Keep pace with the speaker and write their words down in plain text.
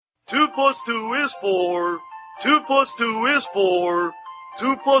plus 2 is 4. 2 plus 2 is 4.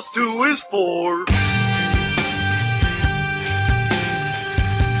 2 plus 2 is 4.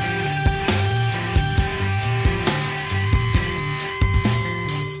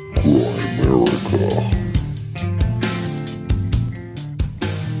 Grimerica.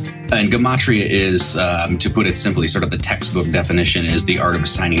 And gematria is, to put it simply, sort of the textbook definition is the art of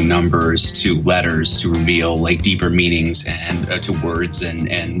assigning numbers to letters to reveal like deeper meanings and to words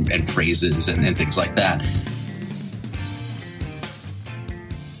and phrases and things like that.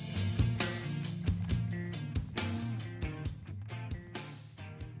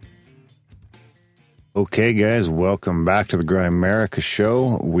 Okay, guys, welcome back to the Grimerica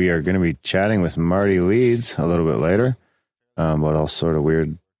show. We are going to be chatting with Marty Leeds a little bit later about all sort of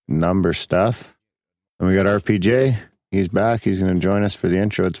weird number stuff. And we got RPJ. He's back. He's going to join us for the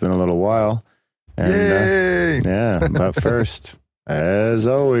intro. It's been a little while. And yeah, but first, as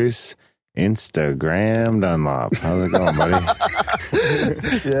always, Instagram Dunlop. How's it going, buddy?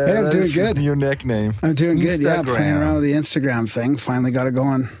 Hey, I'm doing good. New nickname. I'm doing good. Yeah, Instagram. playing around with the Instagram thing. Finally got it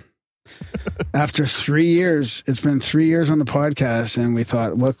going. After 3 years, it's been 3 years on the podcast, and we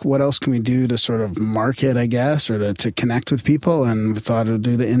thought, what else can we do to sort of market, I guess, or to connect with people? And we thought it would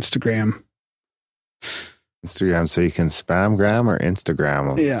do the Instagram. Instagram, so you can spamgram or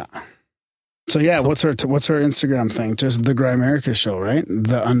Instagram them. Yeah. So yeah, what's our Instagram thing? Just the Grimerica show, right?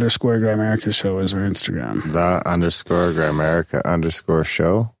 The _ Grimerica show is our Instagram. The _ Grimerica _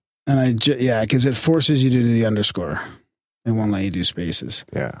 show. And because it forces you to do the underscore. It won't let you do spaces.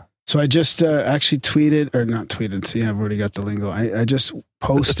 Yeah. So I just actually tweeted, or not tweeted, see, I've already got the lingo. I just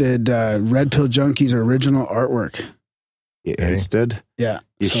posted Red Pill Junkie's original artwork. You insted? Yeah.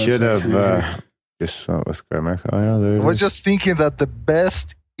 You So should it's have just went with Grimerica. Oh, yeah, there it I was is. just thinking that the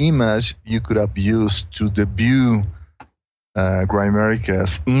best image you could have used to debut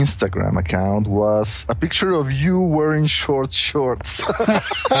Grimerica's Instagram account was a picture of you wearing short shorts.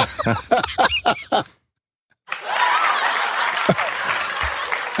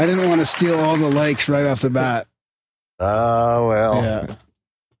 I didn't want to steal all the likes right off the bat. Oh, well. Yeah.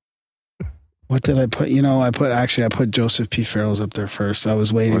 What did I put? I put Joseph P. Farrell's up there first. I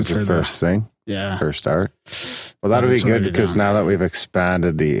was waiting What was for the first thing? Yeah. First art. Well, that'll be That's good already because done. now that we've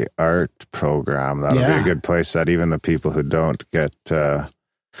expanded the art program, that'll be Yeah. a good place that even the people who don't get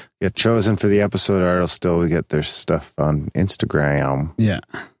chosen for the episode art will still get their stuff on Instagram. Yeah.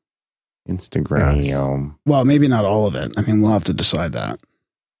 Instagram. Well, maybe not all of it. I mean, we'll have to decide that.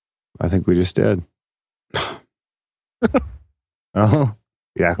 I think we just did. Oh,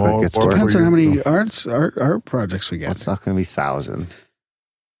 yeah. Well, Like it's or- working. Depends on how many art projects we get. It's not going to be thousands.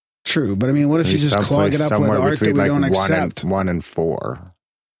 True, but I mean, what if It'll you be just clog someplace it up with somewhere art that we between don't like accept? 1 and 4.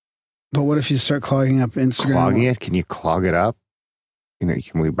 But what if you start clogging up Instagram? Clogging it? Can you clog it up? Can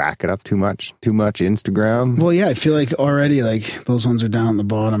we back it up too much? Too much Instagram? Well, yeah, I feel like already like those ones are down at the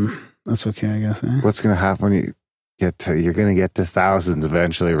bottom. That's okay, I guess. Eh? What's going to happen when you you're going to get to thousands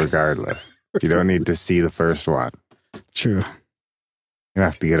eventually, regardless. You don't need to see the first one. True. You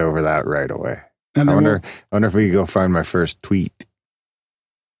have to get over that right away. And I then wonder if we could go find my first tweet.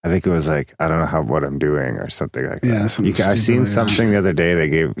 I think it was like, I don't know what I'm doing or something like that. Yeah, something I seen stupid like that. something the other day.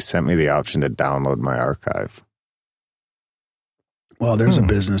 They sent me the option to download my archive. well, there's a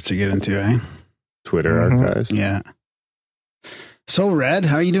business to get into, eh? Twitter Mhm. archives. Yeah. So, Red,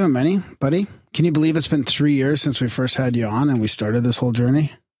 how are you doing, buddy? Can you believe it's been 3 years since we first had you on and we started this whole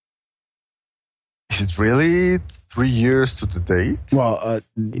journey? Is it really 3 years to the date? Well,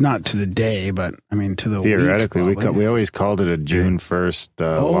 not to the day, but I mean to the Theoretically, week, probably. we always called it a June 1st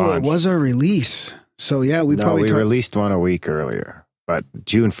Oh, launch. it was our release. So yeah, we we released one a week earlier, but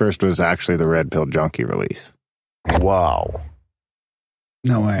June 1st was actually the Red Pill Junkie release. Wow.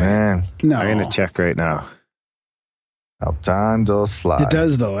 No way. Man, No, I'm going to check right now. how time does fly. it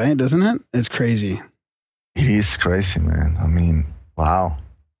does though, eh? Doesn't it? It's crazy. It is crazy, man. I mean, wow.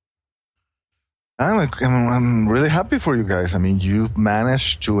 I'm really happy for you guys. I mean, you've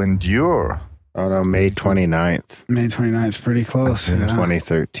managed to endure. Oh no, May 29th, May 29th, pretty close. Okay. Yeah.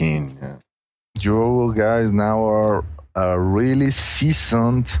 2013. Yeah. You guys now are a really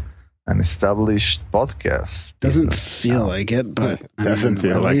seasoned and established podcast. Doesn't feel like it, but Doesn't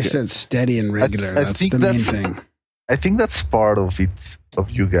feel at like least it. it's steady and regular. I That's think the main that's- thing. I think that's part of it, of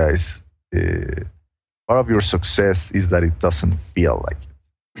you guys. Part of your success is that it doesn't feel like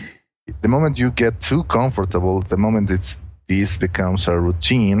it. The moment you get too comfortable, the moment this becomes a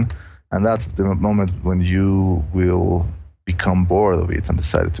routine, and that's the moment when you will become bored of it and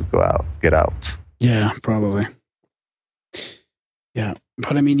decide to get out. Yeah, probably. Yeah,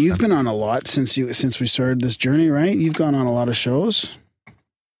 but I mean, you've been on a lot since we started this journey, right? You've gone on a lot of shows.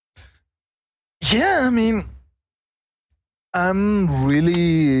 Yeah, I mean, I'm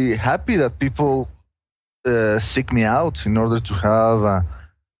really happy that people seek me out in order to have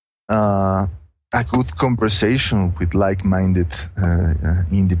a good conversation with like-minded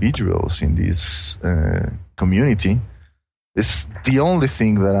individuals in this community. It's the only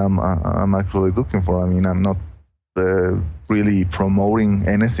thing that I'm actually looking for. I mean, I'm not really promoting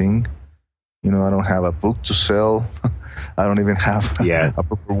anything. You know, I don't have a book to sell. I don't even have a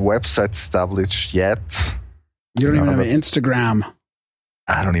proper website established yet. You don't even have an Instagram.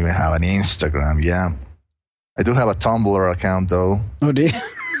 I don't even have an Instagram. Yeah, I do have a Tumblr account though. Oh, do you?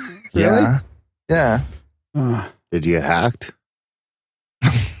 Yeah, yeah. Did you get hacked?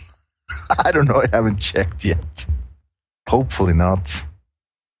 I don't know. I haven't checked yet. Hopefully not.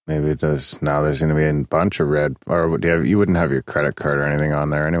 Maybe there's going to be a bunch of red, or you wouldn't have your credit card or anything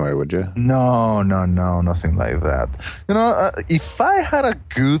on there anyway, would you? No, nothing like that. You know, if I had a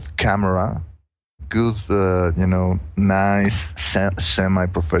good camera, good, nice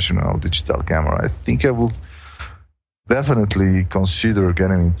semi-professional digital camera, I think I would definitely consider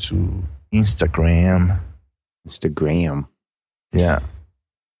getting into Instagram. Yeah.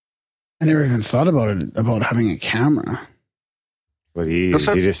 I never even thought about having a camera. But you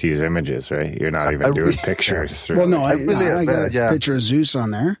just use images, right? You're not even doing pictures. Well, no, I got a picture of Zeus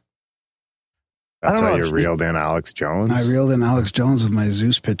on there. That's how you reeled in Alex Jones? I reeled in Alex Jones with my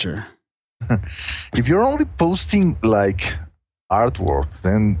Zeus picture. If you're only posting like artwork,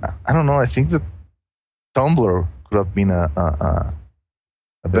 then I don't know. I think that Tumblr could have been a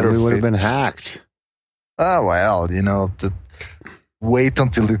better. We would have fit. been hacked. Oh well, wait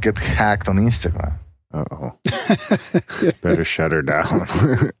until you get hacked on Instagram. Uh-oh. Better shut her down.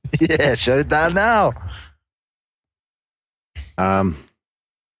 Yeah, shut it down now.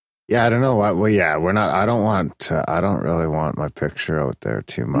 Yeah, I don't know what. Well, yeah, we're not. I don't really want my picture out there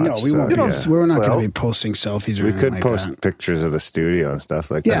too much. No, we won't. Yeah. We're not going to be posting selfies. Or we could like post that. pictures of the studio and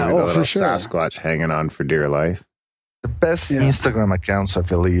stuff like that. Yeah, For sure. Sasquatch hanging on for dear life. The best Instagram accounts, I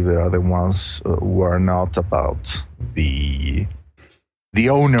believe, are the ones who are not about the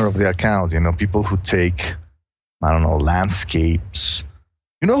owner of the account. You know, people who take, I don't know, landscapes.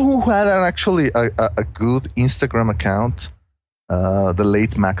 You know who had actually a good Instagram account? The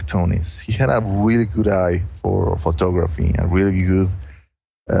late Mac Tonis. He had a really good eye for photography, a really good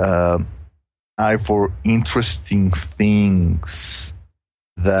eye for interesting things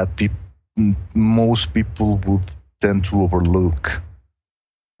that most people would tend to overlook.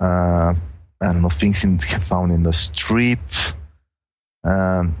 I don't know, things found in the street.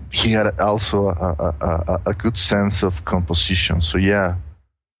 He had also a good sense of composition. So yeah,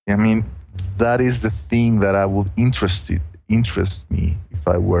 I mean, that is the thing that I would interest me if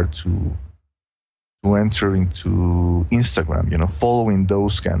I were to enter into Instagram, you know, following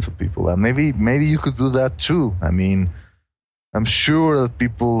those kinds of people. And maybe you could do that too. I mean, I'm sure that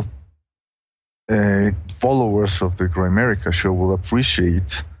people, followers of the Grimerica show, will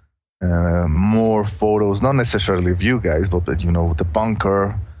appreciate more photos, not necessarily of you guys, but, you know, the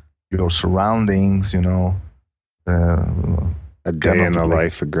bunker, your surroundings, you know. A day in the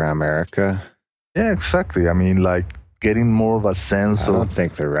life of Grimerica. Yeah, exactly. I mean, like, getting more of a sense I don't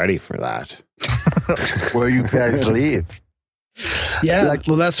think they're ready for that. where you guys live. Yeah,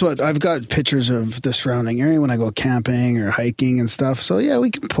 well, that's what I've got pictures of the surrounding area when I go camping or hiking and stuff. So yeah,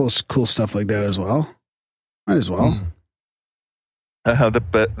 we can post cool stuff like that as well. Might as well. I have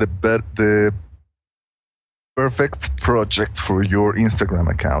the perfect project for your Instagram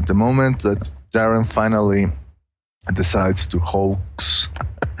account. The moment that Darren finally decides to hoax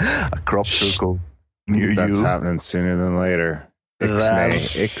a crop circle near That's you. happening sooner than later.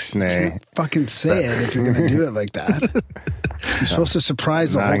 Ixnay. Fucking say it if you're going to do it like that. You're supposed to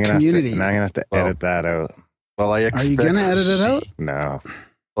surprise the whole community. Now I'm going to have to edit that out. Well, I expect. Are you going to edit it out? No.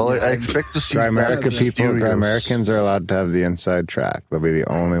 Well, I expect to see. Grimericans are allowed to have the inside track. They'll be the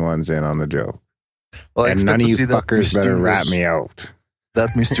only ones in on the joke. Well, and none of you fuckers better rat me out.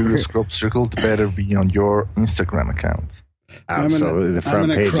 That mysterious crop circle better be on your Instagram account. Absolutely, the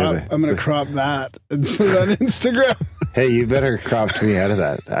front page of it. I'm going to crop that and put it on Instagram. Hey, you better crop me out of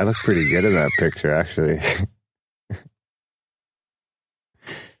that. I look pretty good in that picture, actually.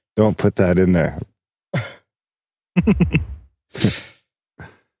 Don't put that in there.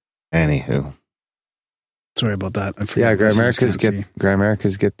 Anywho. Sorry about that. Yeah,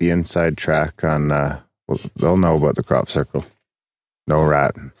 Grimerica's get the inside track on, they'll know about the crop circle. No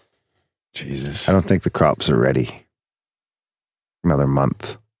rat. Jesus. I don't think the crops are ready. Another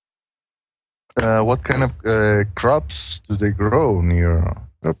month. What kind of crops do they grow near?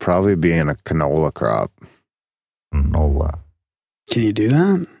 It'll probably be in a canola crop. Canola. Can you do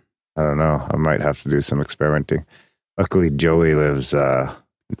that? I don't know. I might have to do some experimenting. Luckily, Joey lives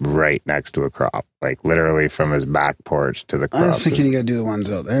right next to a crop, like literally from his back porch to the crop. I was thinking you got to do the ones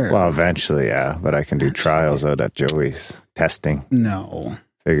out there. Well, eventually, yeah. But I can do trials out at Joey's, testing, No.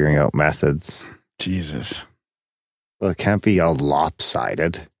 figuring out methods. Jesus. Well, it can't be all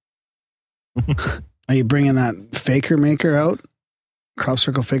lopsided. Are you bringing that faker maker out? Crop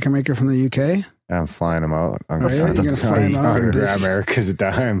circle faker maker from the UK? I'm flying him out. I'm Oh, yeah? You're gonna fly him out on or just- Grimerica's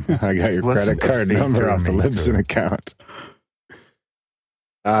dime. I got your What's credit card a number faker off the maker? Libsyn account.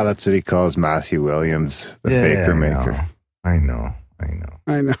 That's what he calls Matthew Williams, the faker maker. I know.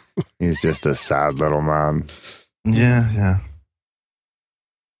 I know. He's just a sad little man. Yeah.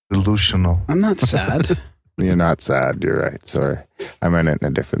 Delusional. I'm not sad. You're not sad. You're right. Sorry. I meant it in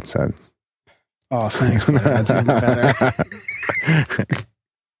a different sense. Oh, thanks. Man. That's even better.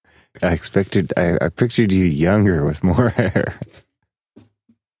 I pictured you younger with more hair.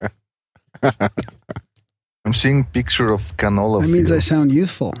 I'm seeing picture of canola That means I fields. sound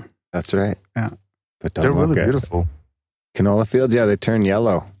youthful. That's right. Yeah. But don't They're look really at it. beautiful. Canola fields, yeah, they turn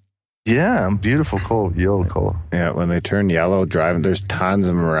yellow. Yeah, beautiful color, yellow color. Yeah, when they turn yellow, driving, there's tons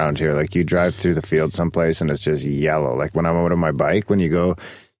of them around here. Like you drive through the field someplace and it's just yellow. Like when I'm out on my bike, when you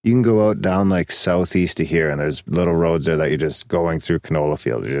can go out down like southeast of here and there's little roads there that you're just going through canola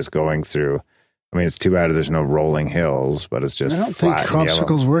fields. You're just going through. I mean, it's too bad there's no rolling hills, but it's just I don't flat think crop and yellow.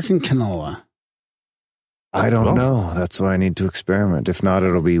 circles work in canola. I don't Well. know. That's why I need to experiment. If not,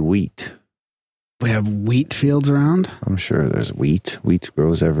 it'll be wheat. We have wheat fields around. I'm sure there's wheat. Wheat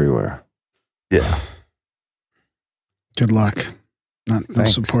grows everywhere. Yeah. Good luck. No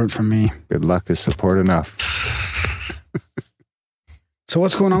Thanks. support from me. Good luck is support enough. So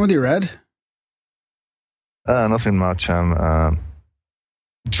what's going on with you, Red? Nothing much. I'm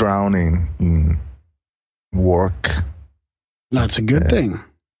drowning in work. That's a good thing.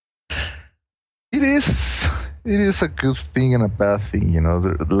 It is a good thing and a bad thing.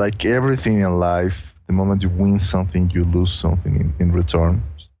 Like everything in life, the moment you win something, you lose something in return.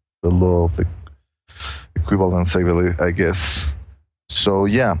 The law of equivalence, I guess. So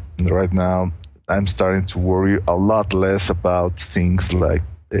yeah, right now I'm starting to worry a lot less about things like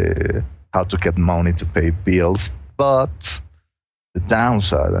how to get money to pay bills. But the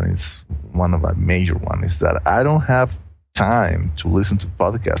downside, and it's one of my major ones, is that I don't have time to listen to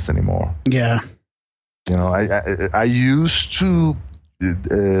podcasts anymore. Yeah. I used to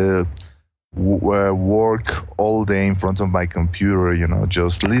work all day in front of my computer,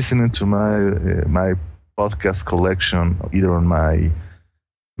 just listening to my podcast collection, either on my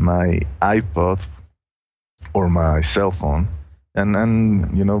iPod or my cell phone, and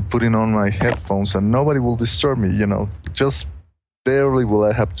putting on my headphones, and nobody will disturb me. Just barely will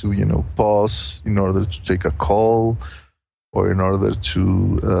I have to pause in order to take a call, or in order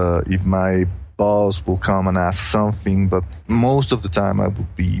to if my boss will come and ask something. But most of the time I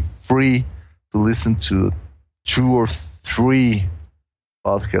would be free to listen to 2 or 3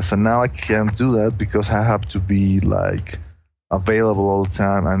 podcasts, and now I can't do that because I have to be like available all the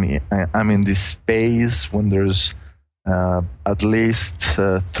time. I'm in this space when there's at least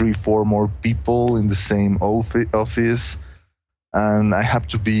 3-4 more people in the same office, and I have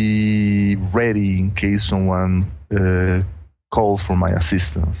to be ready in case someone calls for my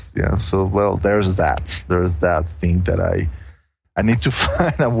assistance. Yeah, so there's that thing that I need to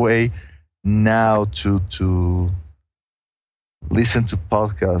find a way now to listen to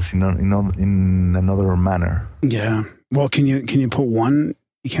podcasts in another manner. Yeah. Well, can you put one?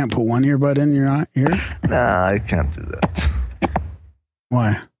 You can't put one earbud in your ear? Nah, I can't do that.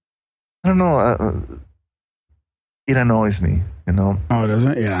 Why? I don't know. It annoys me, Oh, does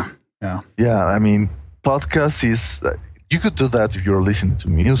it? Yeah. Yeah, I mean, podcast is... you could do that if you're listening to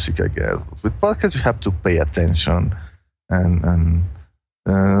music, I guess. But with podcasts, you have to pay attention and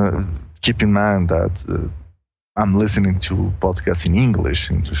keep in mind that I'm listening to podcasts in English.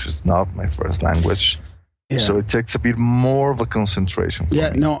 English is not my first language. Yeah. So it takes a bit more of a concentration for me.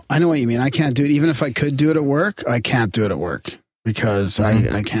 No, I know what you mean. I can't do it. Even if I could do it at work, I can't do it at work because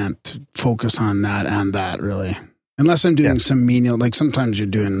I can't focus on that and that really. Unless I'm doing some menial, like sometimes you're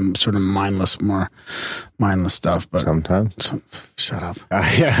doing sort of more mindless stuff. But Sometimes. Shut up.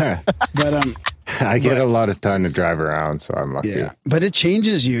 Yeah. But I get a lot of time to drive around, so I'm lucky. yeah, but it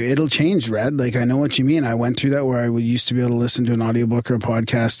changes you. It'll change, Red. Like I know what you mean. I went through that where I used to be able to listen to an audiobook or a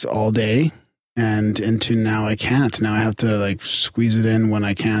podcast all day, and into now I can't. Now I have to like squeeze it in when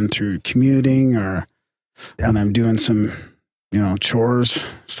I can through commuting or when I'm doing some, chores,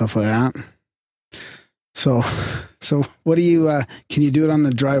 stuff like that. So what do you? Can you do it on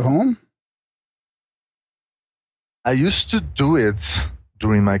the drive home? I used to do it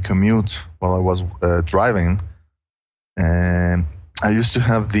during my commute while I was driving, and I used to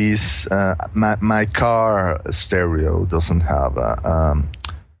have this. My car stereo doesn't have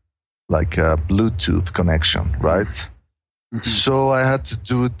like a Bluetooth connection, right? Mm-hmm. So I had to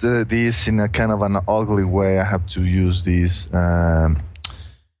do this in a kind of an ugly way. I have to use this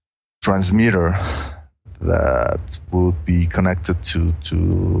transmitter that would be connected to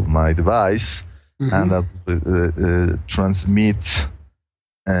my device, mm-hmm. and that would transmit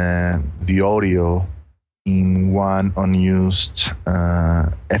the audio in one unused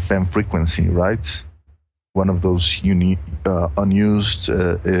FM frequency, right? One of those unique unused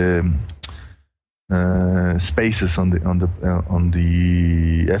spaces on the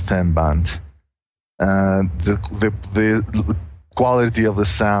FM band. The quality of the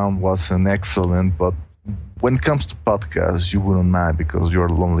sound wasn't excellent, but when it comes to podcasts, you wouldn't mind because you're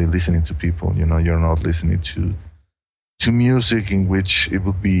only listening to people. You know, you're not listening to music, in which it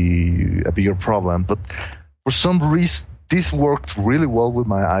would be a bigger problem. But for some reason, this worked really well with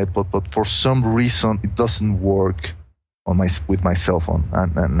my iPod, but for some reason, it doesn't work with my cell phone,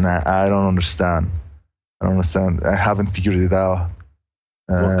 and I don't understand. I haven't figured it out.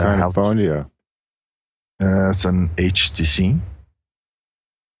 What kind of phone do you have? It's an HTC.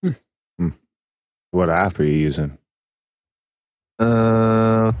 What app are you using?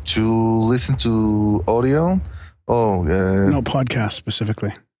 To listen to audio? No, podcast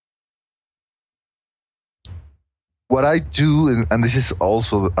specifically. What I do, and this is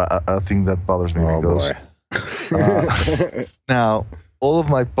also a thing that bothers me, because now all of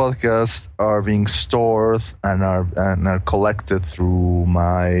my podcasts are being stored and are collected through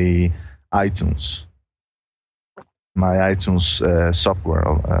my iTunes software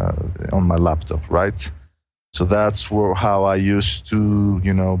on my laptop, right? So that's how I used to,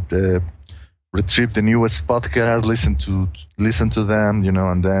 retrieve the newest podcast, listen to them,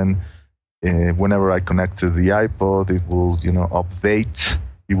 and then whenever I connect to the iPod, it will, update.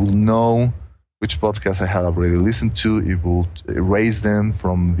 It will know which podcast I had already listened to. It will erase them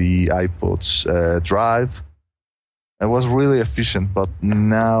from the iPod's drive. It was really efficient, but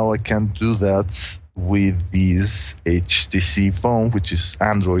now I can't do that with this HTC phone, which is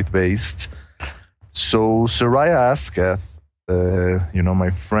Android-based. So Soraya Asketh, my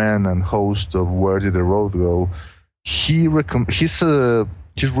friend and host of Where Did the Road Go, he's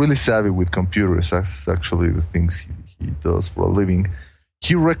really savvy with computers. That's actually the things he does for a living.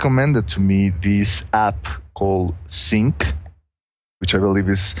 He recommended to me this app called Sync, which I believe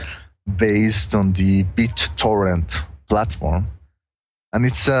is based on the BitTorrent platform. And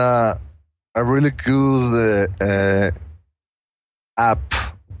it's a really good app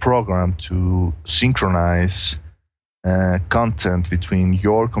program to synchronize content between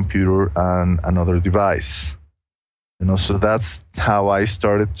your computer and another device. So that's how I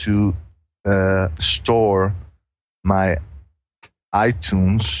started to store my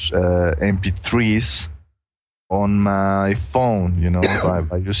iTunes MP3s on my phone,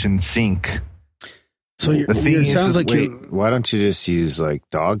 by using Sync. So it sounds like why don't you just use like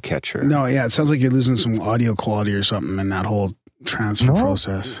Dog Catcher? No, yeah, it sounds like you're losing some audio quality or something in that whole transfer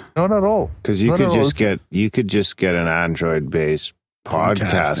process. Not at all. Because you could just get an Android-based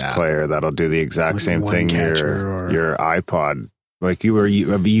podcast player that'll do the exact same thing your iPod. Like before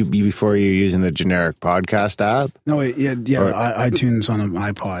you're using the generic podcast app. No, iTunes on an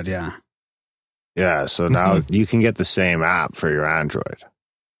iPod, yeah. Yeah, so now you can get the same app for your Android.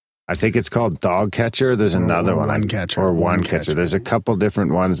 I think it's called Dog Catcher. There's another one. One Catcher. Or One Catcher. There's a couple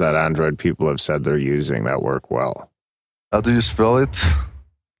different ones that Android people have said they're using that work well. How do you spell it?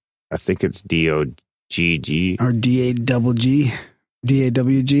 I think it's DOGG. Or DAWG.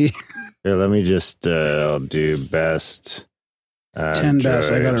 DAWG. Here, let me just I'll do best. 10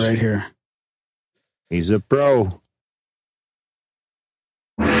 best. I got it right here. He's a pro.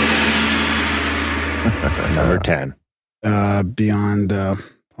 Number 10. Beyond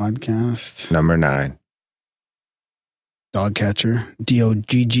podcast. Number 9. Dog Catcher.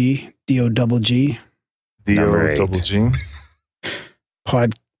 DOGG. DOGG. DOGG.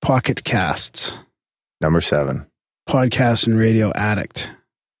 Pocket Casts. Number 7. Podcast and Radio Addict.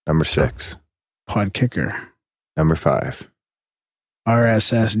 Number 6. Podkicker. Number 5.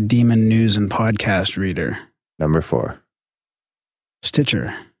 RSS Demon News and Podcast Reader. Number 4.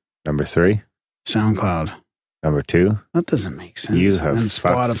 Stitcher. Number 3. SoundCloud. Number 2. That doesn't make sense. And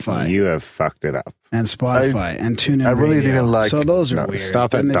Spotify. You have fucked it up. And Spotify and TuneIn. I really Radio. didn't like. So those are weird.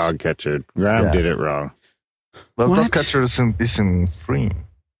 Stop at Dog Catcher. Graham did it wrong. Well, Dog Catcher isn't free.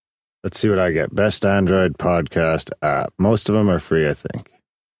 Let's see what I get. Best Android podcast app. Most of them are free, I think.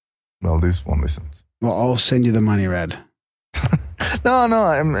 Well, this one isn't. Well, I'll send you the money, Red.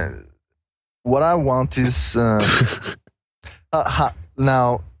 No. What I want is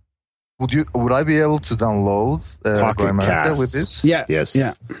now. Would I be able to download Pocket Cast with this? Yeah. Yes.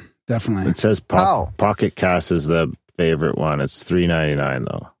 Yeah. Definitely. It says How? Pocket Cast is the favorite one. It's $3.99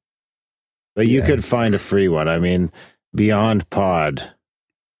 though. But you could find a free one. I mean, Beyond Pod.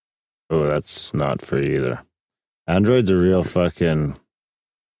 Oh, that's not free either. Android's a real fucking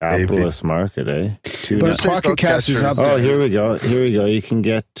capitalist market, eh? But Pocket Cast is up there. Oh, here we go. You can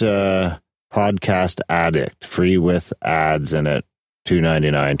get Podcast Addict free with ads in it.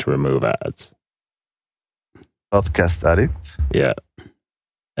 $2.99 to remove ads. Podcast Addict. Yeah,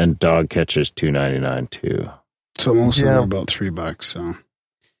 and Dog Catcher's $2.99 too. So most of them are about $3. So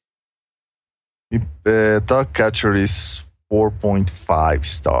Dog Catcher is 4.5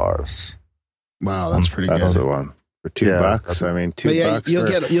 stars. wow, that's pretty good. That's the one for $2. I mean, $2. You'll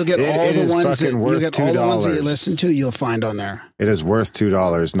get all the ones that you listen to. You'll find on there. It is worth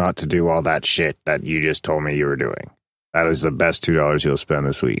 $2 not to do all that shit that you just told me you were doing. That is the best $2 you'll spend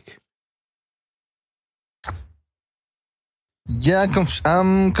this week. Yeah,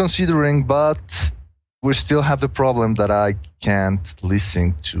 I'm considering, but we still have the problem that I can't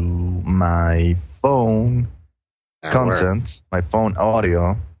listen to my phone content, my phone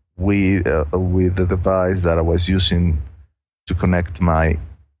audio with the device that I was using to connect my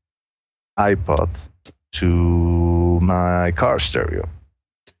iPod to my car stereo.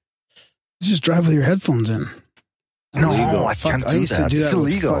 You just drive with your headphones in. No, I can't do that. It's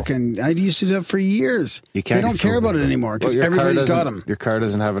illegal. I used to do that for years. You can't. They don't care about it anymore because everybody's got them. Your car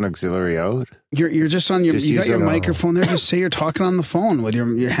doesn't have an auxiliary out. You're just on your. You got your microphone there. Just say you're talking on the phone with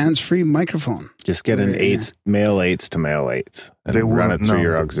your hands-free microphone. Just get an male 8s to male 8s and run it through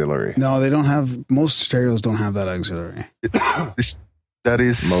your auxiliary. No, they don't have. Most stereos don't have that auxiliary. That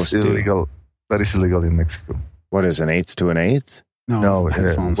is most illegal. That is illegal in Mexico. What is an 8s to an 8s? No,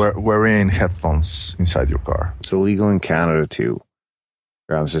 headphones. Wearing headphones inside your car. It's illegal in Canada too.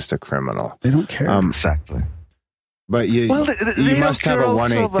 I was just a criminal. They don't care. Exactly. But you must have a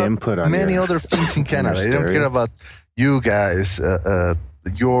 1/8 input on many other things in Canada. They don't care about you guys.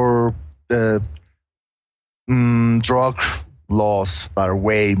 Your drug laws are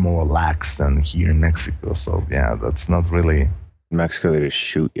way more lax than here in Mexico. So yeah, that's not really. In Mexico, they just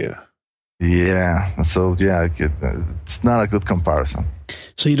shoot you. Yeah, so yeah, it's not a good comparison.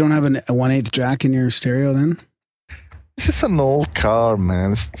 So you don't have a 1/8 jack in your stereo then? This is an old car,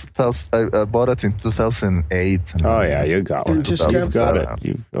 man. I bought it in 2008. Oh yeah, you got one. Just You've got it.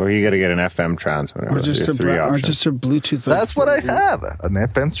 Or you got to get an FM transmitter. Or just a Bluetooth. That's what I have. An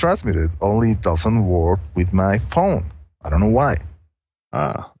FM transmitter. It only doesn't work with my phone. I don't know why.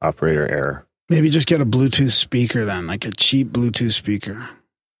 Operator error. Maybe just get a Bluetooth speaker then, like a cheap Bluetooth speaker.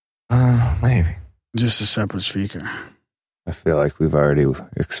 Maybe. Just a separate speaker. I feel like we've already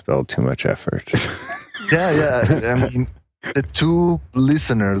expelled too much effort. Yeah. I mean, the 2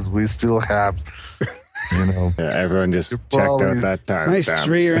 listeners we still have, Yeah, everyone just checked out that time. Nice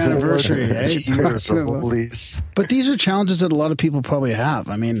 3-year anniversary, But these are challenges that a lot of people probably have.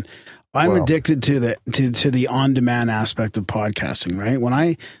 I mean, I'm addicted to the on-demand aspect of podcasting, right? When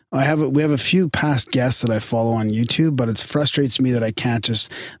we have a few past guests that I follow on YouTube, but it frustrates me that I can't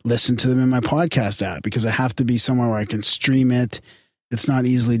just listen to them in my podcast app because I have to be somewhere where I can stream it. It's not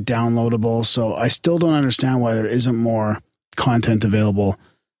easily downloadable. So I still don't understand why there isn't more content available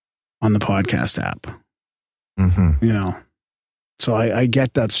on the podcast app. Mm-hmm. So I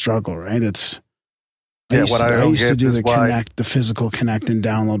get that struggle, right? I used to do the physical connect and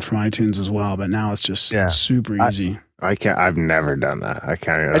download from iTunes as well, but now it's just super easy. I've never done that. I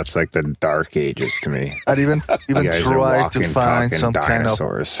can't. That's like the dark ages to me. I'd even try to find some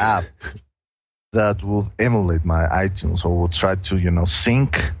dinosaurs. kind of app that would emulate my iTunes or would try to,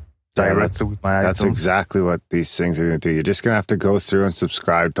 sync directly with my iTunes. That's exactly what these things are going to do. You're just going to have to go through and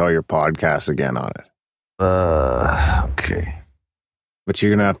subscribe to all your podcasts again on it. Okay. But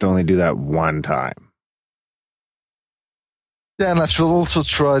you're going to have to only do that one time. Yeah, and I should also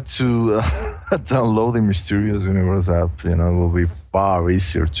try to download the Mysterious Universe app. It will be far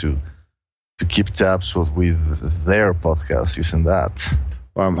easier to keep tabs with their podcast using that.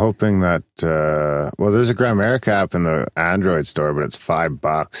 Well, I'm hoping that, there's a Grimerica app in the Android store, but it's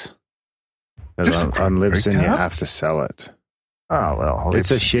 $5. Because on Libsyn, you have to sell it. Oh, well. It's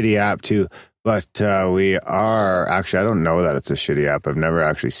a shitty app, too. But we are, actually, I don't know that it's a shitty app. I've never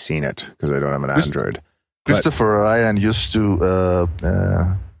actually seen it because I don't have an Android. Christopher Ryan used to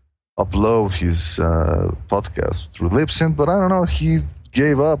upload his podcast through Libsyn, but I don't know. He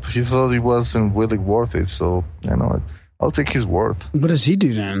gave up. He thought it wasn't really worth it. So, I'll take his word. What does he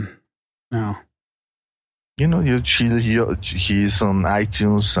do then? No. he's on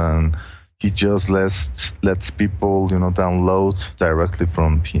iTunes and he just lets people, download directly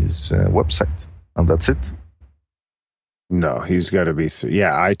from his website, and that's it. No, he's got to be,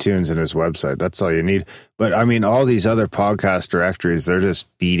 iTunes and his website. That's all you need. But I mean, all these other podcast directories, they're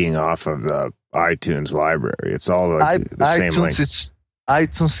just feeding off of the iTunes library. It's all like the same link.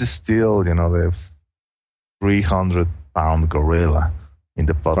 iTunes is still, the 300-pound gorilla in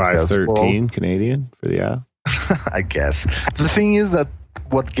the podcast. 513 Canadian for the app? I guess. The thing is that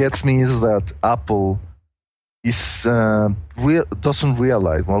what gets me is that Apple is doesn't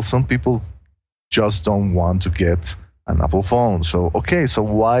realize, well, some people just don't want to get an Apple phone. So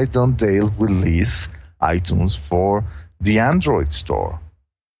why don't they release iTunes for the Android store?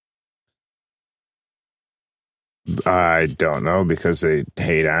 I don't know, because they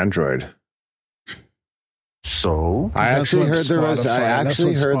hate Android. So I actually heard there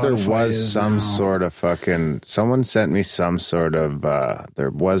was some sort of someone sent me some sort of there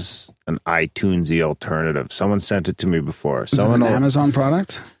was an iTunesy alternative. Someone sent it to me before. Is it an Amazon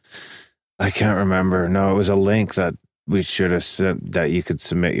product? I can't remember. No, it was a link that we should have sent, that you could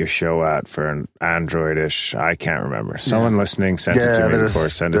submit your show at for an Android-ish. I can't remember. Someone listening sent it to me before.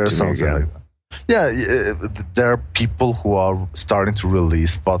 Send it to me again. There are people who are starting to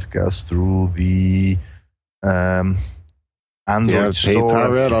release podcasts through the Android store.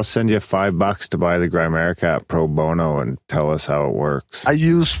 PayPal it. I'll send you $5 to buy the Grimerica app pro bono and tell us how it works. I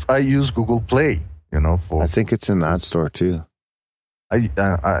use Google Play. I think it's in that store too. I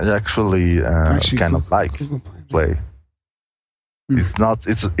actually kind of like Google Play. It's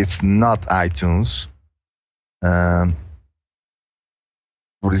not iTunes, but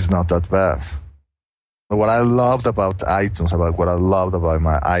it's not that bad. What I loved about iTunes, what I loved about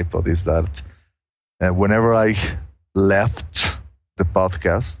my iPod, is that whenever I left the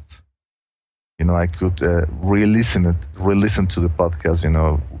podcast, I could re-listen to the podcast,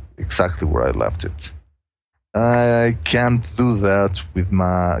 exactly where I left it. I can't do that with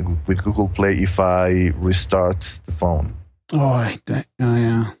Google Play if I restart the phone. Oh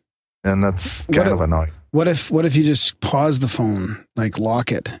yeah. And that's kind of annoying. What if you just pause the phone, like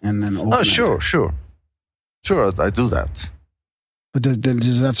lock it, and then open it? Sure, I do that. But does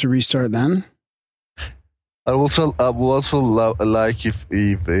it have to restart then? I will also like if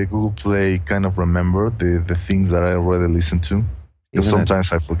Google Play kind of remember the things that I already listened to, because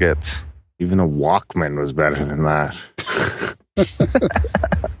sometimes I forget. Even a Walkman was better than that.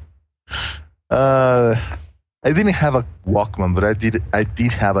 I didn't have a Walkman, but I did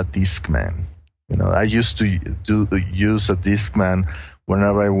have a Discman. I used to use a Discman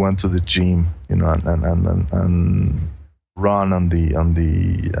whenever I went to the gym, and run on the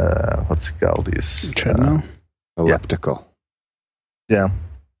what's it called, this treadmill, elliptical. Yeah.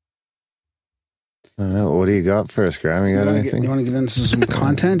 I don't know. What do you got for us, Graham? You got anything? You want to get into some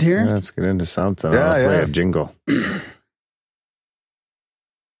content here? Yeah, let's get into something. I'll play a jingle.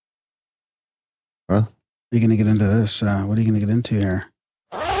 Huh? Are you going to get into this? What are you going to get into here?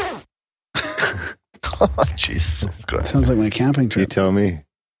 Oh, Jesus Christ. Sounds like my camping trip. You tell me.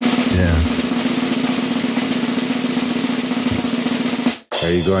 Yeah.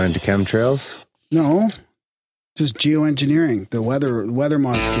 Are you going into chemtrails? No. Just geoengineering, the weather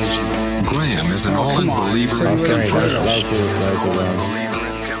modification. Graham is an all-in believer in Sorry, chemtrails. that's a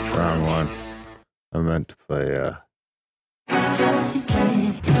wrong one. I meant to play,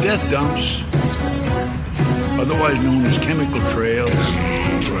 Death dumps, otherwise known as chemical trails,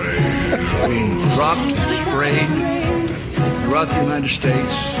 being dropped and sprayed throughout the United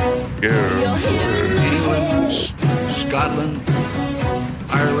States, England, Scotland,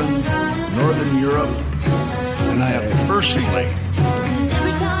 Ireland, Northern Europe, and I have personally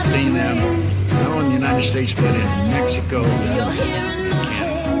seen them not only in the United States but in Mexico and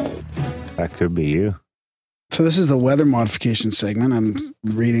Canada. that could be you. So this is the weather modification segment. I'm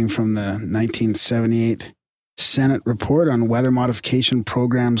reading from the 1978 Senate report on weather modification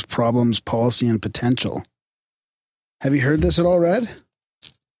programs, problems, policy, and potential. Have you heard this at all, Red?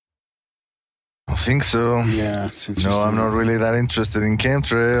 I think so. Yeah, it's interesting. No, I'm not really that interested in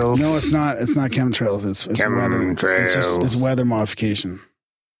chemtrails. No, it's not. It's not chemtrails. It's weather. It's weather modification,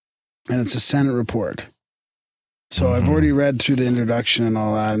 and it's a Senate report. So I've already read through the introduction and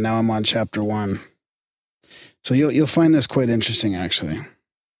all that, and now I'm on chapter 1. So you'll find this quite interesting, actually.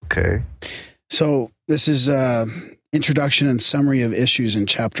 Okay. So this is introduction and summary of issues in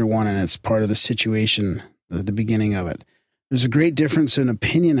chapter 1, and it's part of the situation at the beginning of it. There's a great difference in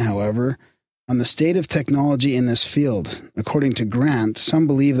opinion, however, on the state of technology in this field. According to Grant, some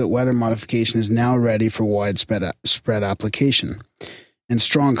believe that weather modification is now ready for widespread application. In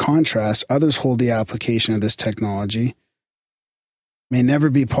strong contrast, others hold the application of this technology may never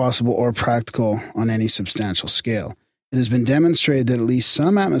be possible or practical on any substantial scale. It has been demonstrated that at least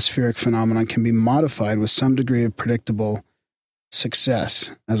some atmospheric phenomena can be modified with some degree of predictable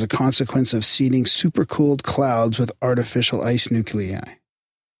success as a consequence of seeding supercooled clouds with artificial ice nuclei.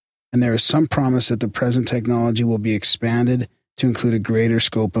 And there is some promise that the present technology will be expanded to include a greater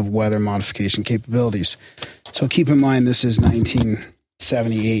scope of weather modification capabilities. So keep in mind, this is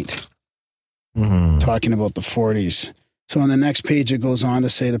 1978, talking about the 40s. So on the next page, it goes on to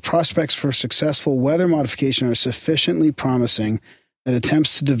say the prospects for successful weather modification are sufficiently promising that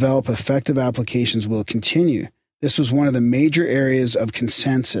attempts to develop effective applications will continue. This was one of the major areas of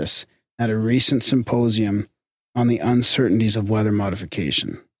consensus at a recent symposium on the uncertainties of weather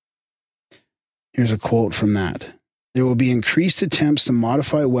modification. Here's a quote from that. There will be increased attempts to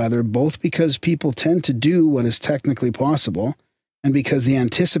modify weather both because people tend to do what is technically possible and because the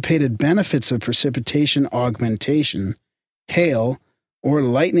anticipated benefits of precipitation augmentation, hail, or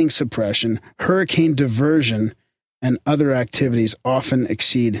lightning suppression, hurricane diversion, and other activities often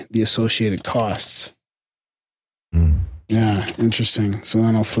exceed the associated costs. Yeah, interesting. So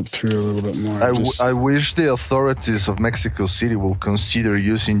then I'll flip through a little bit more. I wish the authorities of Mexico City will consider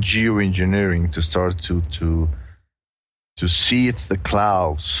using geoengineering to start to seed the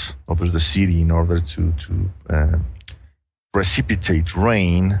clouds over the city in order to precipitate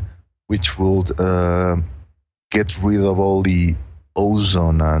rain, which would get rid of all the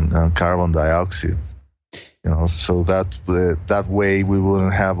ozone and carbon dioxide. So that way we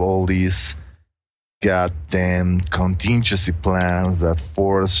wouldn't have all these goddamn contingency plans that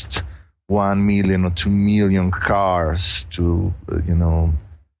forced 1 million or 2 million cars to,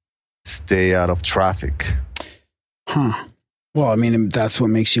 stay out of traffic. Huh. Well, I mean, that's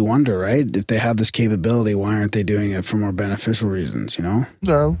what makes you wonder, right? If they have this capability, why aren't they doing it for more beneficial reasons,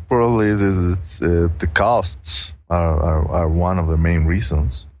 Well, probably the costs are one of the main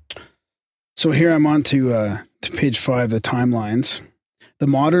reasons. So here I'm on to page 5, the timelines. The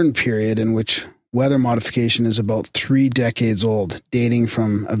modern period in which weather modification is about 3 decades old, dating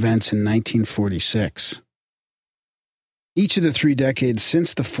from events in 1946. Each of the 3 decades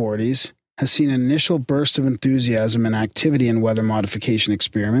since the 40s has seen an initial burst of enthusiasm and activity in weather modification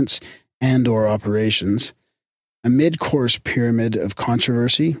experiments and/or operations, a mid-course pyramid of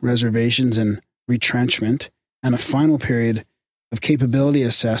controversy, reservations, and retrenchment, and a final period of capability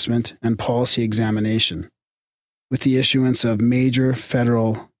assessment and policy examination, with the issuance of major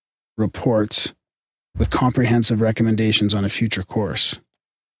federal reports with comprehensive recommendations on a future course.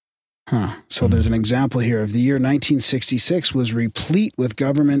 So there's an example here of the year 1966 was replete with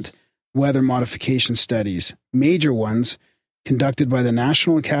government weather modification studies, major ones conducted by the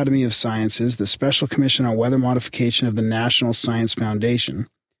National Academy of Sciences, the Special Commission on Weather Modification of the National Science Foundation,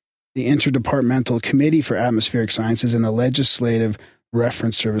 the Interdepartmental Committee for Atmospheric Sciences, and the Legislative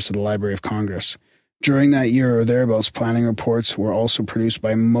Reference Service of the Library of Congress. During that year or thereabouts, planning reports were also produced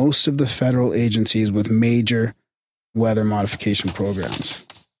by most of the federal agencies with major weather modification programs.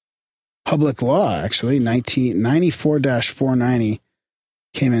 Public law, actually, 1994-490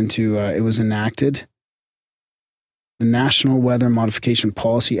 came into, it was enacted. The National Weather Modification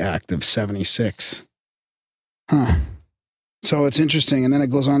Policy Act of 76. So it's interesting. And then it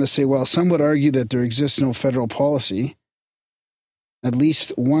goes on to say, well, some would argue that there exists no federal policy. At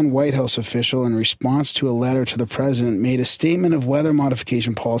least one White House official, in response to a letter to the president, made a statement of weather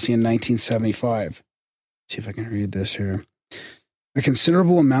modification policy in 1975. See if I can read this here. A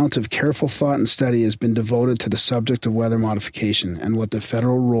considerable amount of careful thought and study has been devoted to the subject of weather modification and what the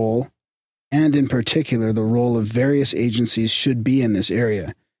federal role, and in particular the role of various agencies, should be in this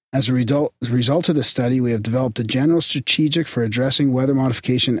area. As a result of the study, we have developed a general strategic for addressing weather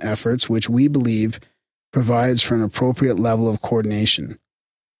modification efforts, which we believe provides for an appropriate level of coordination.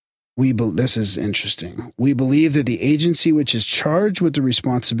 This is interesting. We believe that the agency which is charged with the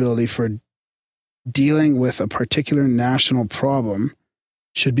responsibility for dealing with a particular national problem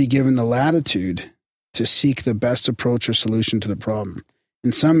should be given the latitude to seek the best approach or solution to the problem.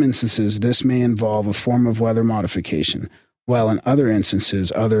 In some instances, this may involve a form of weather modification, while in other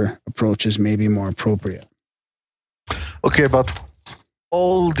instances, other approaches may be more appropriate. Okay, but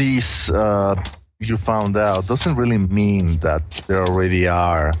all these you found out doesn't really mean that there already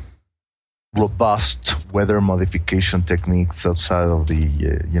are robust weather modification techniques outside of the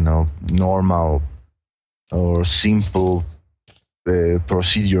normal or simple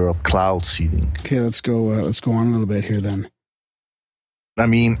procedure of cloud seeding. Okay, let's go on a little bit here then. I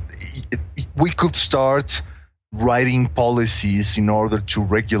mean, we could start writing policies in order to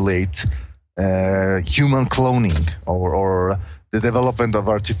regulate human cloning or the development of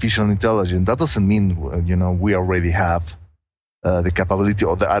artificial intelligence. That doesn't mean we already have the capability,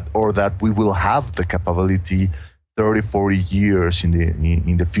 or that we will have the capability 30, 40 years in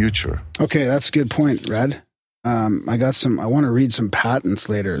the future. Okay, that's a good point, Red. I want to read some patents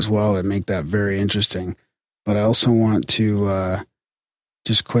later as well and make that very interesting. But I also want to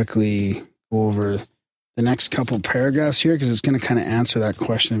just quickly go over the next couple paragraphs here, because it's going to kind of answer that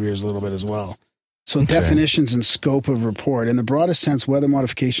question of yours a little bit as well. So definitions and scope of report. In the broadest sense, weather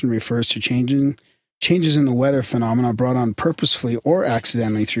modification refers to changes in the weather phenomena brought on purposefully or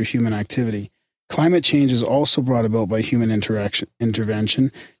accidentally through human activity. Climate change is also brought about by human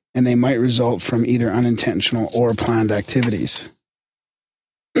intervention, and they might result from either unintentional or planned activities.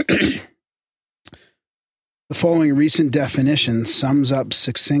 The following recent definition sums up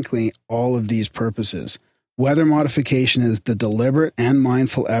succinctly all of these purposes. Weather modification is the deliberate and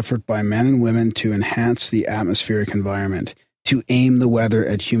mindful effort by men and women to enhance the atmospheric environment, to aim the weather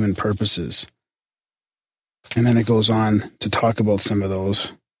at human purposes. And then it goes on to talk about some of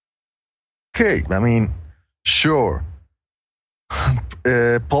those. Okay, I mean, sure.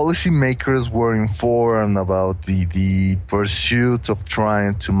 Policymakers were informed about the pursuit of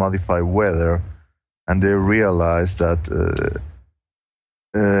trying to modify weather, and they realized that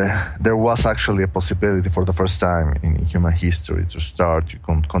there was actually a possibility for the first time in human history to start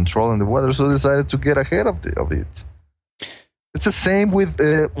controlling the weather, so they decided to get ahead of it. It's the same with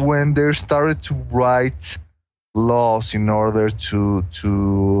when they started to write laws in order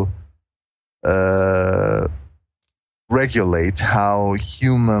to regulate how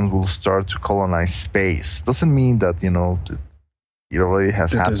humans will start to colonize space. Doesn't mean that it already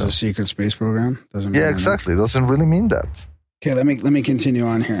has happened. There's a secret space program. Yeah, exactly. Doesn't really mean that. Okay, let me continue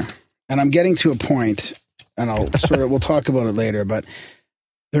on here, and I'm getting to a point, and we'll talk about it later. But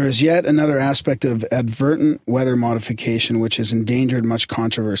there is yet another aspect of advertent weather modification which has engendered much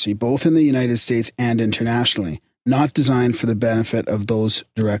controversy, both in the United States and internationally. Not designed for the benefit of those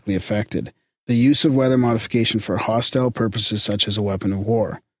directly affected. The use of weather modification for hostile purposes, such as a weapon of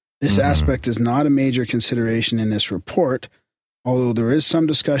war. This aspect is not a major consideration in this report, although there is some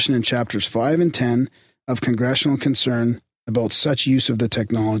discussion in chapters 5 and 10 of congressional concern about such use of the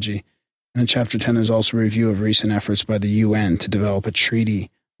technology. And in chapter 10, there's also a review of recent efforts by the UN to develop a treaty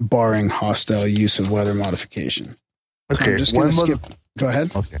barring hostile use of weather modification. Okay, so I'm just going to skip. Go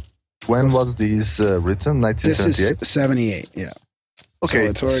ahead. Okay. When was this written? 1978? This is 78, yeah. Okay,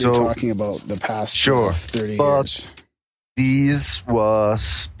 so it's already talking about the past 30 years. This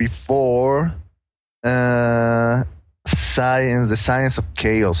was before the science of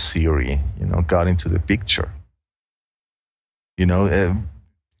chaos theory, got into the picture. Do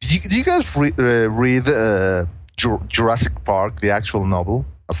you guys read Jurassic Park, the actual novel?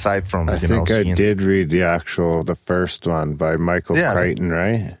 Aside from, I think I did read the first one by Michael Crichton,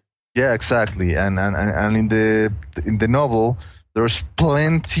 right? Yeah, exactly. And in the novel, there's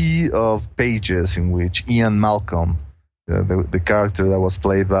plenty of pages in which Ian Malcolm, the character that was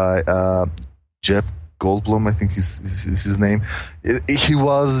played by Jeff Goldblum, I think is his name. He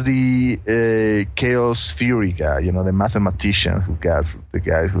was the chaos theory guy, the mathematician the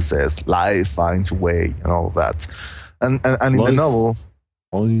guy who says life finds a way and all of that. And in the novel,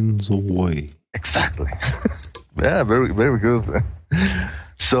 finds a way. Exactly. Yeah, very, very good.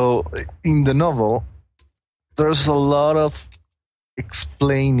 So in the novel, there's a lot of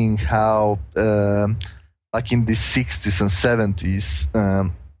explaining how, like in the 60s and 70s,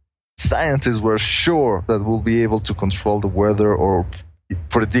 scientists were sure that we'll be able to control the weather or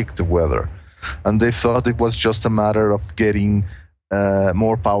predict the weather. And they thought it was just a matter of getting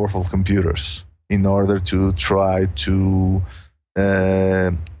more powerful computers in order to try to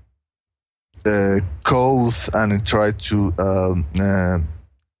code and try to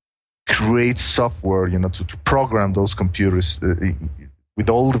create software, to program those computers with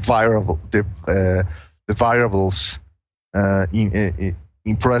all the variables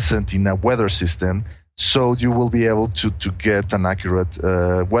in present in a weather system, so you will be able to get an accurate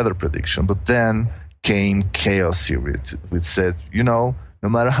weather prediction. But then came chaos theory, which said, no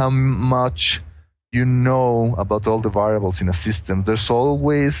matter how much you know about all the variables in a system, there's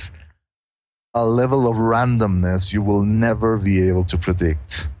always a level of randomness you will never be able to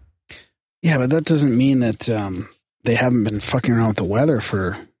predict. Yeah, but that doesn't mean that they haven't been fucking around with the weather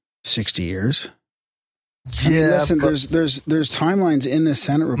for 60 years. Yeah, I mean, listen, there's timelines in this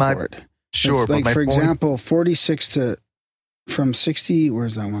Senate report. Sure, it's like, for example, 46 to from 60.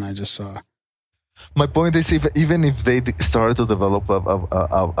 Where's that one I just saw? My point is, even if they started to develop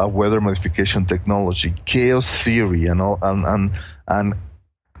a weather modification technology, chaos theory, and the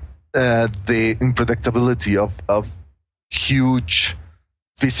unpredictability of huge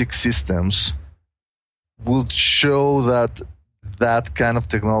physics systems would show that kind of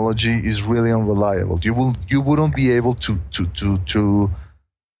technology is really unreliable. You wouldn't be able to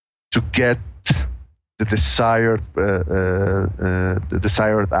get the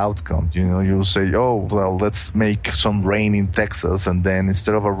desired outcome. You'll say, oh well, let's make some rain in Texas, and then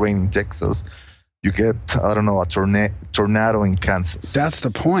instead of a rain in Texas, you get, I don't know, a tornado in Kansas. That's the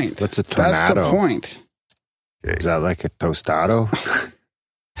point. What's a tornado? That's the point. Okay. Is that like a tostado?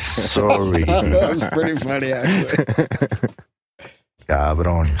 Sorry. That was pretty funny, actually.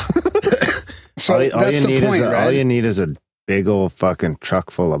 Cabron. So all that's you the need point, right? all you need is a big old fucking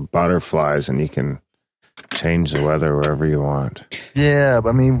truck full of butterflies, and you can change the weather wherever you want. Yeah,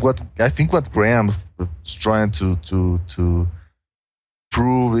 I mean, what Graham's trying to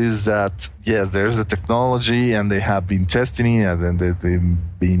prove is that yes, there's a technology, and they have been testing it, and then they've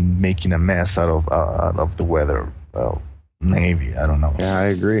been making a mess out of the weather. Well, maybe, I don't know. Yeah, I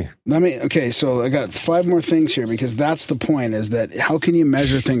agree. So I got 5 more things here, because that's the point, is that how can you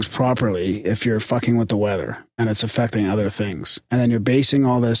measure things properly if you're fucking with the weather and it's affecting other things? And then you're basing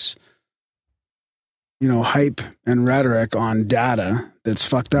all this, hype and rhetoric on data that's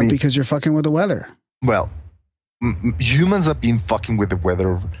fucked up because you're fucking with the weather. Well, humans have been fucking with the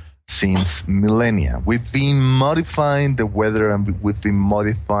weather since millennia. We've been modifying the weather, and we've been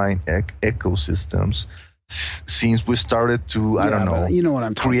modifying ecosystems since we started to, I don't know. You know what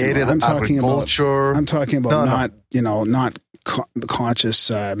I'm talking created about. I'm talking about not conscious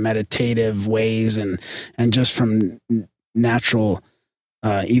meditative ways and just from natural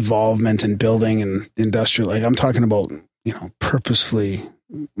evolvement and building and industrial. Like, I'm talking about, purposefully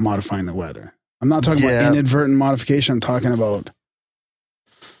modifying the weather. I'm not talking about inadvertent modification. I'm talking about,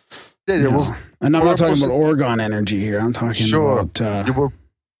 and I'm not talking about Oregon energy here. I'm talking about you were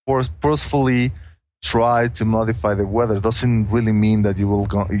purposefully try to modify the weather. Doesn't really mean that you're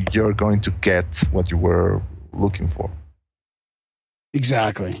going to get what you were looking for.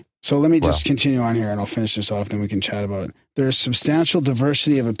 Exactly. So let me just continue on here, and I'll finish this off, then we can chat about it. There is substantial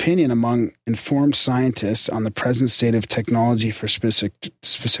diversity of opinion among informed scientists on the present state of technology for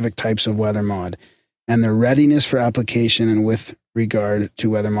specific types of weather mod and their readiness for application and with regard to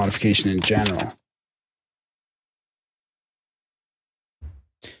weather modification in general.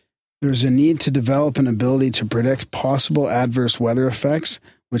 There's a need to develop an ability to predict possible adverse weather effects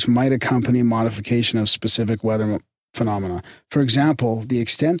which might accompany modification of specific weather phenomena. For example, the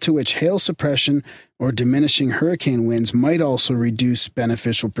extent to which hail suppression or diminishing hurricane winds might also reduce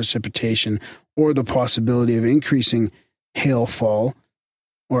beneficial precipitation, or the possibility of increasing hailfall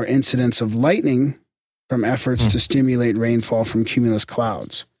or incidence of lightning from efforts to stimulate rainfall from cumulus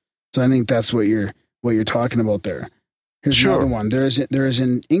clouds. So I think that's what you're talking about there. Here's another one. There is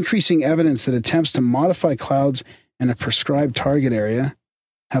an increasing evidence that attempts to modify clouds in a prescribed target area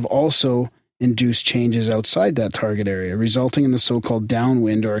have also induced changes outside that target area, resulting in the so-called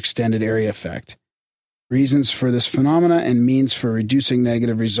downwind or extended area effect. Reasons for this phenomena and means for reducing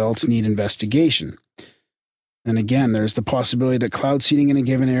negative results need investigation. And again, there's the possibility that cloud seeding in a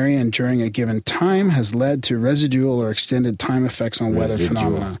given area and during a given time has led to residual or extended time effects on weather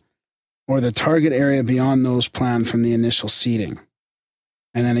phenomena, or the target area beyond those planned from the initial seeding.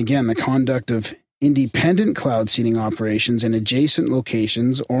 And then again, the conduct of independent cloud seeding operations in adjacent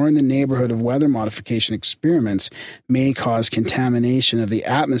locations or in the neighborhood of weather modification experiments may cause contamination of the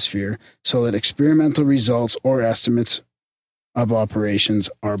atmosphere so that experimental results or estimates of operations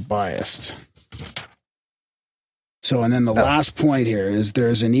are biased. So, and then the last point here is there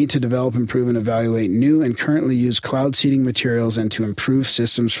is a need to develop, improve, and evaluate new and currently used cloud seeding materials and to improve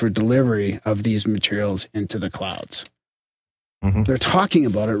systems for delivery of these materials into the clouds. Mm-hmm. They're talking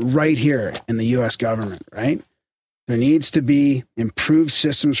about it right here in the U.S. government, right? There needs to be improved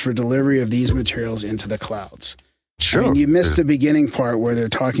systems for delivery of these materials into the clouds. Sure. I mean, you missed the beginning part where they're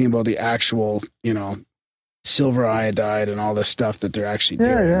talking about the actual, silver iodide and all this stuff that they're actually doing.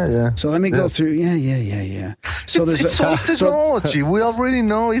 Yeah. So let me go through. Yeah. So it's all technology. We already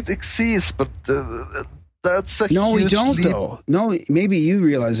know it exists, but that's a we don't leap. though. No, maybe you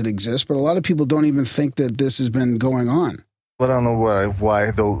realize it exists, but a lot of people don't even think that this has been going on. But I don't know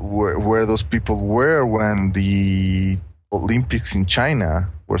where those people were when the Olympics in China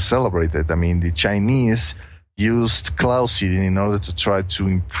were celebrated. I mean, the Chinese used cloud seeding in order to try to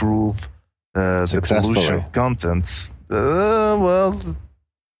improve the pollution contents. It was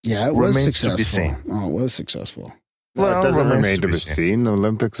successful. To be seen. Oh, it was successful. Well, it doesn't remain to be seen. The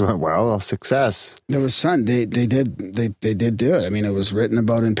Olympics went well. Success. There was some. They did do it. I mean, it was written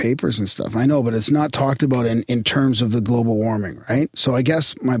about in papers and stuff. I know, but it's not talked about in terms of the global warming, right? So I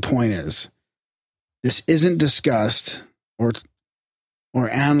guess my point is, this isn't discussed or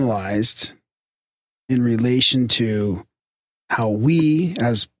analyzed in relation to how we,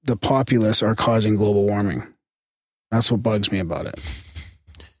 as the populace, are causing global warming. That's what bugs me about it.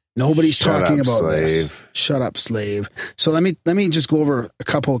 Nobody's talking about this. Shut up, slave. So let me just go over a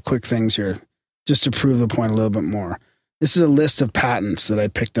couple of quick things here, just to prove the point a little bit more. This is a list of patents that I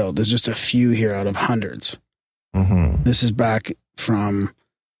picked out. There's just a few here out of hundreds. Mm-hmm. This is back from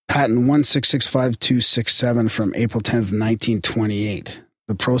patent 1665267 from April 10th, 1928.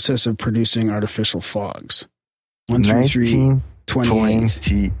 The process of producing artificial fogs.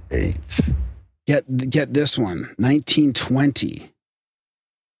 13328. Get this one. 1920.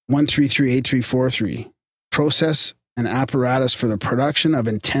 1338343. Process and apparatus for the production of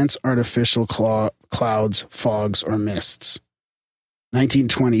intense artificial clouds, fogs, or mists.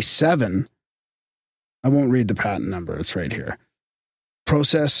 1927. I won't read the patent number. It's right here.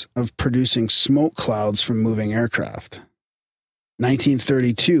 Process of producing smoke clouds from moving aircraft.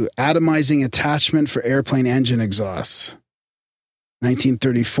 1932. Atomizing attachment for airplane engine exhausts.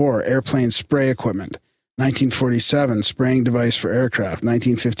 1934. Airplane spray equipment. 1947, spraying device for aircraft.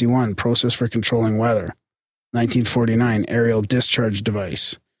 1951, process for controlling weather. 1949, aerial discharge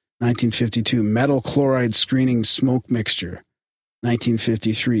device. 1952, metal chloride screening smoke mixture.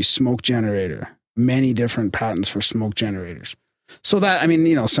 1953, smoke generator. Many different patents for smoke generators. So that, I mean,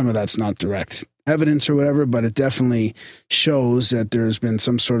 you know, some of that's not direct evidence or whatever, but it definitely shows that there's been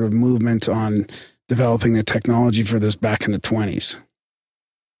some sort of movement on developing the technology for this back in the 20s.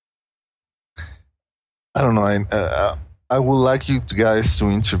 I don't know. I would like you guys to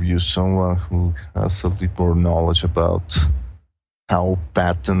interview someone who has a bit more knowledge about how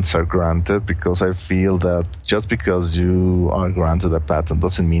patents are granted, because I feel that just because you are granted a patent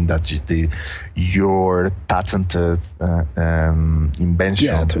doesn't mean that your patented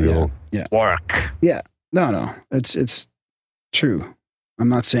invention will work. Yeah. No. It's true. I'm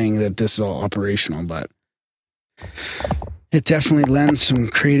not saying that this is all operational, but it definitely lends some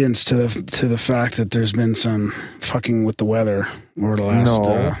credence to the fact that there's been some fucking with the weather over the last.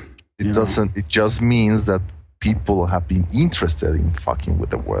 No, it doesn't. It just means that people have been interested in fucking with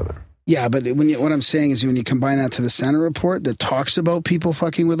the weather. Yeah, but what I'm saying is when you combine that to the Senate report that talks about people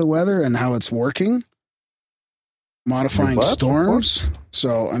fucking with the weather and how it's working, modifying storms.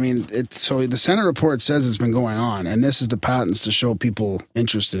 So I mean, so the Senate report says it's been going on, and this is the patents to show people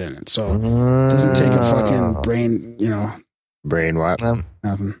interested in it. So it doesn't take a fucking brain, Brain what?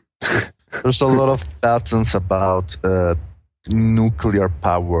 Nothing. There's a lot of patents about nuclear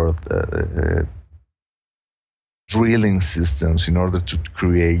powered drilling systems in order to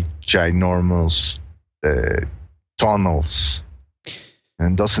create ginormous tunnels.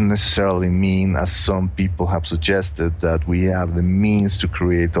 And doesn't necessarily mean, as some people have suggested, that we have the means to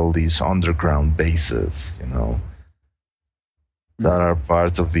create all these underground bases, that are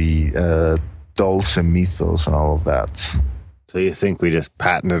part of the Dulce mythos and all of that. So you think we just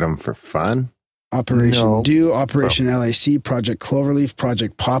patented them for fun? Operation Dew, Operation LAC, Project Cloverleaf,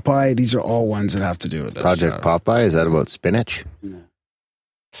 Project Popeye. These are all ones that have to do with this. Project Popeye? Is that about spinach? No.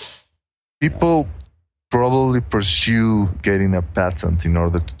 People probably pursue getting a patent in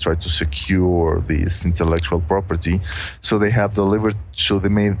order to try to secure this intellectual property. So they have the liberty. So they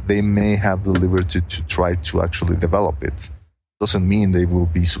may have the liberty to try to actually develop it. Doesn't mean they will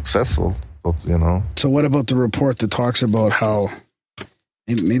be successful. But, So what about the report that talks about how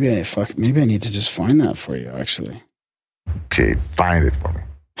maybe I need to just find that for you, actually. Okay, find it for me.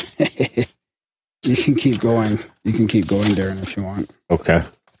 You can keep going. You can keep going, Darren, if you want. Okay.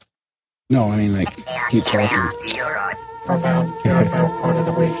 No, I mean, keep talking. Fucker.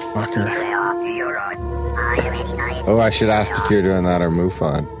 Oh, I should ask if you're doing that or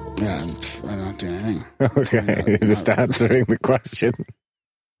MUFON. Yeah, I don't do anything. Okay, you're just answering the question.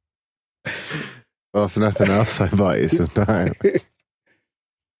 Well, if nothing else, I bought you some time.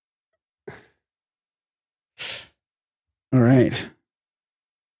 All right.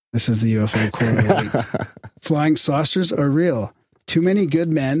 This is the UFO Quarterly. Flying saucers are real. Too many good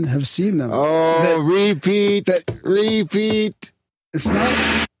men have seen them. Oh, repeat. It's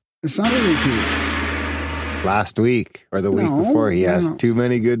not a repeat. Last week or the week before, he asked, too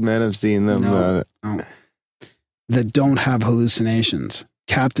many good men have seen them. No. That don't have hallucinations.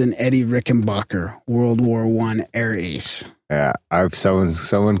 Captain Eddie Rickenbacker, World War I air ace. Yeah, I've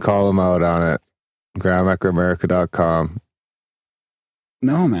someone call him out on it. Grimerica.com.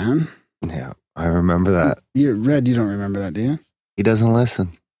 No, man. Yeah, I remember that. You don't remember that, do you? He doesn't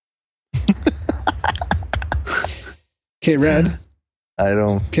listen. Okay, Red. I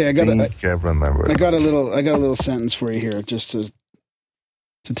don't think I remember. I got a little sentence for you here, just to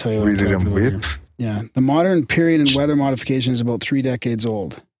tell you what Read it in whip. Yeah. The modern period in weather modification is about 3 decades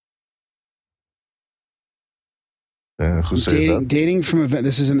old. Who said that? Dating from event.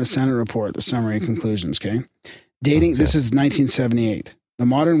 This is in the Senate report, the summary conclusions. Okay. Dating. Okay. This is 1978. The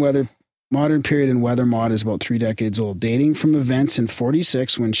modern period in weather mod is about 3 decades old. Dating from events in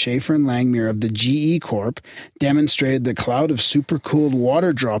 46 when Schaefer and Langmuir of the GE Corp demonstrated the cloud of supercooled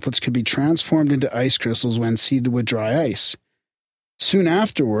water droplets could be transformed into ice crystals when seeded with dry ice. Soon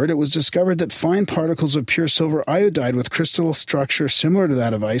afterward, it was discovered that fine particles of pure silver iodide with crystal structure similar to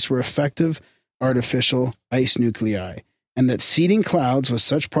that of ice were effective artificial ice nuclei, and that seeding clouds with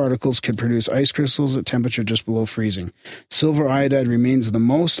such particles could produce ice crystals at temperature just below freezing. Silver iodide remains the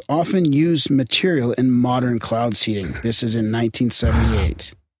most often used material in modern cloud seeding. This is in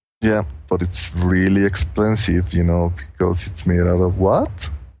 1978. Yeah, but it's really expensive, because it's made out of what?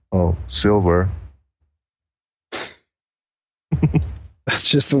 Oh, silver. That's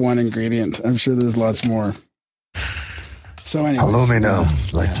just the one ingredient. I'm sure there's lots more. So anyways. Aluminum,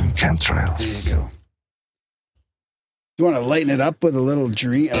 like in There chemtrails. you go. You want to lighten it up with a little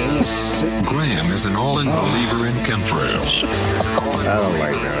drink, a little sip? Graham is an all-in believer in chemtrails. That'll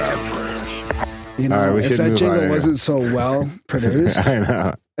lighten it up. You know, All right, we if should that move jingle on. wasn't so well produced. I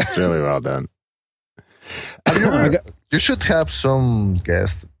know. It's really well done. You should have some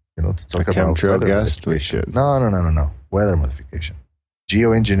guest, to talk A about chemtrail weather guest? We modification. should. No. Weather modification.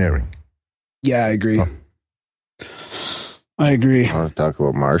 Geoengineering. Yeah, I agree. Oh. I agree. I want to talk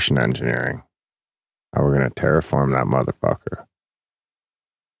about Martian engineering. How we're going to terraform that motherfucker.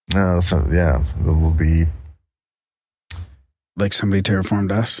 No, so yeah, there will be. Like somebody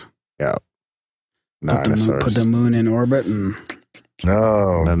terraformed us. Yeah. Put Dinosaurs. the moon in orbit and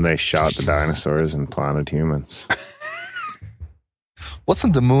No. And then they shot the dinosaurs and planted humans.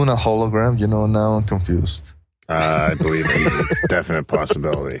 Wasn't the moon a hologram? Now I'm confused. I believe it's a definite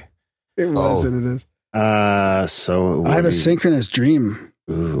possibility. it was and it is. So I have a synchronous dream.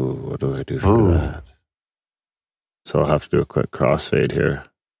 Ooh, what do I do for Ooh. that? So I'll have to do a quick crossfade here.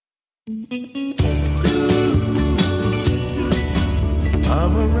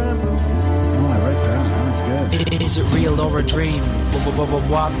 Oh, I like that. That was good. Is it real or a dream?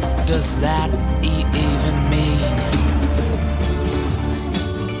 What does that even mean?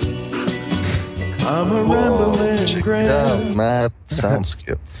 Check it out, Matt. Sound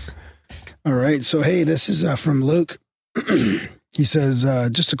skills. All right. So, hey, this is from Luke. He says,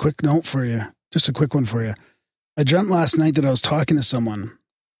 just a quick note for you. Just a quick one for you. I dreamt last night that I was talking to someone.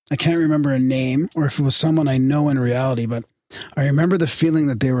 I can't remember a name or if it was someone I know in reality, but I remember the feeling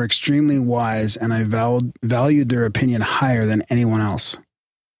that they were extremely wise and I valued their opinion higher than anyone else,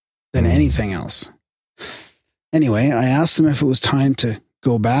 than anything else. Anyway, I asked them if it was time to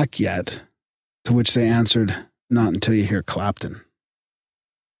go back yet, to which they answered, not until you hear Clapton.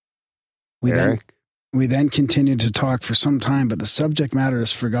 We then continued to talk for some time, but the subject matter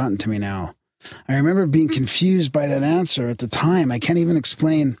is forgotten to me now. I remember being confused by that answer at the time. I can't even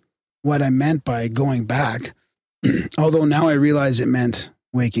explain what I meant by going back, although now I realize it meant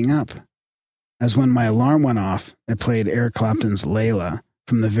waking up. As when my alarm went off, it played Eric Clapton's Layla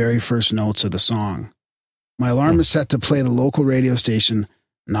from the very first notes of the song. My alarm is set to play the local radio station,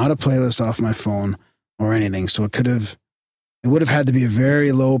 not a playlist off my phone or anything, so it would have had to be a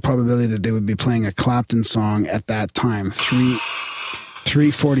very low probability that they would be playing a Clapton song at that time,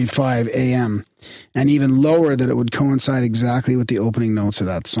 3:45 a.m., and even lower that it would coincide exactly with the opening notes of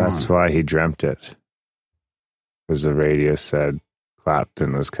that song. That's why he dreamt it. Because the radio said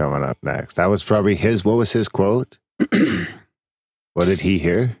Clapton was coming up next. That was probably what was his quote? What did he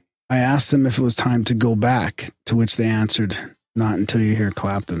hear? I asked them if it was time to go back, to which they answered, not until you hear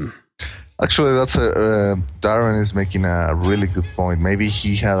Clapton. Actually, that's Darren is making a really good point. Maybe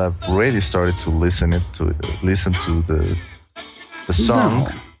he had already started to listen to the song, No.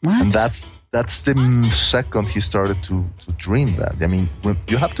 What? and that's the second he started to dream that. I mean,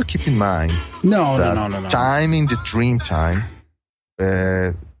 you have to keep in mind No. time in the dream time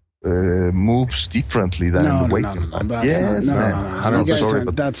moves differently than in the waking time. That's Yes, not, man. You guys Sorry, are,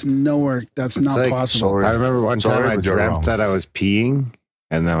 but that's nowhere. That's It's not like- possible. sorry. I remember one time I but you're wrong. dreamt that I was peeing,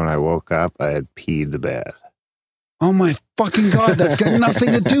 and then when I woke up, I had peed the bed. Oh my fucking God, that's got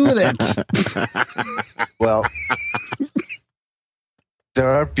nothing to do with it. Well, there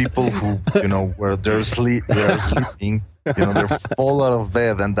are people who, where they're sleeping, they're fall out of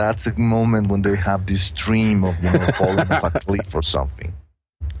bed, and that's the moment when they have this dream of, falling off a cliff or something.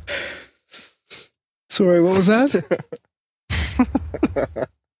 Sorry, what was that?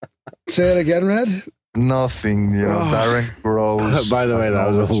 Say it again, Red. nothing. Darren Gross. By the way, that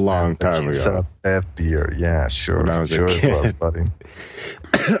was a long time ago. That beer, yeah, sure. When I was sure a kid. it was, buddy.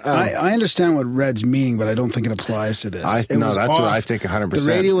 I understand what Red's meaning, but I don't think it applies to this. That's what I think 100%.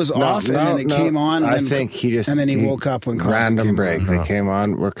 The radio was off, and then it came on. I think he just... And then he woke up when random break. On. They came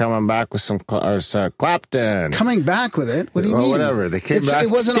on. We're coming back with some Clapton. Coming back with it? What do you mean? Whatever. They came back. It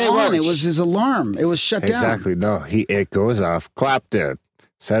wasn't on. It was his alarm. It was shut down. Exactly. No, it goes off. Clapton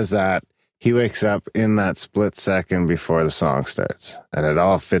says that. He wakes up in that split second before the song starts, and it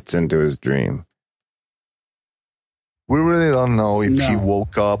all fits into his dream. We really don't know if he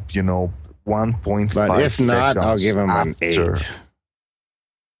woke up, 1.5 But if not, I'll give him an 8.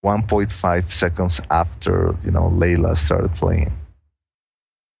 1.5 seconds after, Layla started playing.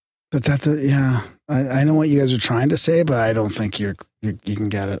 But I know what you guys are trying to say, but I don't think you can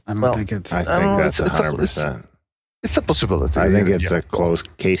get it. I don't think it's... I think that's 100%. It's a possibility. I think it's a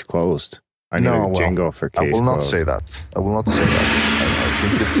case closed. I need a jingle for case closed. I will not say that. I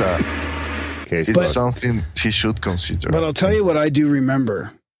think it's something he should consider. But I'll tell you what I do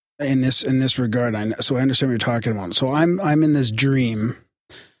remember in this regard. So I understand what you're talking about. So I'm in this dream,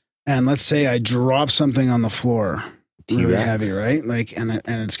 and let's say I drop something on the floor, really heavy, right? Like, and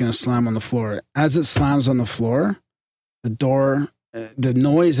it's going to slam on the floor. As it slams on the floor, the door. The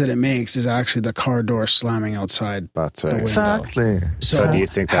noise that it makes is actually the car door slamming outside. That's right. Exactly. So do you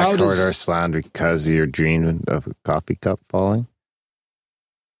think that car door slammed because you're dreaming of a coffee cup falling?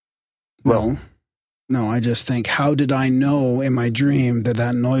 No, I just think, how did I know in my dream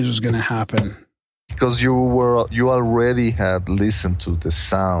that noise was going to happen? Because you already had listened to the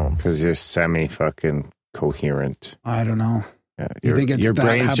sound. Because you're semi-fucking coherent. I don't know. Yeah, you think it's your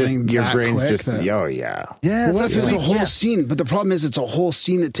brain's quick just yeah. Yeah. What if it's a whole scene? But the problem is, it's a whole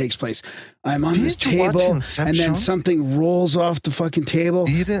scene that takes place. I'm on this table, and then something rolls off the fucking table,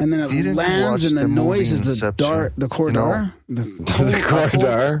 and then it lands, and the noise is the corridor. The corridor.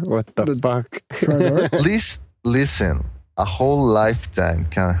 What the fuck? Corridor. Listen. A whole lifetime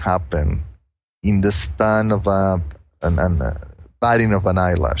can happen in the span of a batting of an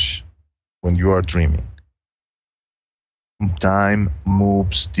eyelash when you are dreaming. Time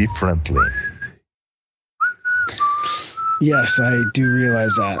moves differently. Yes, I do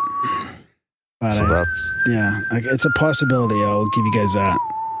realize that. But it's a possibility. I'll give you guys that.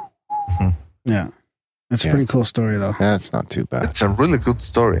 Mm-hmm. Yeah. It's a pretty cool story, though. Yeah, it's not too bad. It's a really good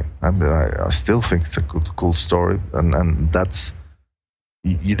story. I mean, I still think it's a cool story. And that's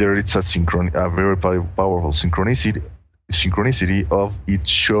either it's a very powerful synchronicity of it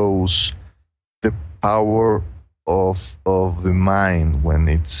shows the power of the mind when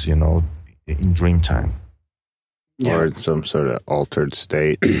it's in dream time, or in some sort of altered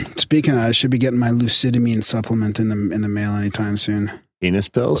state. Speaking of that, I should be getting my lucidamine supplement in the mail anytime soon. Penis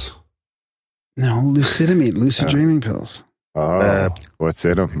pills? No, lucidamine, lucid dreaming pills. What's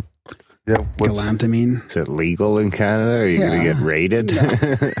in them? Yeah, galantamine. Is it legal in Canada? Are you going to get raided? No.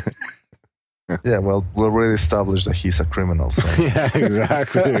 Yeah, well, we already established that he's a criminal. So. Yeah,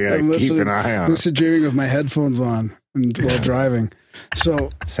 exactly. We gotta keep an eye on lucid dreaming with my headphones on while driving.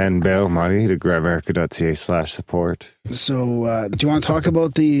 So send Bill money to Grimerica.ca/support. So do you want to talk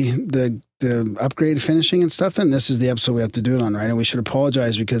about the upgrade finishing and stuff? Then this is the episode we have to do it on, right? And we should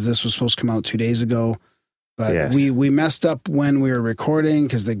apologize because this was supposed to come out 2 days ago. But we messed up when we were recording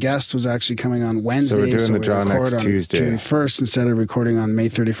because the guest was actually coming on Wednesday. So we're doing the draw next Tuesday. June 1st instead of recording on May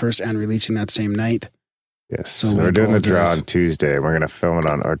 31st and releasing that same night. Yes. So we're doing the draw on Tuesday. We're going to film it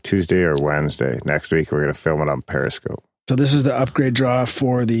on Tuesday or Wednesday. Next week, we're going to film it on Periscope. So this is the upgrade draw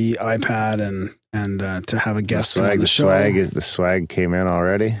for the iPad and to have a guest on the show. The swag came in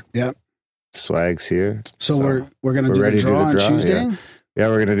already. Yep. Swag's here. So we're going to do the draw on Tuesday? Yeah,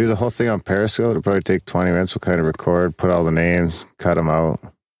 we're going to do the whole thing on Periscope. It'll probably take 20 minutes. We'll kind of record, put all the names, cut them out,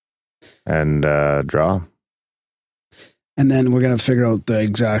 and draw. And then we're going to figure out the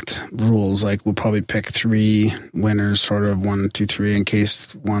exact rules. Like, we'll probably pick 3 winners, sort of 1, 2, 3, in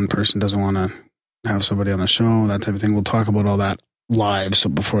case one person doesn't want to have somebody on the show, that type of thing. We'll talk about all that live, so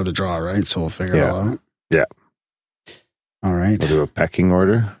before the draw, right? So we'll figure it all out. Yeah. All right. We'll do a pecking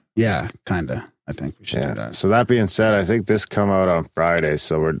order. Yeah, kind of. I think we should do that. So that being said, I think this come out on Friday.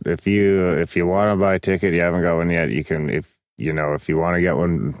 So if you want to buy a ticket, you haven't got one yet. You can, if you want to get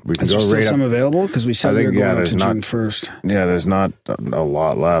one, we can go right up. Is there some available? Because we said we were going up to June 1st. Yeah, there's not a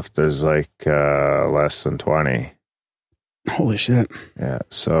lot left. There's like less than 20. Holy shit! Yeah,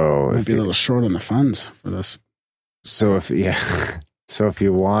 so might be a little short on the funds for this. So if you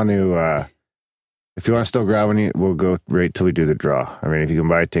want to. If you want to still grab one, we'll go right till we do the draw. I mean, if you can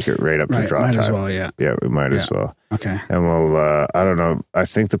buy a ticket right up to draw might time. As well, yeah. Yeah, we might as well. Okay. And we'll, I don't know, I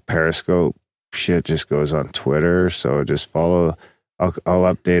think the Periscope shit just goes on Twitter. So just follow. I'll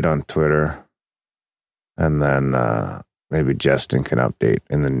update on Twitter, and then maybe Justin can update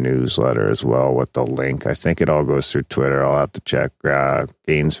in the newsletter as well with the link. I think it all goes through Twitter. I'll have to check.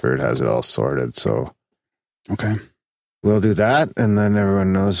 Gainsford has it all sorted. So Okay. we'll do that, and then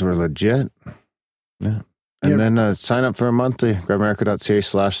everyone knows we're legit. Yeah. And then sign up for a monthly,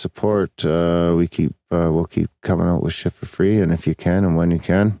 grimerica.ca/support. We'll keep coming out with shit for free. And if you can, and when you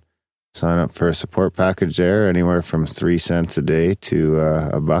can, sign up for a support package there, anywhere from 3 cents a day to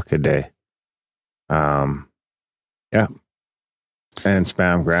 $1 a day. Yeah. And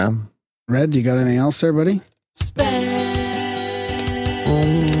spam Graham. Red, you got anything else there, buddy?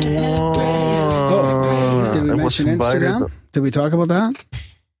 Did we mention Instagram? Did we talk about that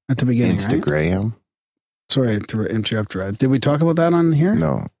at the beginning? Instagram. Right? Sorry to interrupt, Red. Did we talk about that on here?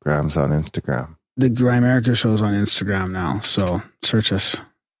 No, Graham's on Instagram. The Grimerica show's on Instagram now, so search us.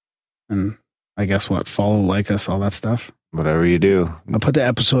 And I guess follow, like us, all that stuff. Whatever you do. I'll put the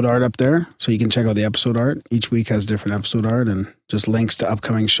episode art up there so you can check out the episode art. Each week has different episode art and just links to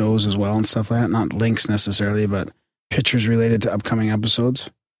upcoming shows as well and stuff like that. Not links necessarily, but pictures related to upcoming episodes.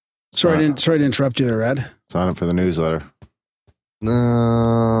 Sorry to interrupt you there, Red. Sign up for the newsletter.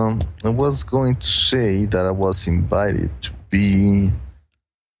 I was going to say that I was invited to be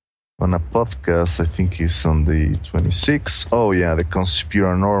on a podcast. I think it's on the 26th. Oh, yeah, the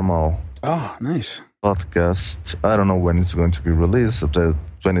Conspiranormal Oh, nice. podcast. I don't know when it's going to be released. The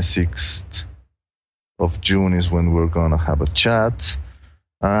 26th of June is when we're going to have a chat.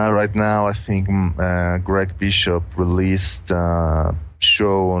 Right now, I think Greg Bishop released a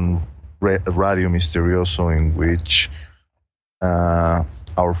show on Radio Misterioso in which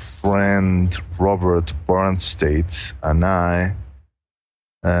our friend Robert Bernstein and I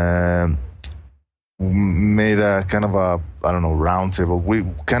made a kind of round table. We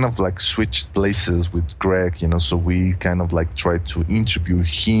kind of like switched places with Greg, so we kind of like tried to interview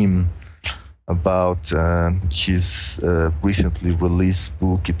him about his recently released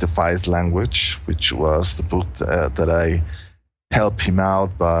book, It Defies Language, which was the book that I helped him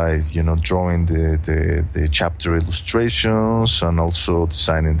out by, drawing the chapter illustrations and also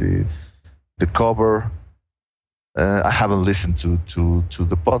designing the cover. I haven't listened to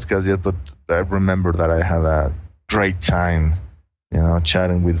the podcast yet, but I remember that I had a great time,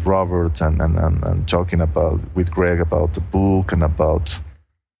 chatting with Robert and talking with Greg about the book and about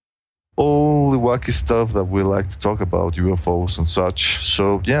all the wacky stuff that we like to talk about, UFOs and such.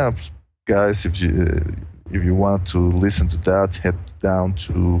 So yeah, guys, if you want to listen to that, head down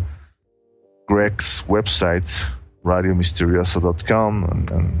to Greg's website, radiomisterioso.com,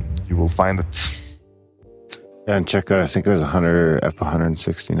 and you will find it. Yeah, and check out, I think it was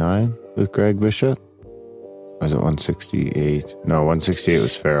 169 with Greg Bishop. Or was it 168? No, 168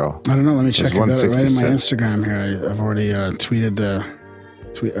 was Farrell. I don't know. Let me check. I got it right in my 166. Instagram here. I've already tweeted it.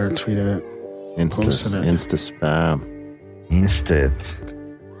 Insta spam. Instead.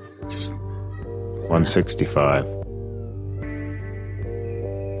 165.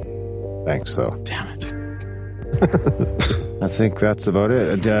 Thanks, though. Damn it. I think that's about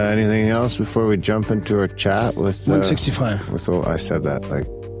it. Anything else before we jump into our chat with 165? I said that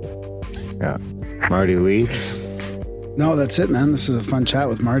Marty Leeds. No, that's it, man. This is a fun chat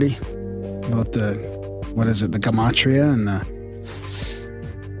with Marty about the gematria and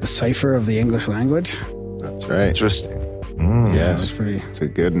the cipher of the English language. That's right. Interesting. Yes, it's a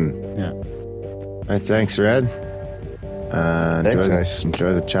good one. Yeah. All right, thanks, Red. Thanks, guys.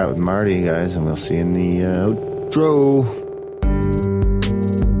 Enjoy the chat with Marty, guys, and we'll see you in the outro.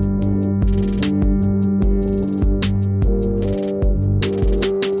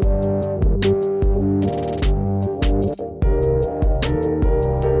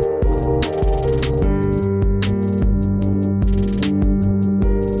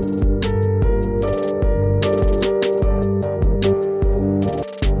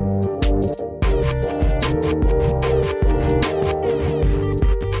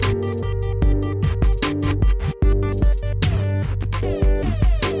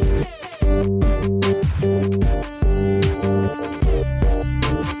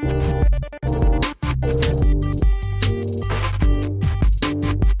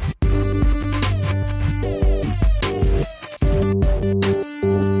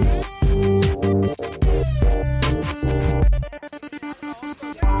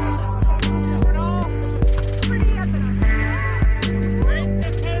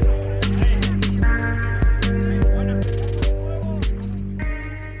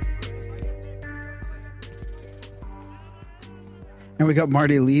 We got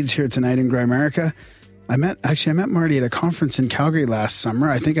Marty Leeds here tonight in Grimerica. I met Marty at a conference in Calgary last summer.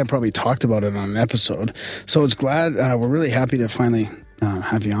 I think I probably talked about it on an episode. So it's glad we're really happy to finally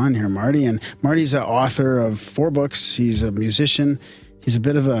have you on here, Marty. And Marty's an author of 4 books. He's a musician. He's a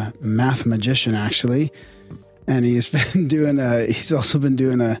bit of a math magician, actually. And he's also been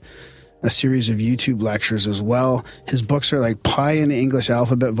doing a series of YouTube lectures as well. His books are like Pi in the English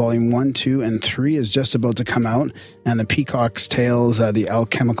Alphabet, Volume 1, 2, and 3 is just about to come out. And The Peacock's Tales, The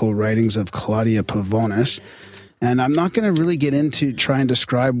Alchemical Writings of Claudia Pavonis. And I'm not going to really get into try and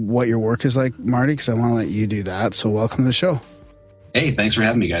describe what your work is like, Marty, because I want to let you do that. So welcome to the show. Hey, thanks for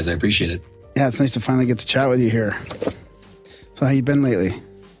having me, guys. I appreciate it. Yeah, it's nice to finally get to chat with you here. So how you been lately?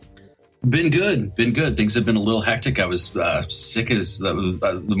 Been good. Things have been a little hectic. I was sick as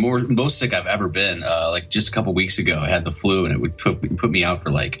the most sick I've ever been. Like just a couple weeks ago, I had the flu, and it would put me out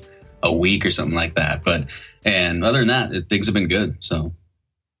for like a week or something like that. And other than that, things have been good. So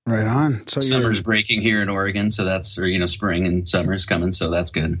right on. So summer's breaking here in Oregon, so that's spring and summer's coming, so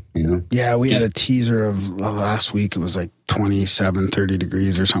that's good. Yeah, we had a teaser of last week. It was like 27, 30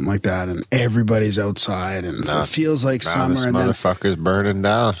 degrees or something like that, and everybody's outside, and so it feels like summer. This and motherfucker's burning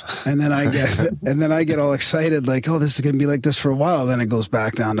down. And then I get all excited, like, oh, this is gonna be like this for a while. Then it goes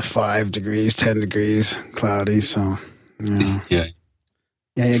back down to 5 degrees, 10 degrees, cloudy. So yeah.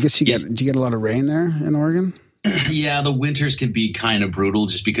 I guess do you get a lot of rain there in Oregon? Yeah, the winters can be kind of brutal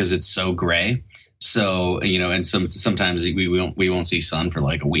just because it's so gray. So, and sometimes we won't see sun for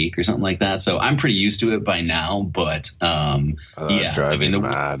like a week or something like that. So I'm pretty used to it by now, but mad.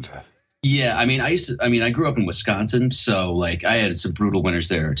 Yeah, I grew up in Wisconsin, so like I had some brutal winters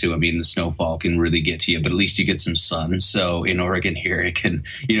there too. The snowfall can really get to you, but at least you get some sun. So in Oregon here, it can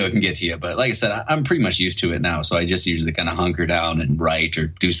get to you. But like I said, I'm pretty much used to it now. So I just usually kind of hunker down and write or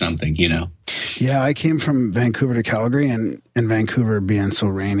do something, Yeah, I came from Vancouver to Calgary, and in Vancouver being so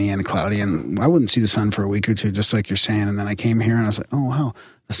rainy and cloudy, and I wouldn't see the sun for a week or two, just like you're saying. And then I came here and I was like, oh, wow,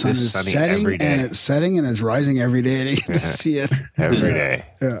 the sun is setting and it's setting and it's rising every day, and you get to see it. Every day.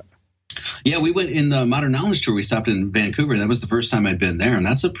 Yeah. Yeah, we went in the Modern Knowledge Tour. We stopped in Vancouver. That was the first time I'd been there, and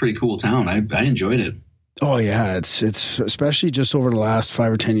that's a pretty cool town. I enjoyed it. Oh yeah, it's especially just over the last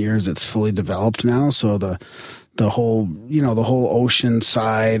 5 or 10 years, it's fully developed now. So the whole ocean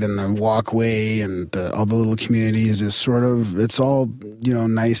side and the walkway and all the little communities is it's all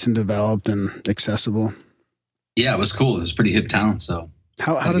nice and developed and accessible. Yeah, it was cool. It was a pretty hip town. So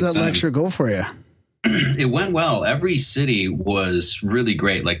how did that lecture go for you? It went well. Every city was really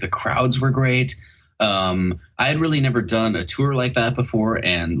great. Like the crowds were great. I had really never done a tour like that before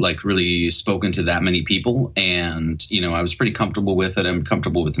and like really spoken to that many people. And, I was pretty comfortable with it. I'm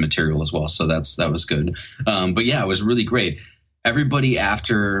comfortable with the material as well. So that was good. But yeah, it was really great. Everybody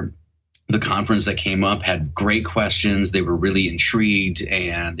after the conference that came up had great questions. They were really intrigued,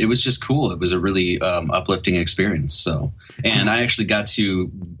 and it was just cool. It was a really uplifting experience. So, and I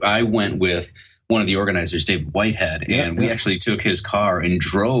went with one of the organizers, David Whitehead, and we actually took his car and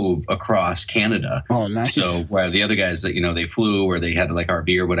drove across Canada. Oh, nice. So where the other guys that, they flew or they had to like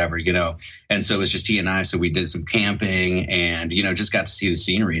RV or whatever, and so it was just he and I. So we did some camping and, just got to see the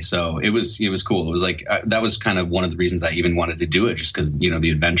scenery. So it was cool. It was like, that was kind of one of the reasons I even wanted to do it, just because,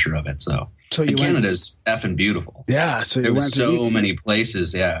 the adventure of it. So Canada's effing beautiful. Yeah. So there were so many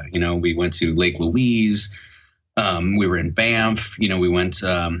places. Yeah. We went to Lake Louise. We were in Banff, we went,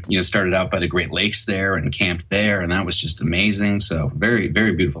 started out by the Great Lakes there and camped there. And that was just amazing. So very,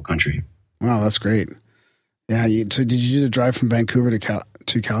 very beautiful country. Wow. That's great. Yeah. So did you do the drive from Vancouver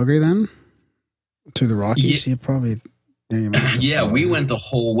to Calgary then? To the Rockies? Yeah. You probably. Yeah. We went the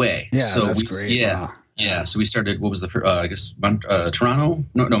whole way. Yeah. So that's great. Yeah. Wow. Yeah. So we started, what was the first, Toronto?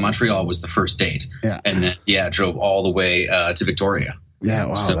 No, Montreal was the first date. Yeah. And then, drove all the way to Victoria. Yeah.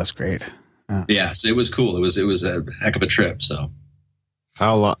 Wow. So, that's great. Yeah, so it was cool. It was a heck of a trip. So,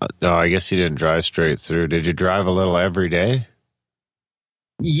 how long? No, I guess you didn't drive straight through. Did you drive a little every day?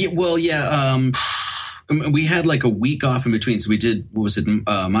 Yeah, well, yeah. We had like a week off in between. So we did,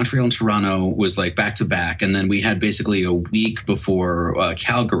 Montreal and Toronto was like back to back. And then we had basically a week before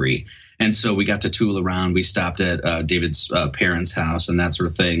Calgary. And so we got to tool around. We stopped at David's parents' house and that sort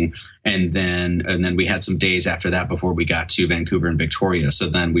of thing. And then we had some days after that before we got to Vancouver and Victoria. So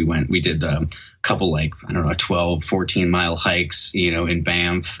then we did a couple 12, 14 mile hikes, in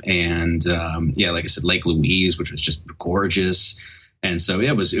Banff. And like I said, Lake Louise, which was just gorgeous. And so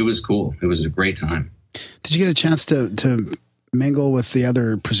it was cool. It was a great time. Did you get a chance to mingle with the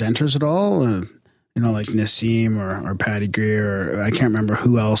other presenters at all? Like Nassim or Patty Greer, or I can't remember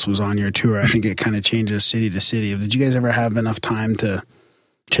who else was on your tour. I think it kind of changes city to city. Did you guys ever have enough time to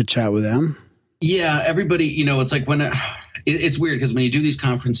chit chat with them? Yeah, everybody, it's like when it's weird because when you do these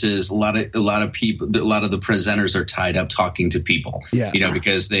conferences, a lot of people, a lot of the presenters are tied up talking to people,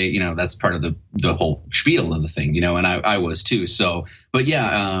 because they, that's part of the whole spiel of the thing, and I was too. So, but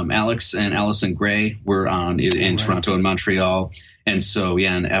yeah, Alex and Allison Gray were on in Toronto and Montreal. And so,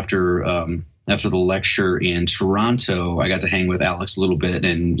 and after the lecture in Toronto, I got to hang with Alex a little bit,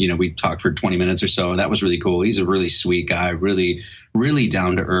 and we talked for 20 minutes or so. That was really cool. He's a really sweet guy, really, really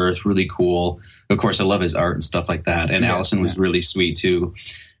down to earth, really cool. Of course, I love his art and stuff like that. And Allison was really sweet too.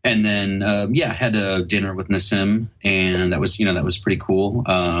 And then, had a dinner with Nassim, and that was pretty cool.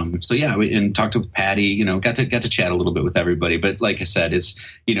 And talked to Patty. Got to chat a little bit with everybody. But like I said, it's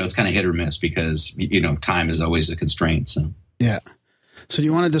it's kind of hit or miss because time is always a constraint. So yeah. So do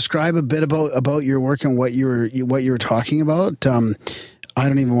you want to describe a bit about your work and what you were talking about? I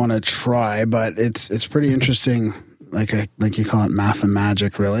don't even want to try, but it's pretty interesting. Like you call it math and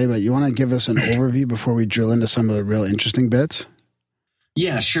magic, really. But you want to give us an overview before we drill into some of the real interesting bits?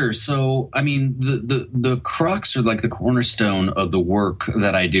 Yeah, sure. So, I mean, the crux or like the cornerstone of the work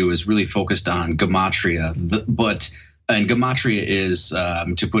that I do is really focused on gematria, and gematria is,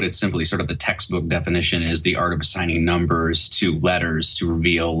 to put it simply, sort of the textbook definition is the art of assigning numbers to letters to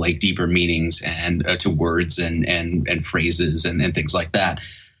reveal like deeper meanings and to words and phrases and things like that.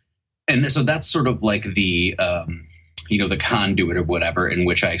 And so that's sort of like the the conduit or whatever in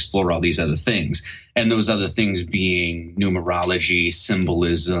which I explore all these other things. And those other things being numerology,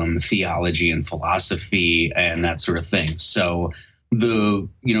 symbolism, theology, and philosophy, and that sort of thing. So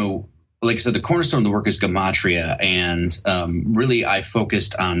like I said, the cornerstone of the work is gematria, and really I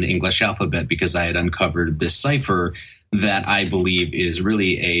focused on the English alphabet because I had uncovered this cipher that I believe is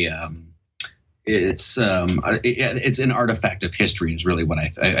really it's an artifact of history is really what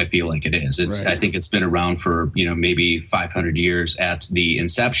I feel like it is. I think it's been around for maybe 500 years at the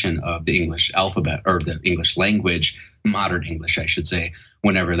inception of the English alphabet or the English language, modern English, I should say,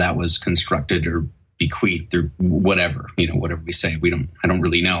 whenever that was constructed or bequeathed or whatever we say. I don't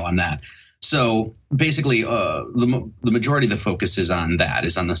really know on that. So basically, the majority of the focus is on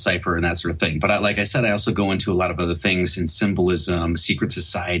the cipher and that sort of thing. But like I said, I also go into a lot of other things in symbolism, secret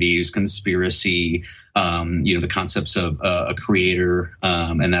societies, conspiracy, the concepts of a creator,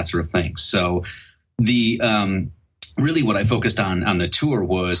 and that sort of thing. So the really what I focused on the tour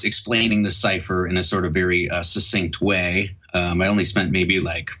was explaining the cipher in a sort of very succinct way. I only spent maybe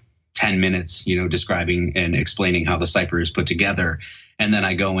like 10 minutes, describing and explaining how the cipher is put together. And then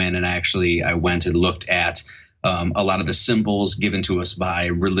I go in and I went and looked at a lot of the symbols given to us by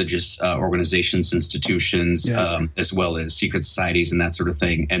religious organizations, institutions, as well as secret societies and that sort of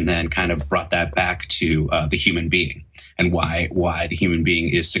thing. And then kind of brought that back to the human being and why the human being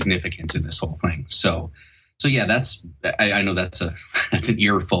is significant in this whole thing. So yeah, I know that's an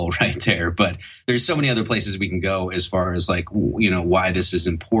earful right there, but there's so many other places we can go as far as like, why this is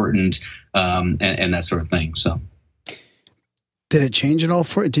important, and that sort of thing. So did it change at all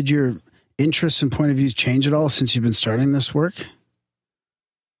for you? Did your interests and point of views change at all since you've been starting this work?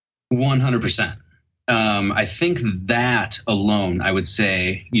 100%. I think that alone, I would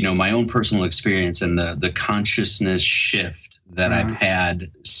say, my own personal experience and the consciousness shift that I've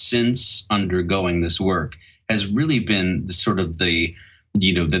had since undergoing this work has really been sort of the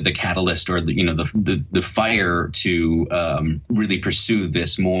catalyst or the fire to really pursue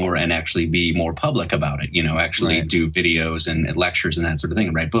this more and actually be more public about it, do videos and lectures and that sort of thing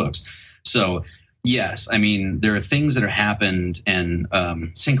and write books. So yes, I mean, there are things that have happened, and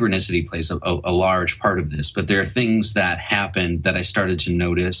synchronicity plays a large part of this, but there are things that happened that I started to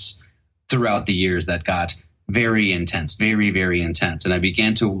notice throughout the years that got very intense, very, very intense. And I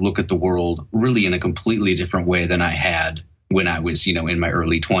began to look at the world really in a completely different way than I had when I was, in my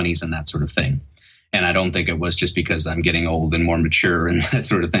early 20s and that sort of thing. And I don't think it was just because I'm getting old and more mature and that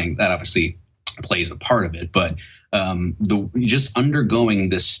sort of thing. That obviously plays a part of it. But just undergoing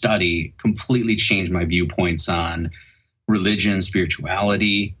this study completely changed my viewpoints on religion,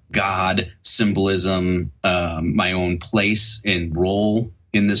 spirituality, God, symbolism, my own place and role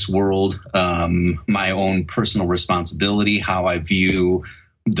in this world, my own personal responsibility, how I view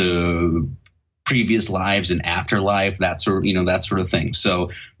the previous lives and afterlife, that sort of thing. So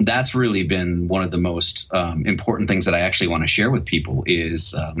that's really been one of the most important things that I actually want to share with people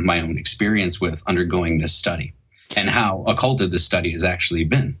is my own experience with undergoing this study and how occulted this study has actually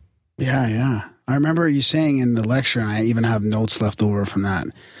been. Yeah. I remember you saying in the lecture, and I even have notes left over from that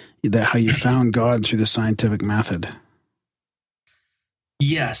how you found God through the scientific method.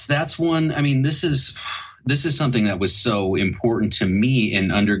 Yes, that's one. I mean, this is something that was so important to me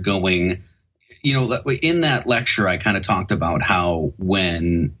in undergoing, in that lecture, I kind of talked about how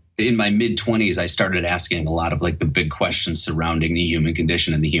when in my mid-20s, I started asking a lot of like the big questions surrounding the human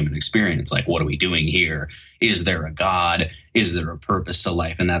condition and the human experience. Like, what are we doing here? Is there a God? Is there a purpose to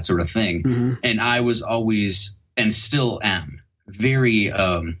life? And that sort of thing. Mm-hmm. And I was always, and still am, very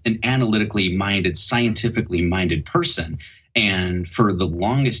an analytically minded, scientifically minded person. And for the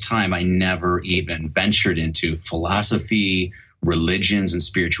longest time, I never even ventured into philosophy, religions, and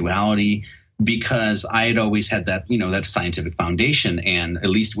spirituality, because I had always had that, that scientific foundation. And at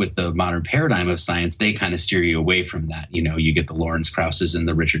least with the modern paradigm of science, they kind of steer you away from that. You get the Lawrence Krauses and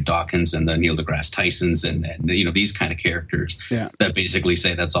the Richard Dawkins and the Neil deGrasse Tysons and these kind of characters that basically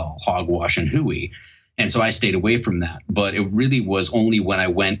say that's all hogwash and hooey. And so I stayed away from that. But it really was only when I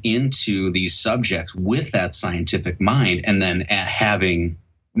went into these subjects with that scientific mind and then having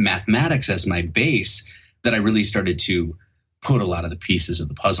mathematics as my base that I really started to put a lot of the pieces of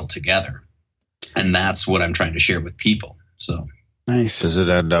the puzzle together. And that's what I'm trying to share with people. So nice. Does it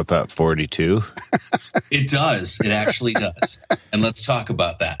end up at 42? It does. It actually does. And let's talk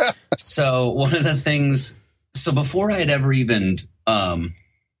about that. So one of the things, before I'd ever even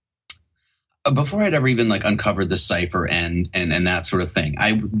like uncovered the cipher and that sort of thing,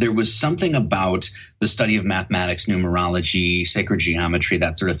 there was something about the study of mathematics, numerology, sacred geometry,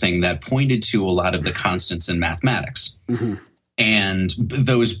 that sort of thing that pointed to a lot of the constants in mathematics. Mm-hmm. And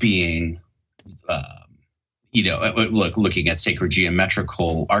those being, looking at sacred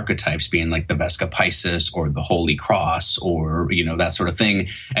geometrical archetypes being like the Vesca Piscis or the Holy Cross or, that sort of thing.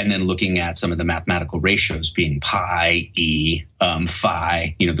 And then looking at some of the mathematical ratios being pi, e,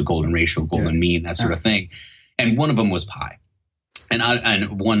 phi, the golden ratio, golden mean, that sort of thing. And one of them was pi.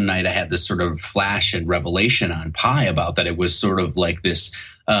 And one night I had this sort of flash and revelation on pi about that it was sort of like this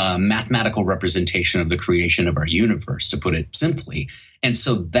mathematical representation of the creation of our universe, to put it simply. And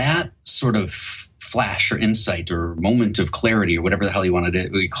so that sort of flash or insight or moment of clarity or whatever the hell you wanted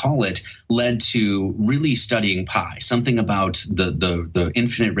to call it led to really studying pi, something about the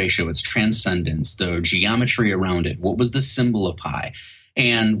infinite ratio, its transcendence, the geometry around it. What was the symbol of pi?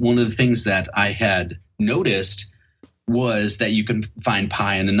 And one of the things that I had noticed was that you can find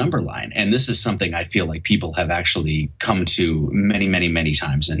pi in the number line. And this is something I feel like people have actually come to many, many, many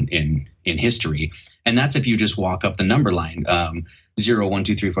times in history. And that's if you just walk up the number line, 0, 1,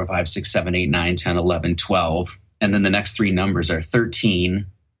 2, 3, 4, 5, 6, 7, 8, 9, 10, 11, 12. And then the next three numbers are 13,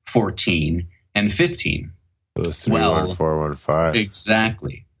 14, and 15. So 3, 1, 4, 1, 5.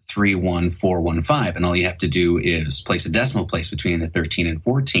 Exactly. 3, 1, 4, 1, 5. And all you have to do is place a decimal place between the 13 and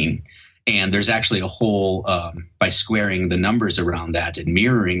 14. And there's actually a whole, by squaring the numbers around that and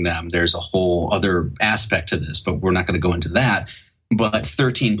mirroring them, there's a whole other aspect to this, but we're not going to go into that. But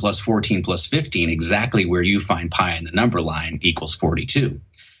 13 plus 14 plus 15, exactly where you find pi in the number line, equals 42.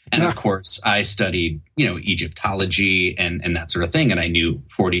 And of course, I studied, Egyptology and that sort of thing. And I knew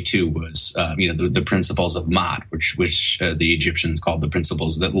 42 was, the principles of Ma'at, which the Egyptians called the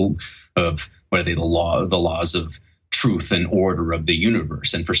principles of the laws of truth and order of the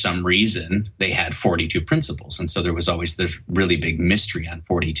universe. And for some reason, they had 42 principles. And so there was always this really big mystery on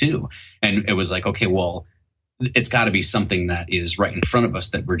 42. And it was like, okay, well, it's got to be something that is right in front of us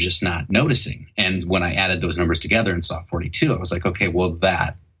that we're just not noticing. And when I added those numbers together and saw 42, I was like, okay, well,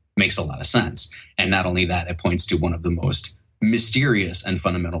 that makes a lot of sense. And not only that, it points to one of the most mysterious and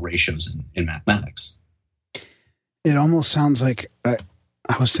fundamental ratios in mathematics. It almost sounds like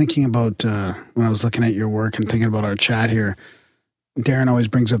I was thinking about when I was looking at your work and thinking about our chat here. Darren always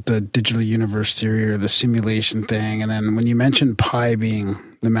brings up the digital universe theory or the simulation thing. And then when you mentioned pi being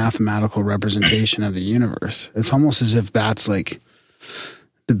the mathematical representation of the universe, it's almost as if that's like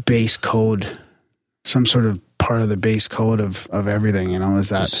the base code, some sort of part of the base code of everything, is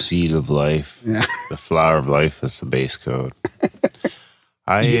that the seed of life. Yeah. The flower of life is the base code.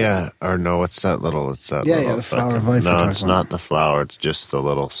 Or no, it's that little, the flower of life. No, it's not the flower. It's just the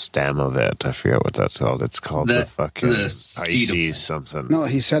little stem of it. I forget what that's called. It's called the fucking Pisces something. No,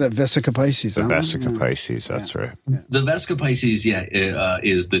 he said it, Vesica Pisces. The Vesica Pisces, that's right. Yeah. The Vesica Pisces,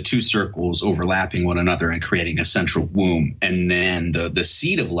 is the two circles overlapping one another and creating a central womb. And then the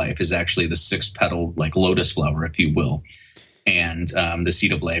seed of life is actually the six-petal, like lotus flower, if you will. And the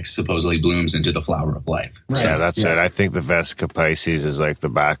seed of life supposedly blooms into the flower of life. Right. So, that's it. I think the Vesica Pisces is like the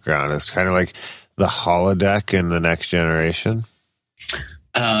background. It's kind of like the holodeck in the Next Generation.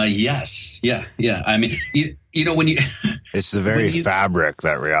 Yes. Yeah. I mean, when you... It's the very fabric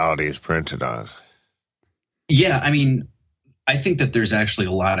that reality is printed on. Yeah. I mean, I think that there's actually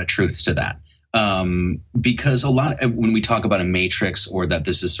a lot of truth to that. Because when we talk about a matrix or that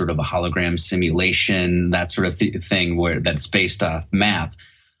this is sort of a hologram simulation, that sort of thing where that's based off math,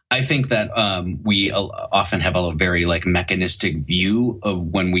 I think that we often have a very like mechanistic view of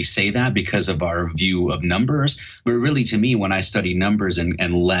when we say that because of our view of numbers. But really, to me, when I study numbers and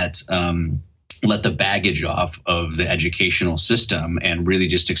let the baggage off of the educational system and really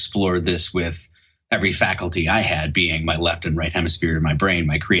just explore this with every faculty I had, being my left and right hemisphere of my brain,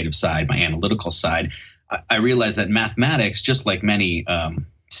 my creative side, my analytical side, I realized that mathematics, just like many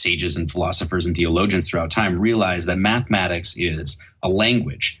sages and philosophers and theologians throughout time, realized that mathematics is a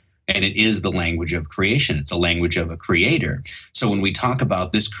language. And it is the language of creation. It's a language of a creator. So when we talk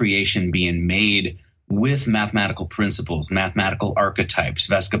about this creation being made with mathematical principles, mathematical archetypes,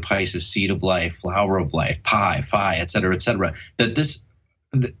 Vesca Pisces, seed of life, flower of life, pi, phi, et cetera, that there's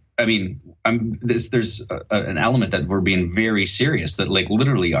an element that we're being very serious, that like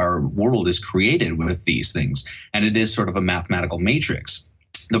literally our world is created with these things. And it is sort of a mathematical matrix.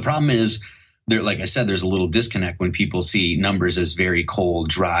 The problem is, there, like I said, there's a little disconnect when people see numbers as very cold,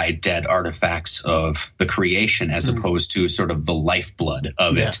 dry, dead artifacts of the creation, as opposed to sort of the lifeblood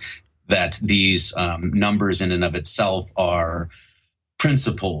of it. That these numbers in and of itself are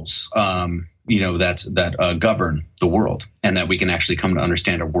principles, that govern the world, and that we can actually come to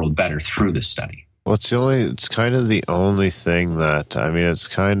understand our world better through this study. Well, it's kind of the only thing that, I mean,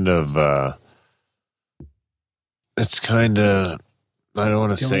 I don't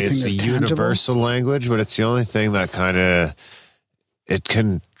want to say it's a universal language, but it's the only thing that kind of, it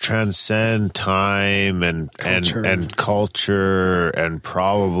can transcend time and culture and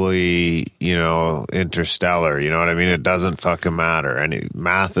probably, interstellar. You know what I mean? It doesn't fucking matter. And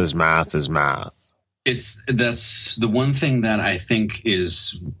math is math is math. That's the one thing that I think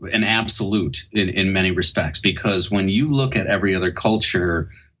is an absolute in many respects, because when you look at every other culture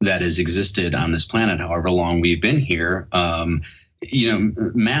that has existed on this planet, however long we've been here,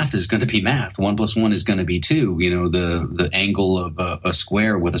 math is going to be math. 1 + 1 is going to be 2. The angle of a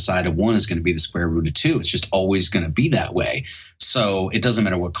square with a side of 1 is going to be the square root of 2. It's just always going to be that way. So it doesn't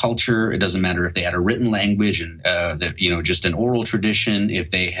matter what culture. It doesn't matter if they had a written language and just an oral tradition. If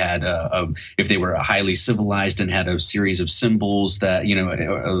they had if they were highly civilized and had a series of symbols that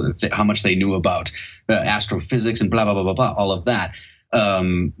how much they knew about astrophysics and blah blah blah blah blah. All of that.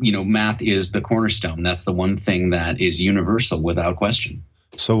 Math is the cornerstone. That's the one thing that is universal without question.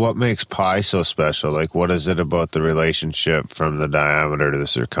 So what makes pi so special? Like, what is it about the relationship from the diameter to the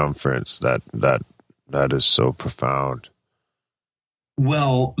circumference that is so profound?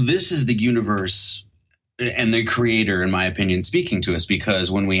 Well, this is the universe and the creator, in my opinion, speaking to us,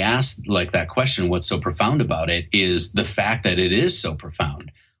 because when we ask like that question, what's so profound about it, is the fact that it is so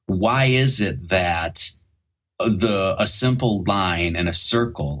profound. Why is it that a simple line and a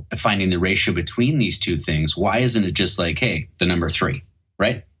circle, finding the ratio between these two things, why isn't it just like, hey, the number 3,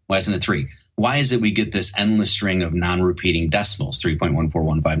 right? Why isn't it 3? Why is it we get this endless string of non-repeating decimals,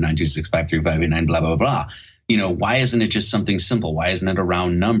 3.1415926535889, blah, blah, blah. Why isn't it just something simple? Why isn't it a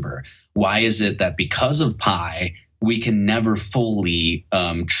round number? Why is it that because of pi, we can never fully,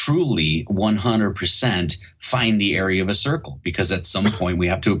 truly 100% find the area of a circle? Because at some point we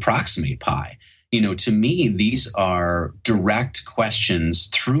have to approximate pi. To me, these are direct questions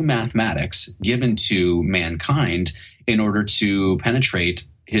through mathematics given to mankind in order to penetrate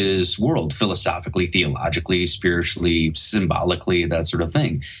his world philosophically, theologically, spiritually, symbolically, that sort of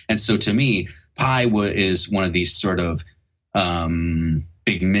thing. And so to me, pi is one of these sort of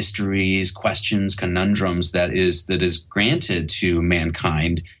big mysteries, questions, conundrums that is granted to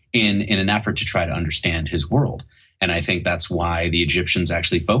mankind in an effort to try to understand his world. And I think that's why the Egyptians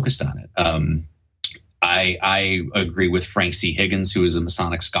actually focused on it. I agree with Frank C. Higgins, who is a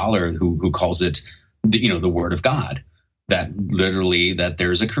Masonic scholar, who calls it, the Word of God. That literally, that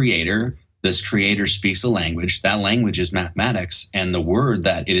there's a creator. This creator speaks a language. That language is mathematics, and the word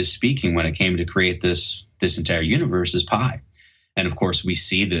that it is speaking when it came to create this entire universe is pi. And of course, we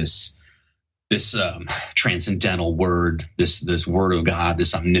see this transcendental word, this word of God,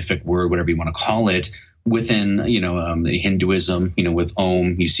 this omnific word, whatever you want to call it, within, Hinduism, with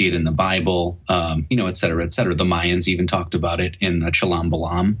Om. You see it in the Bible, et cetera, et cetera. The Mayans even talked about it in the Chalam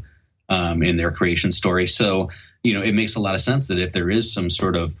Balam, in their creation story. So, it makes a lot of sense that if there is some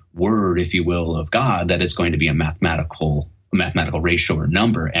sort of word, if you will, of God, that it's going to be a mathematical ratio or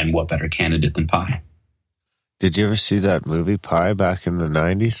number. And what better candidate than pi? Did you ever see that movie Pi back in the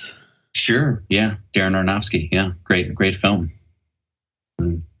 90s? Sure. Yeah. Darren Aronofsky. Yeah. Great film.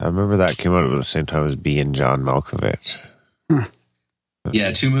 I remember that came out at the same time as Being John Malkovich.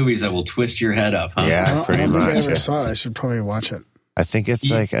 Yeah, 2 movies that will twist your head up, huh? Yeah, pretty much. I never saw it. I should probably watch it. I think it's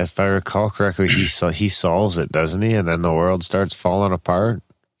like, if I recall correctly, he solves it, doesn't he? And then the world starts falling apart.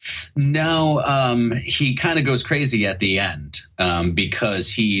 No, he kind of goes crazy at the end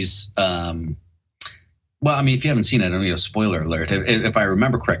because he's. Well, I mean, if you haven't seen it, I don't know. Spoiler alert. If I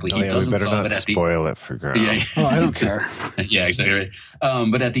remember correctly, he doesn't solve it at the. Spoil it for Graham. Yeah, Oh, I don't care. Yeah, exactly right.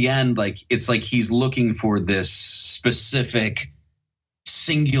 But at the end, like it's like he's looking for this specific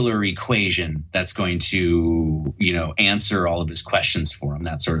singular equation that's going to, answer all of his questions for him,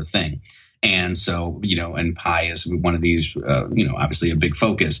 that sort of thing. And so, and pi is one of these, obviously a big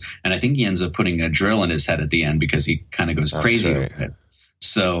focus. And I think he ends up putting a drill in his head at the end because he kind of goes crazy with it.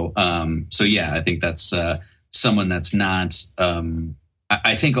 So yeah, I think that's someone that's not.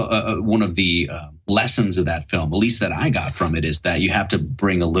 I think one of the lessons of that film, at least that I got from it, is that you have to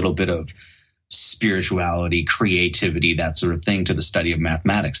bring a little bit of spirituality, creativity, that sort of thing to the study of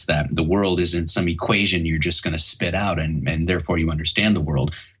mathematics. That the world isn't some equation you're just going to spit out and therefore you understand the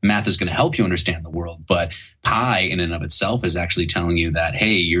world. Math is going to help you understand the world, but pi in and of itself is actually telling you that,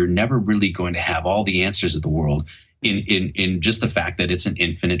 hey, you're never really going to have all the answers of the world. In just the fact that it's an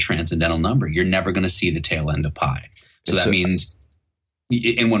infinite transcendental number, you're never going to see the tail end of pi. So that means,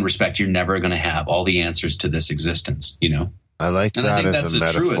 in one respect, you're never going to have all the answers to this existence. I like and that I as a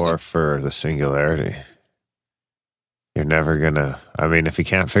metaphor for the singularity. You're never gonna. I mean, if you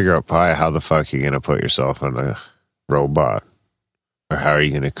can't figure out pi, how the fuck are you gonna put yourself in a robot, or how are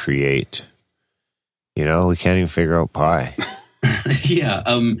you gonna create? We can't even figure out pi. Yeah.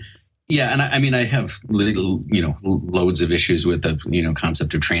 Yeah, and I mean, I have loads of issues with the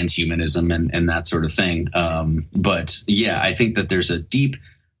concept of transhumanism and that sort of thing. But yeah, I think that there's a deep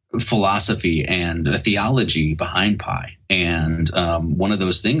philosophy and a theology behind pi, and one of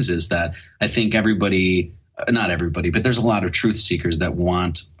those things is that I think not everybody, but there's a lot of truth seekers that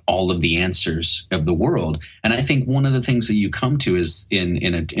want all of the answers of the world, and I think one of the things that you come to is in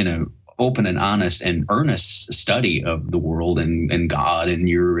a open and honest and earnest study of the world and God and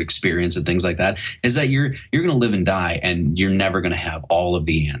your experience and things like that, is that you're going to live and die and you're never going to have all of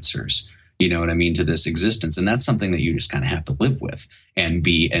the answers, to this existence. And that's something that you just kind of have to live with and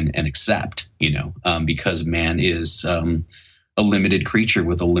be and accept, because man is a limited creature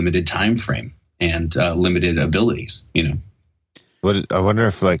with a limited time frame and limited abilities, I wonder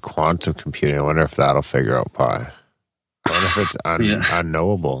if like quantum computing, I wonder if that'll figure out pi. I wonder if it's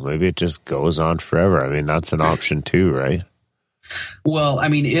unknowable. Maybe it just goes on forever. I mean, that's an option too, right? Well, I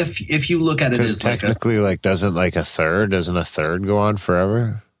mean, if you look at it as technically, doesn't a third go on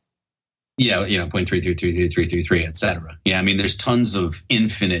forever? Yeah, 0.3333333, etc. Yeah, I mean, there's tons of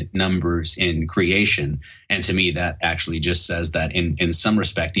infinite numbers in creation, and to me, that actually just says that in some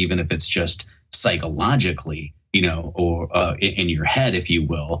respect, even if it's just psychologically, or in your head, if you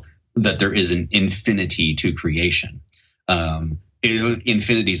will, that there is an infinity to creation.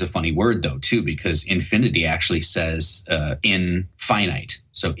 Infinity is a funny word, though, too, because infinity actually says infinite.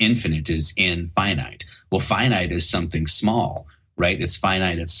 So infinite is infinite. Well, finite is something small, right? It's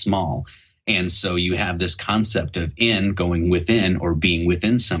finite, it's small. And so you have this concept of in going within or being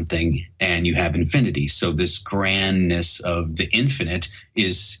within something, and you have infinity. So this grandness of the infinite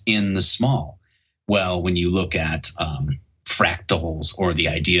is in the small. Well, when you look at fractals or the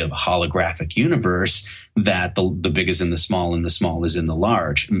idea of a holographic universe, that the big is in the small and the small is in the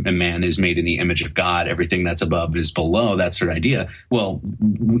large. A man is made in the image of God. Everything that's above is below. That sort of idea. Well,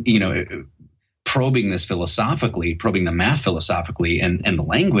 probing this philosophically, probing the math philosophically and the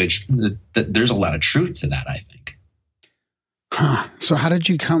language, there's a lot of truth to that, I think. Huh. So how did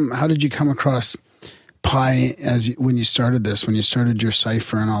you come across pi when you started your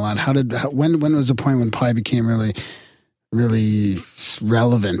cipher and all that? When was the point when pi became really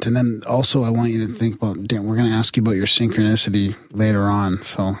relevant? And then also I want you to think about, we're going to ask you about your synchronicity later on.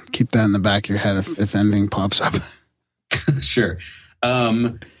 So keep that in the back of your head if anything pops up. Sure.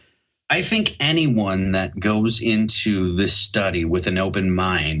 I think anyone that goes into this study with an open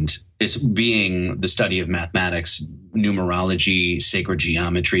mind, is being the study of mathematics, numerology, sacred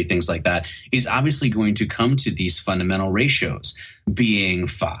geometry, things like that, is obviously going to come to these fundamental ratios, being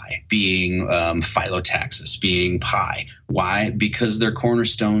phi, being phyllotaxis, being pi. Why? Because they're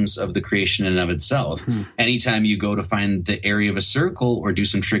cornerstones of the creation in and of itself. Anytime you go to find the area of a circle or do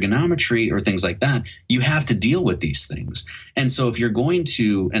some trigonometry or things like that, you have to deal with these things. And so if you're going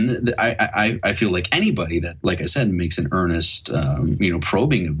to, and I feel like anybody that, like I said, makes an earnest,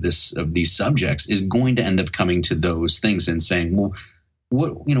 probing of these subjects is going to end up coming to those things and saying, well,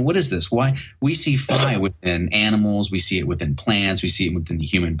 what is this? Why? We see phi within animals, we see it within plants, we see it within the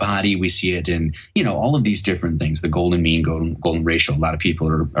human body, we see it in, all of these different things, the golden mean, golden ratio. A lot of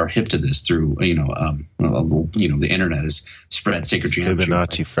people are hip to this through, the internet has spread sacred geometry.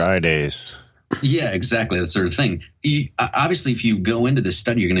 Fibonacci Fridays. Yeah, exactly. That sort of thing. Obviously, if you go into this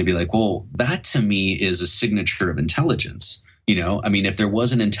study, you're going to be like, well, that to me is a signature of intelligence. I mean, if there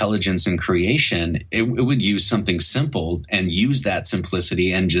was an intelligence in creation, it would use something simple and use that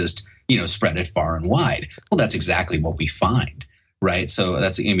simplicity and just, spread it far and wide. Well, that's exactly what we find, right? So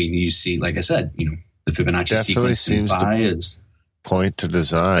you see, like I said, the Fibonacci sequence in pi is point to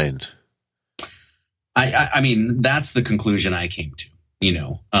design. I mean, that's the conclusion I came to,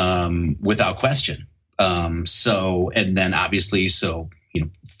 without question. And then obviously,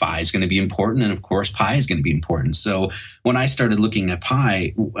 phi is going to be important. And of course, pi is going to be important. So when I started looking at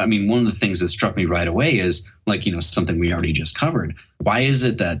pi, I mean, one of the things that struck me right away is something we already just covered. Why is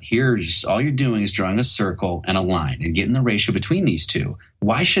it that here, all you're doing is drawing a circle and a line and getting the ratio between these two?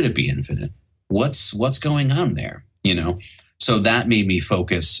 Why should it be infinite? What's going on there? So that made me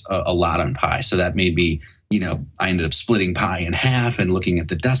focus a lot on pi. So that made me, I ended up splitting pi in half and looking at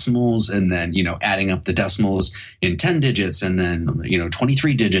the decimals and then, adding up the decimals in 10 digits and then,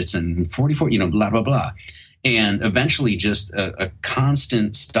 23 digits and 44, blah, blah, blah. And eventually just a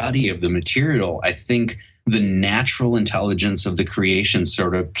constant study of the material, I think the natural intelligence of the creation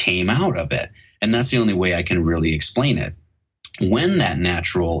sort of came out of it. And that's the only way I can really explain it. When that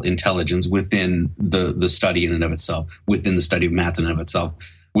natural intelligence within the study in and of itself, within the study of math in and of itself,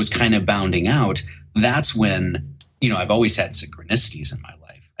 was kind of bounding out, that's when, I've always had synchronicities in my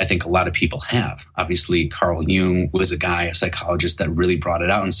life. I think a lot of people have. Obviously, Carl Jung was a psychologist that really brought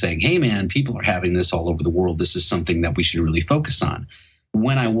it out and saying, hey, man, people are having this all over the world. This is something that we should really focus on.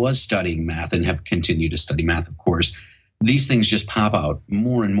 When I was studying math and have continued to study math, of course, these things just pop out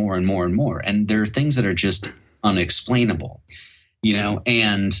more and more and more and more. And there are things that are just unexplainable,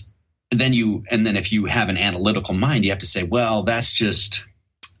 and then if you have an analytical mind, you have to say, well, that's just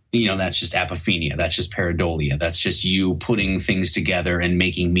apophenia. That's just pareidolia. That's just you putting things together and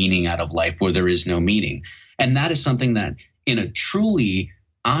making meaning out of life where there is no meaning. And that is something that in a truly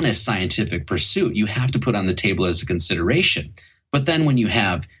honest scientific pursuit, you have to put on the table as a consideration. But then when you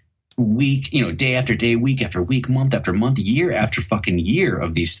have day after day, week after week, month after month, year after fucking year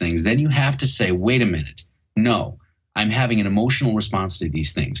of these things, then you have to say, wait a minute. No, I'm having an emotional response to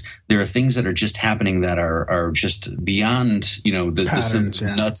these things. There are things that are just happening that are just beyond, the patterns,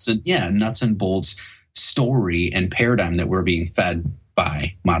 nuts and bolts story and paradigm that we're being fed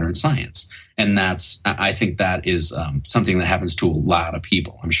by modern science. And I think that is something that happens to a lot of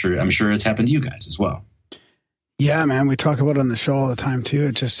people. I'm sure it's happened to you guys as well. Yeah, man, we talk about it on the show all the time too.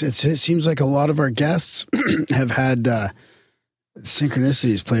 It seems like a lot of our guests have had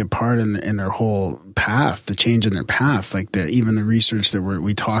synchronicities play a part in their whole path, the change in their path. Like even the research that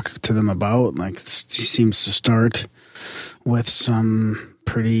we talk to them about, like seems to start with some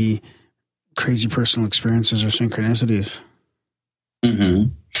pretty crazy personal experiences or synchronicities.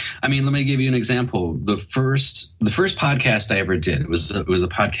 Mm-hmm. I mean, let me give you an example. The first podcast I ever did, it was a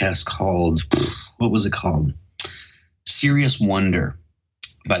podcast called, what was it called? Serious Wonder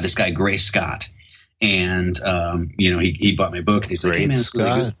by this guy, Gray Scott. And, he bought my book and he's like, hey, man,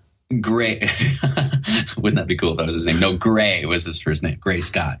 Scott. Gray. Wouldn't that be cool if that was his name? No, Gray was his first name, Gray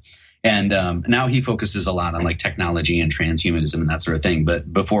Scott. And now he focuses a lot on like technology and transhumanism and that sort of thing.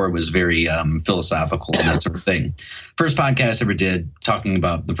 But before it was very philosophical and that sort of thing. First podcast I ever did talking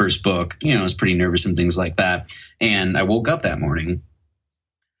about the first book, I was pretty nervous and things like that. And I woke up that morning,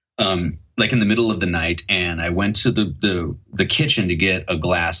 like in the middle of the night, and I went to the kitchen to get a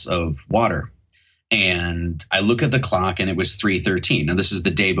glass of water. And I look at the clock and it was 3:13. Now this is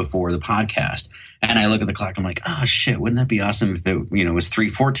the day before the podcast. And I look at the clock, I'm like, oh shit, wouldn't that be awesome if it was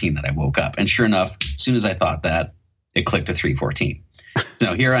 3:14 that I woke up? And sure enough, as soon as I thought that, it clicked to 3:14.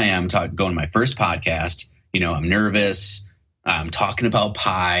 So here I am going to my first podcast. I'm nervous. I'm talking about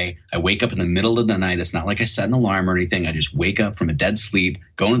pi. I wake up in the middle of the night. It's not like I set an alarm or anything. I just wake up from a dead sleep,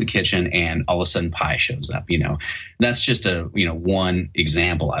 go into the kitchen, and all of a sudden pi shows up. That's just one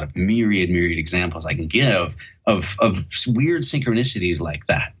example out of myriad examples I can give of weird synchronicities like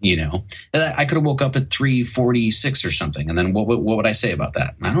that. I could have woke up at 3:46 or something, and then what would I say about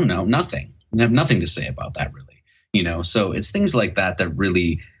that? I don't know. Nothing. I have nothing to say about that really. So it's things like that that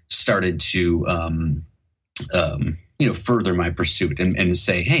really started to further my pursuit and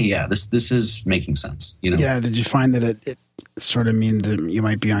say, hey, yeah, this is making sense. Yeah. Did you find that it sort of means that you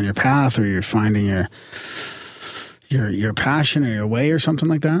might be on your path, or you're finding your passion or your way or something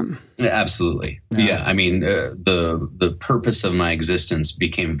like that? Yeah, absolutely. Yeah. I mean, the purpose of my existence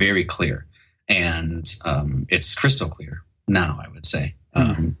became very clear, and it's crystal clear now, I would say.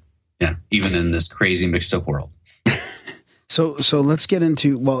 Yeah. Even in this crazy mixed up world. So let's get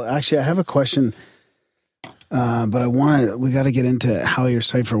into, well, actually I have a question. But we got to get into how your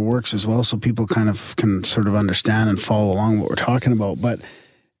cipher works as well, so people kind of can sort of understand and follow along what we're talking about. But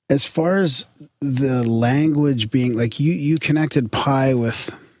as far as the language being, like you connected pi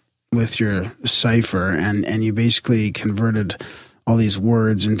with your cipher, and you basically converted all these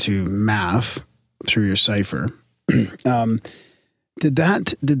words into math through your cipher.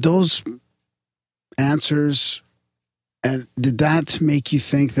 Did those answers, and did that make you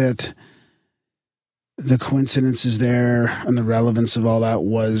think that the coincidences there and the relevance of all that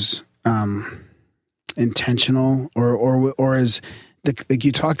was intentional, or is like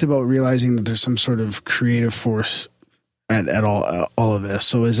you talked about realizing that there's some sort of creative force at all of this?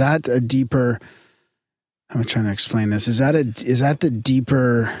 So is that a deeper? I'm trying to explain this. Is that the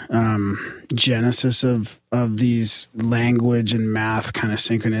deeper genesis of these language and math kind of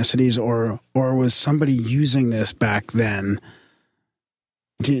synchronicities, or was somebody using this back then?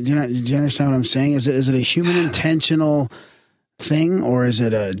 Do you understand what I'm saying? Is it a human intentional thing, or is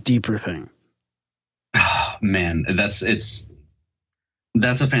it a deeper thing? Oh, man, that's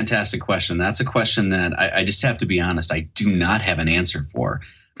a fantastic question. That's a question that I just have to be honest, I do not have an answer for.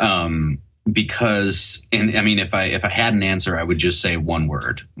 Because, and I mean, if I had an answer, I would just say one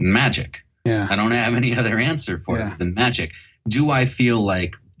word: magic. Yeah. I don't have any other answer for it than magic. Do I feel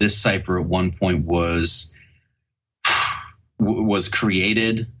like this cipher at one point was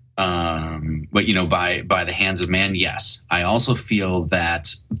created, but by the hands of man? Yes. I also feel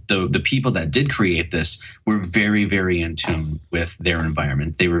that the people that did create this were very, very in tune with their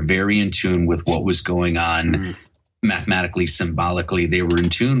environment. They were very in tune with what was going on. Mathematically, symbolically, they were in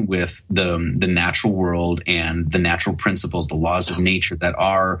tune with the natural world and the natural principles, the laws of nature that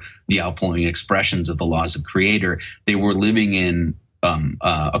are the outflowing expressions of the laws of creator. They were living in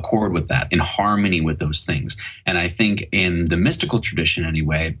accord with that, in harmony with those things. And I think in the mystical tradition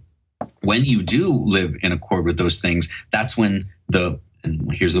anyway, when you do live in accord with those things, that's when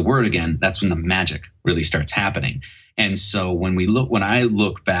and here's the word again, that's when the magic really starts happening. And so when I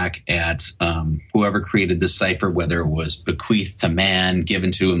look back at whoever created this cipher, whether it was bequeathed to man,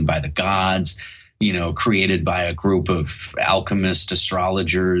 given to him by the gods, created by a group of alchemists,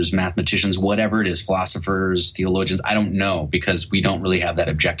 astrologers, mathematicians, whatever it is, philosophers, theologians, I don't know, because we don't really have that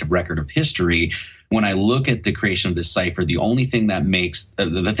objective record of history. When I look at the creation of this cipher, the only thing that makes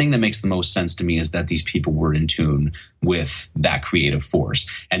the most sense to me is that these people were in tune with that creative force,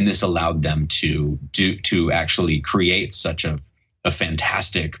 and this allowed them to actually create such a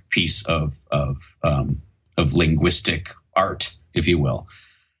fantastic piece of linguistic art, if you will.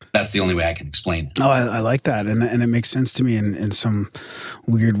 That's the only way I can explain it. Oh, I like that, and it makes sense to me in some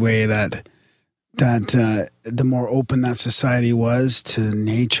weird way that the more open that society was to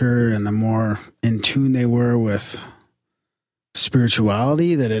nature and the more in tune they were with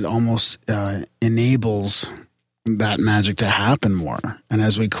spirituality, that it almost enables that magic to happen more. And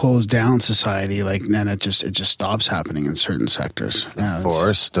as we close down society, then it just stops happening in certain sectors. The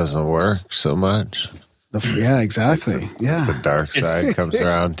force doesn't work so much. Exactly. The dark side comes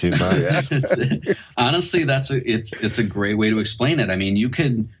around too much. Honestly, it's a great way to explain it. I mean, you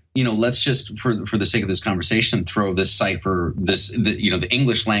could, let's just for the sake of this conversation, throw this cipher, the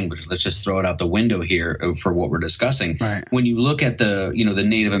English language. Let's just throw it out the window here for what we're discussing. Right. When you look at the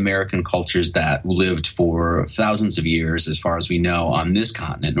Native American cultures that lived for thousands of years, as far as we know, on this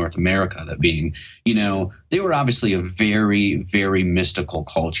continent, North America, that being, they were obviously a very, very mystical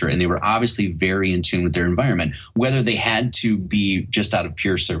culture, and they were obviously very in tune with their environment, whether they had to be just out of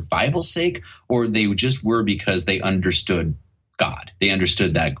pure survival sake, or they just were because they understood God. They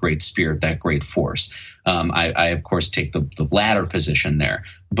understood that great spirit, that great force. I of course take the latter position there,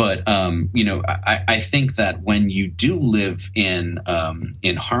 but I think that when you do live in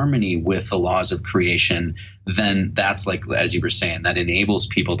harmony with the laws of creation, then that's, like, as you were saying, that enables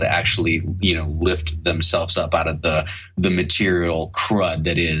people to actually lift themselves up out of the material crud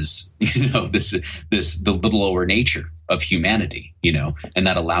that is the lower nature of humanity, and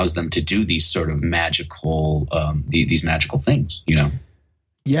that allows them to do these sort of magical these magical things,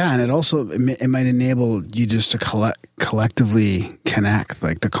 Yeah, and it might enable you just to collectively connect,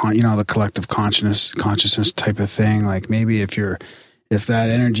 like the collective consciousness type of thing. Like maybe if that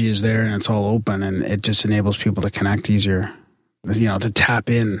energy is there and it's all open, and it just enables people to connect easier, to tap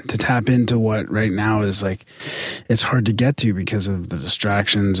into what right now is like it's hard to get to because of the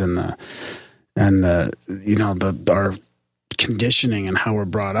distractions and our conditioning and how we're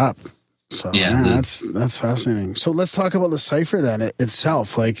brought up. So that's fascinating. So let's talk about the cipher then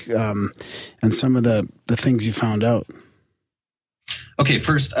itself, and some of the things you found out. Okay,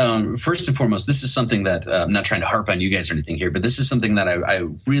 first and foremost, this is something that I'm not trying to harp on you guys or anything here, but this is something that I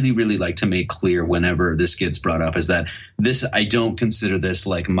really, really like to make clear whenever this gets brought up, is that I don't consider this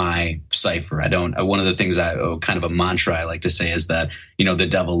like my cipher. One of the things kind of a mantra I like to say is that, the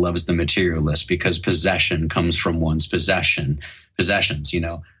devil loves the materialist because possession comes from one's possessions.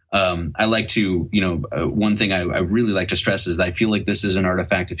 I like to, one thing I really like to stress is that I feel like this is an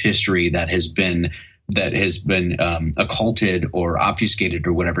artifact of history that has been occulted or obfuscated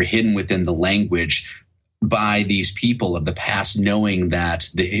or whatever, hidden within the language by these people of the past, knowing that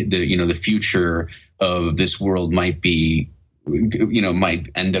the future of this world might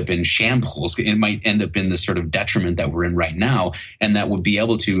end up in shambles. It might end up in the sort of detriment that we're in right now, and that would be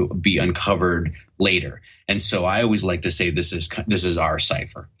able to be uncovered later. And so I always like to say this is our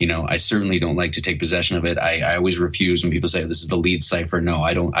cipher. I certainly don't like to take possession of it. I always refuse when people say this is the Leeds cipher. No,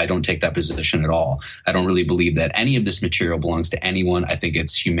 I don't take that position at all. I don't really believe that any of this material belongs to anyone. I think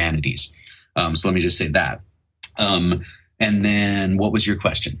it's humanity's. So let me just say that. And then what was your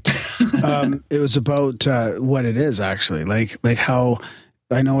question? It was about what it is actually, like how,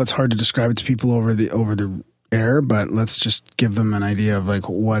 I know it's hard to describe it to people over the air, but let's just give them an idea of like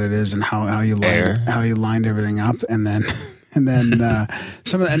what it is and how you lined everything up, and then and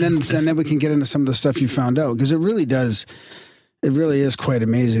then we can get into some of the stuff you found out, because it really is quite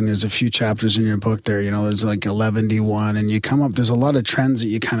amazing. There's a few chapters in your book there, there's like 11D1, and you come up, there's a lot of trends that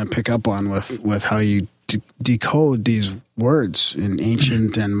you kind of pick up on with how you decode these words in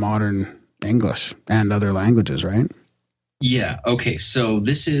ancient and modern English and other languages, right? Yeah. Okay. So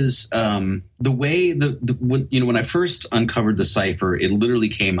this is the way when I first uncovered the cipher, it literally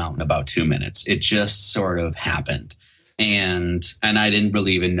came out in about 2 minutes. It just sort of happened, and I didn't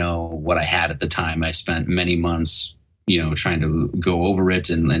really even know what I had at the time. I spent many months, trying to go over it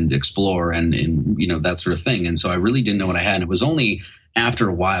and explore and that sort of thing. And so I really didn't know what I had. And it was only after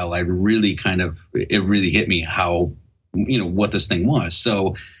a while it really hit me how what this thing was.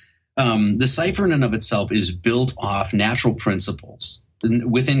 So the cipher in and of itself is built off natural principles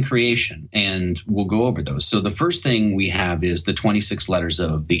within creation, and we'll go over those. So the first thing we have is the 26 letters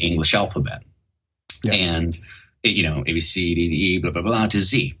of the English alphabet, and A, B, C, D, E, blah, blah, blah, to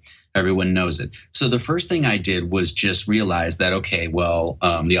Z. Everyone knows it. So the first thing I did was just realize that, okay, well,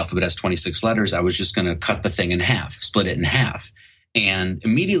 the alphabet has 26 letters. I was just going to cut the thing in half, split it in half. And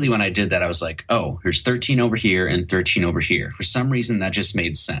immediately when I did that, I was like, oh, here's 13 over here and 13 over here. For some reason, that just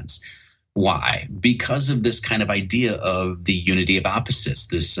made sense. Why? Because of this kind of idea of the unity of opposites,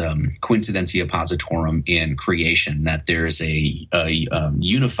 this coincidentia positorum in creation, that there's a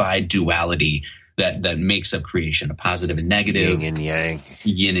unified duality that makes up creation, a positive and negative.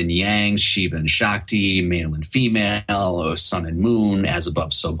 Yin and yang, Shiva and Shakti, male and female, sun and moon, as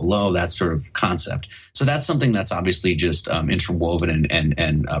above, so below, that sort of concept. So that's something that's obviously just interwoven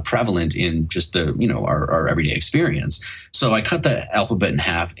and prevalent in just our everyday experience. So I cut the alphabet in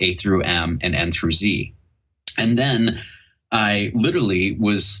half, A through M and N through Z. And then I literally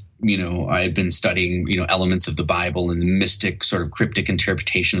was, I had been studying, elements of the Bible and the mystic sort of cryptic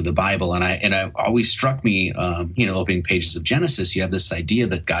interpretation of the Bible. And I always struck me, opening pages of Genesis, you have this idea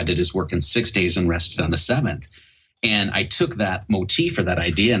that God did his work in 6 days and rested on the seventh. And I took that motif or that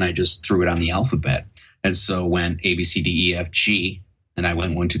idea and I just threw it on the alphabet. And so went A, B, C, D, E, F, G, and I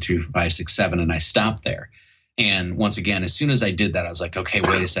went 1, 2, 3, 4, 5, 6, 7, and I stopped there. And once again, as soon as I did that, I was like, okay,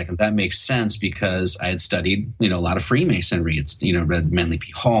 wait a second. That makes sense, because I had studied, a lot of Freemasonry. It's, read Manly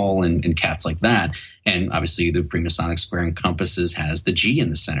P. Hall and cats like that. And obviously the Freemasonic square and compasses has the G in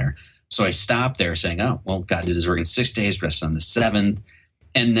the center. So I stopped there saying, oh, well, God did his work in 6 days, rested on the seventh.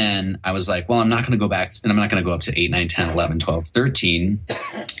 And then I was like, well, I'm not going to go back and I'm not going to go up to 8, 9, 10, 11, 12, 13.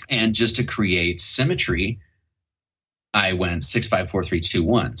 And just to create symmetry, I went 6, 5, 4, 3, 2,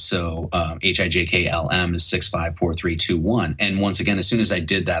 1. So HIJKLM is 6, 5, 4, 3, 2, 1. And once again, as soon as I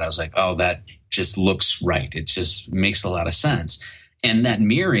did that, I was like, oh, that just looks right. It just makes a lot of sense. And that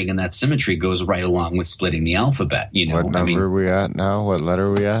mirroring and that symmetry goes right along with splitting the alphabet. What number are we at now? What letter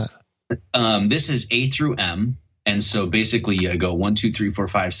are we at? This is A through M. And so basically you go 1, 2, 3, 4,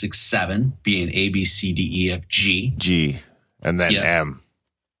 5, 6, 7, being A, B, C, D, E, F, G. G. And then M.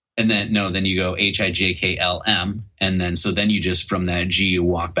 And then, then you go HIJKLM. And then you just, from that G, you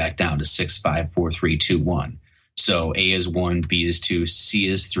walk back down to 6, 5, 4, 3, 2, 1. So A is 1, B is 2, C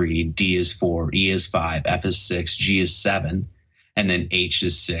is 3, D is 4, E is 5, F is 6, G is 7. And then H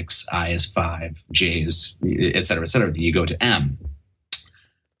is 6, I is 5, J is, et cetera, et cetera. Then you go to M.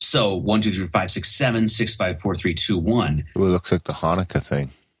 So 1, 2, 3, 5, 6, 7, 6, 5, 4, 3, 2, 1. It looks like the Hanukkah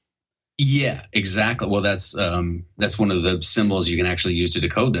thing. Yeah, exactly. Well, that's one of the symbols you can actually use to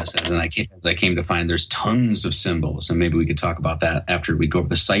decode this. As I came to find, there's tons of symbols, and maybe we could talk about that after we go over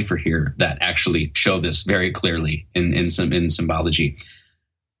the cipher here that actually show this very clearly in symbology.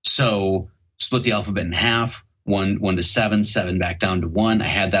 So split the alphabet in half, 1 to 7, 7 back down to 1. I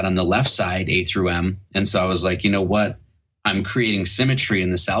had that on the left side, A through M, and so I was like, you know what? I'm creating symmetry in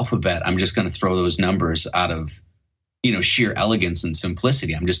this alphabet. I'm just going to throw those numbers out of sheer elegance and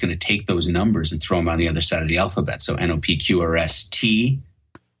simplicity. I'm just going to take those numbers and throw them on the other side of the alphabet. So NOPQRST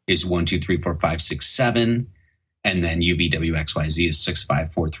is 1, 2, 3, 4, 5, 6, 7. And then UVWXYZ is 6,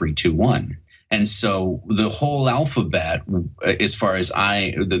 5, 4, 3, 2, 1. And so the whole alphabet, as far as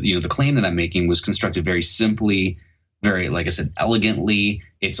the claim that I'm making, was constructed very simply, very, like I said, elegantly.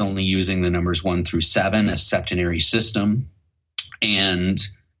 It's only using the numbers 1 through 7, a septenary system, and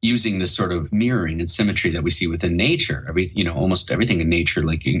using this sort of mirroring and symmetry that we see within nature. Almost everything in nature,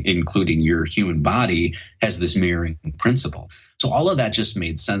 like including your human body, has this mirroring principle. So all of that just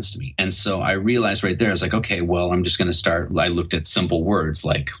made sense to me. And so I realized right there, I was like, okay, well, I'm just going to start. I looked at simple words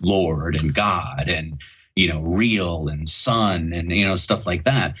like Lord and God and, real and son and, stuff like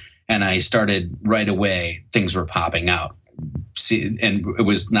that. And I started right away, things were popping out. And it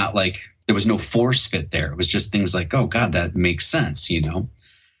was not like there was no force fit there. It was just things like, oh God, that makes sense,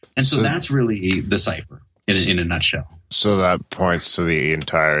 And so that's really the cipher in a nutshell. So that points to the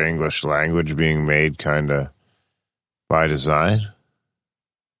entire English language being made kind of by design?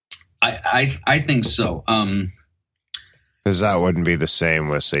 I think so. Because that wouldn't be the same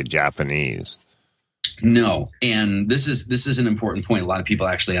with, say, Japanese. No. And this is an important point. A lot of people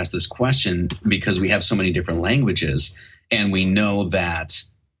actually ask this question because we have so many different languages. And we know that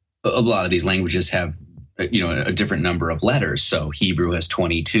a lot of these languages have a different number of letters. So Hebrew has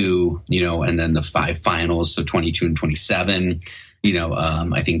 22, and then the 5 finals, so 22 and 27.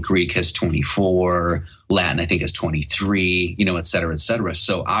 I think Greek has 24, Latin, I think, has 23, et cetera, et cetera.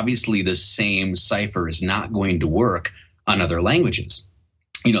 So obviously the same cipher is not going to work on other languages.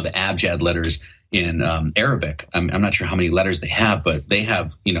 The abjad letters in Arabic, I'm not sure how many letters they have, but they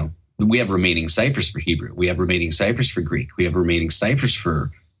have, we have remaining ciphers for Hebrew. We have remaining ciphers for Greek. We have remaining ciphers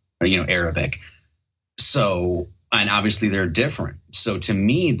for, Arabic. So, and obviously they're different. So to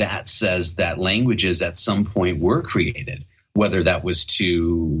me, that says that languages at some point were created, whether that was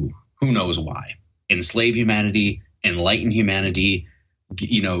to, who knows why, enslave humanity, enlighten humanity,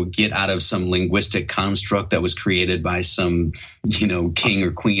 get out of some linguistic construct that was created by some, king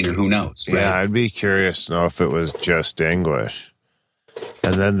or queen or who knows. Right? Yeah, I'd be curious to know if it was just English.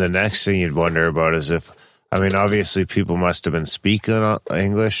 And then the next thing you'd wonder about is if, obviously people must have been speaking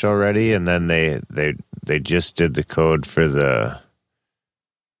English already, and then they just did the code for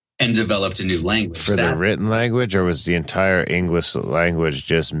and developed a new language. For the written language, or was the entire English language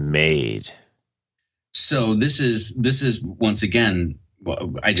just made? So this is once again,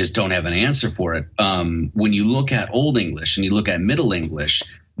 I just don't have an answer for it. When you look at Old English and you look at Middle English,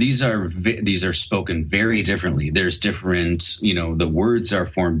 these are spoken very differently. There's different, the words are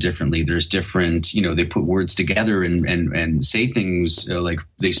formed differently. There's different, they put words together and say things like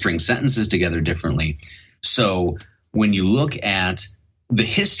they string sentences together differently. So when you look at the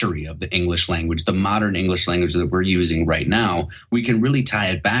history of the English language, the modern English language that we're using right now, we can really tie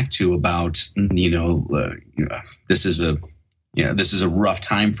it back to about, this is a rough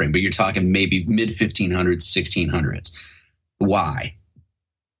time frame, but you're talking maybe mid 1500s, 1600s. Why?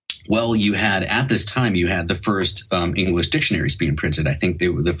 Well, at this time, you had the first English dictionaries being printed. I think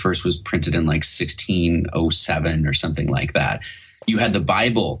the first was printed in like 1607 or something like that. You had the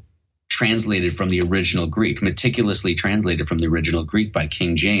Bible translated from the original Greek, meticulously translated from the original Greek by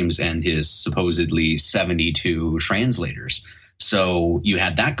King James and his supposedly 72 translators. So you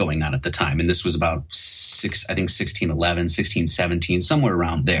had that going on at the time. And this was about 1611, 1617, somewhere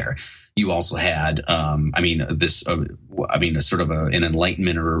around there. You also had, an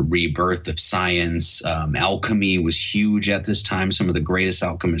enlightenment or a rebirth of science. Alchemy was huge at this time. Some of the greatest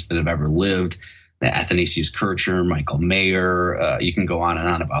alchemists that have ever lived, Athanasius Kircher, Michael Mayer, you can go on and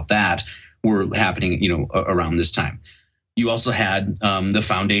on about that, were happening, around this time. You also had the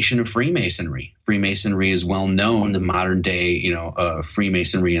foundation of Freemasonry. Freemasonry is well known, the modern day,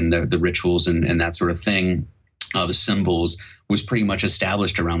 Freemasonry and the rituals and that sort of thing, the symbols, was pretty much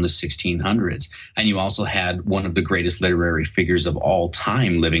established around the 1600s. And you also had one of the greatest literary figures of all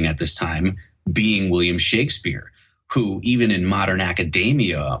time living at this time, being William Shakespeare, who even in modern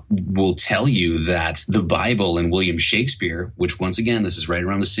academia will tell you that the Bible and William Shakespeare, which once again, this is right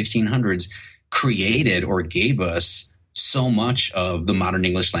around the 1600s, created or gave us so much of the modern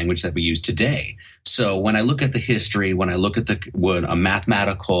English language that we use today. So when I look at the history, when I look at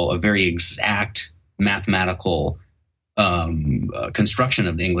a very exact mathematical construction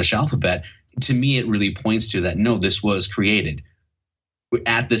of the English alphabet, to me, it really points to that. No, this was created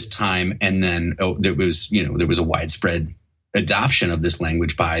at this time, and then there was a widespread adoption of this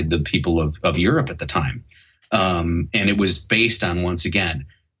language by the people of Europe at the time, and it was based on, once again,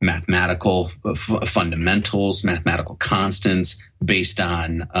 mathematical fundamentals, mathematical constants, based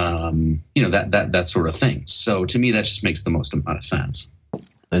on that sort of thing. So to me, that just makes the most amount of sense.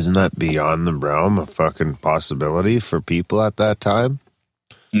 Isn't that beyond the realm of fucking possibility for people at that time?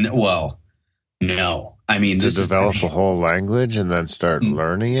 No. I mean, to develop a whole language and then start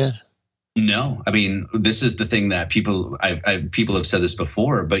learning it? No. I mean, this is the thing that people have said this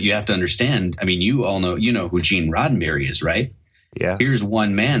before, but you have to understand. I mean, you know who Gene Roddenberry is, right? Yeah. Here's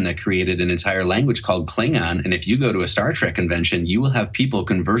one man that created an entire language called Klingon. And if you go to a Star Trek convention, you will have people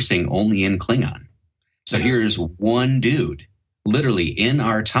conversing only in Klingon. So here's one dude, literally in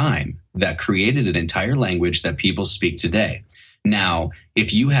our time, that created an entire language that people speak today. Now,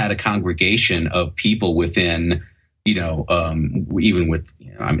 if you had a congregation of people within, even with,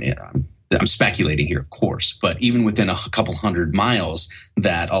 I'm speculating here, of course, but even within a couple 100 miles,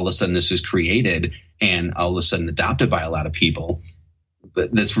 that all of a sudden this is created and all of a sudden adopted by a lot of people,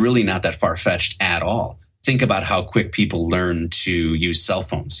 that's really not that far-fetched at all. Think about how quick people learn to use cell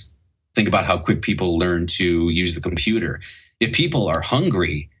phones. Think about how quick people learn to use the computer. If people are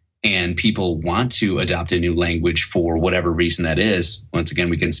hungry and people want to adopt a new language for whatever reason that is, once again,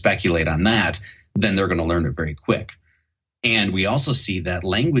 we can speculate on that, then they're going to learn it very quick. And we also see that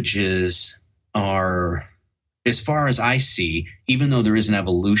languages are, as far as I see, even though there is an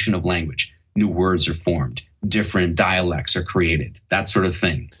evolution of language, new words are formed, different dialects are created, that sort of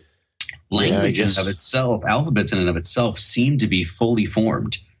thing. Language in and of itself, alphabets in and of itself, seem to be fully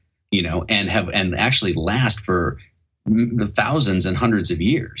formed, and actually last for thousands and hundreds of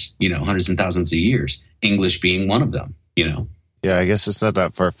years, hundreds and thousands of years, English being one of them, Yeah, I guess it's not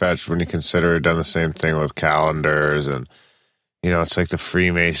that far-fetched when you consider it done the same thing with calendars and, it's like the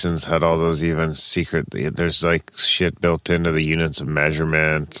Freemasons had all those even secret, there's like shit built into the units of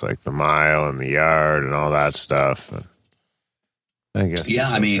measurement, like the mile and the yard and all that stuff. I guess. Think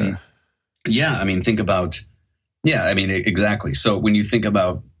about, exactly. So when you think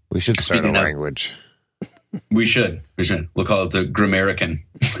about, we should start a language. We should. We'll call it the Grimerican.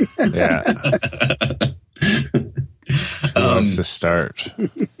 Yeah. Who wants to start?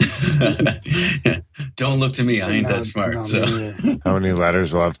 Don't look to me. I ain't that smart. So, how many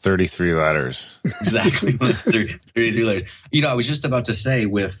letters? We'll have 33 letters. Exactly. 33 letters. I was just about to say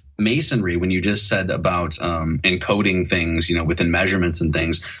with Masonry, when you just said about encoding things, within measurements and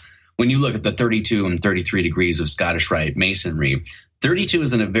things, when you look at the 32 and 33 degrees of Scottish Rite Masonry, 32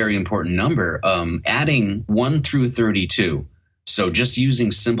 isn't a very important number. Adding 1 through 32. So just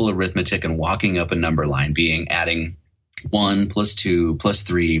using simple arithmetic and walking up a number line, being adding 1 plus 2 plus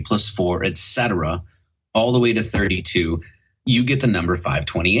 3 plus 4, etc., all the way to 32, you get the number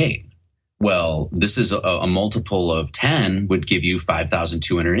 528. Well, this is a multiple of 10 would give you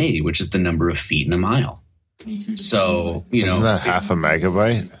 5,280, which is the number of feet in a mile. So, isn't that half a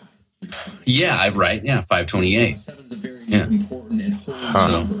megabyte? Yeah, right. Yeah, 528. Yeah.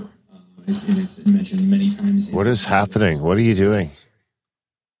 Huh. What is happening? What are you doing?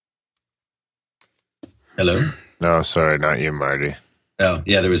 Hello? No, sorry, not you, Marty. Oh,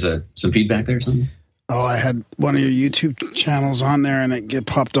 yeah, there was some feedback there or something? Oh, I had one of your YouTube channels on there and it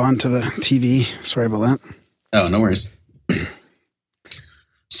popped onto the TV. Sorry about that. Oh, no worries.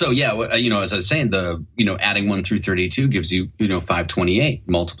 So, yeah, as I was saying, adding 1 through 32 gives you, 528.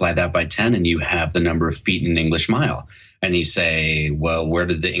 Multiply that by 10 and you have the number of feet in an English mile. And you say, well, where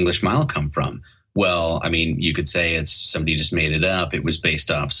did the English mile come from? Well, I mean, you could say it's somebody just made it up. It was based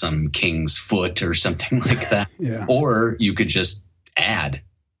off some king's foot or something like that. Yeah. Or you could just add,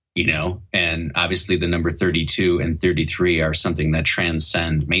 and obviously the number 32 and 33 are something that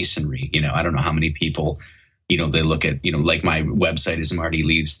transcend Masonry. I don't know how many people, they look at, like my website is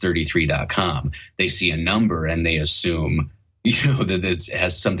martyleeds33.com. They see a number and they assume, that it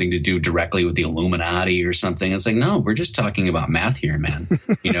has something to do directly with the Illuminati or something. It's like, no, we're just talking about math here, man.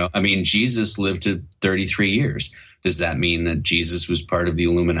 I mean, Jesus lived to 33 years. Does that mean that Jesus was part of the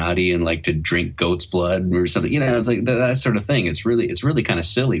Illuminati and like to drink goat's blood or something? It's like that sort of thing. It's really kind of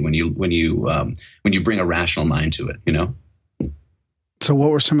silly when you bring a rational mind to it, So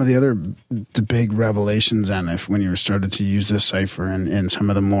what were some of the big revelations then when you started to use this cipher in some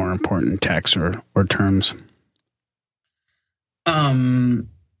of the more important texts or terms?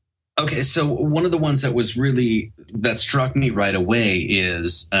 Okay, so one of the ones that struck me right away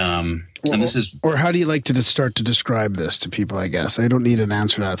is, and this is, or how do you like to start to describe this to people? I guess I don't need an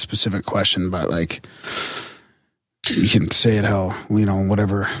answer to that specific question, but like you can say it how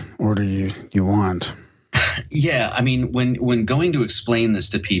whatever order you want. Yeah, I mean, when going to explain this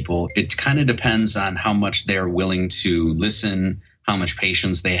to people, it kind of depends on how much they're willing to listen, how much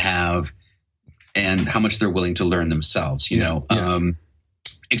patience they have, and how much they're willing to learn themselves. You know.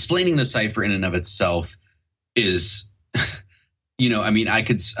 Explaining the cipher in and of itself is, I mean,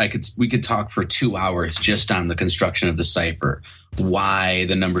 we could talk for 2 hours just on the construction of the cipher, why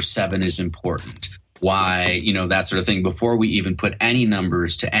the number 7 is important, why, that sort of thing, before we even put any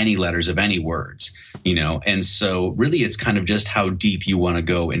numbers to any letters of any words, and so really it's kind of just how deep you want to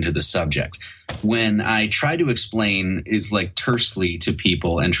go into the subject. When I try to explain is like tersely to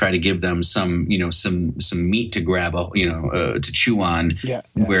people and try to give them some meat to grab, to chew on,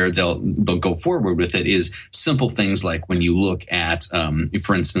 where they'll go forward with it, is simple things like when you look at,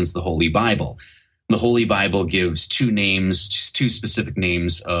 for instance, the Holy Bible. The Holy Bible gives two specific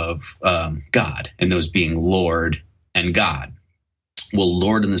names of God, and those being Lord and God. Well,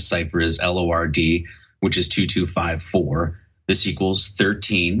 Lord in the cipher is Lord, which is 2254. This equals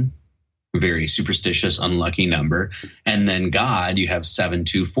 13. Very superstitious, unlucky number. And then God, you have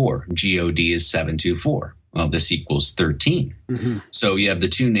 724. God is 724. Well, this equals 13. Mm-hmm. So you have the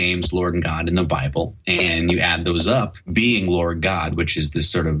two names, Lord and God, in the Bible, and you add those up, being Lord God, which is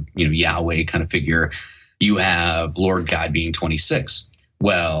this sort of, Yahweh kind of figure. You have Lord God being 26.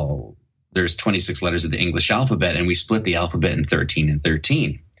 Well, there's 26 letters of the English alphabet, and we split the alphabet in 13 and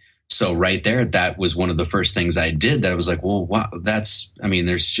 13. So right there, that was one of the first things I did that I was like, well, wow, there's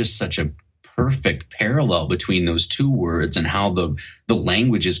just such a perfect parallel between those two words and how the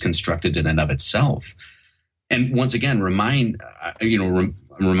language is constructed in and of itself. And once again, reminding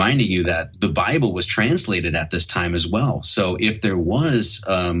you that the Bible was translated at this time as well. So if there was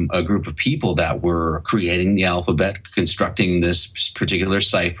a group of people that were creating the alphabet, constructing this particular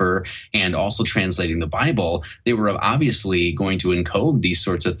cipher, and also translating the Bible, they were obviously going to encode these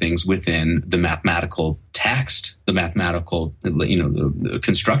sorts of things within the mathematical text, the mathematical, the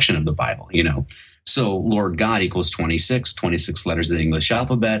construction of the Bible, So Lord God equals 26 letters of the English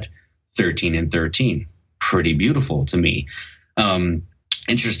alphabet, 13 and 13. Pretty beautiful to me.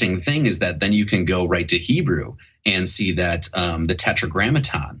 Interesting thing is that then you can go right to Hebrew and see that the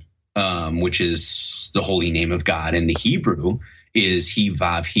Tetragrammaton, which is the holy name of God in the Hebrew, is He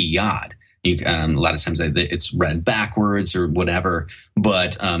Vav He Yad. A lot of times it's read backwards or whatever,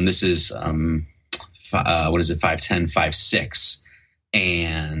 but this is 510, 56.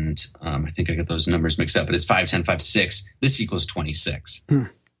 And I think I got those numbers mixed up, but it's 510, 56. This equals 26.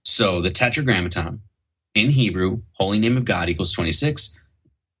 So the Tetragrammaton in Hebrew, holy name of God equals 26.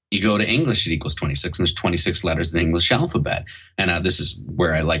 You go to English, it equals 26, and there's 26 letters in the English alphabet. And this is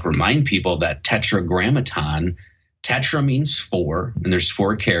where I remind people that Tetragrammaton, tetra means 4, and there's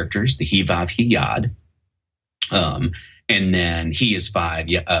 4 characters, the He, Vav, He, Yad. And then He is 5,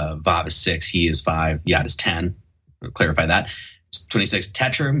 Vav is 6, He is 5, Yad is 10. I'll clarify that. 26.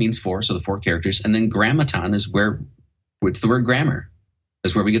 Tetra means 4, so the 4 characters. And then grammaton is what's the word grammar?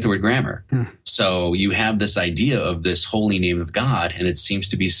 That's where we get the word grammar. So you have this idea of this holy name of God, and it seems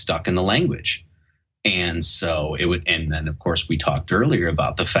to be stuck in the language. And so and then of course we talked earlier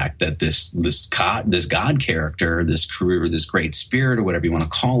about the fact that this God character, this great spirit, or whatever you want to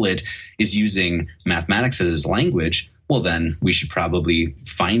call it, is using mathematics as his language. Well, then we should probably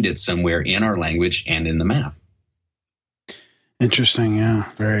find it somewhere in our language and in the math. Interesting.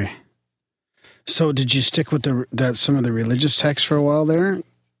 Yeah. Very. So did you stick with some of the religious texts for a while there?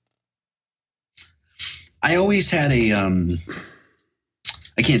 I always had I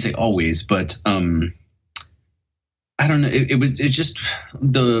can't say always, but I don't know. It just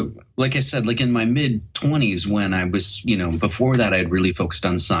like I said, in my mid 20s when I was, before that I had really focused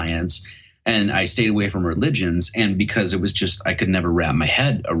on science and I stayed away from religions. And because it was just, I could never wrap my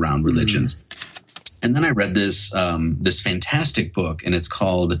head around religions. And then I read this fantastic book, and it's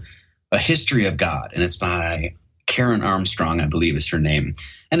called A History of God, and it's by Karen Armstrong, I believe is her name.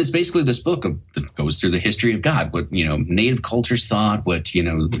 And it's basically this book that goes through the history of God, what, native cultures thought, what,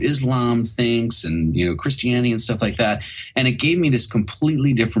 Islam thinks, and, Christianity and stuff like that. And it gave me this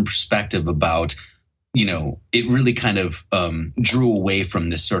completely different perspective about, it really kind of drew away from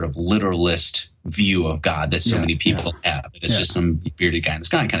this sort of literalist view of God that so many people have. It's just some bearded guy in the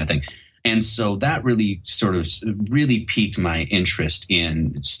sky kind of thing. And so that really really piqued my interest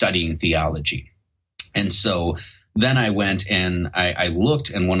in studying theology. And so then I went and I looked,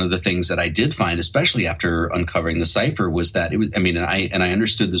 and one of the things that I did find, especially after uncovering the cipher, was that it was, I mean, and I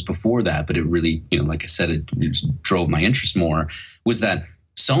understood this before that, but it really, like I said, it drove my interest more, was that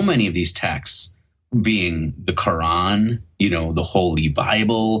so many of these texts, being the Quran, the Holy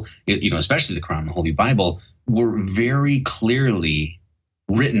Bible, especially the Quran, the Holy Bible, were very clearly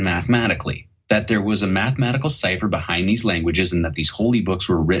written mathematically, that there was a mathematical cipher behind these languages and that these holy books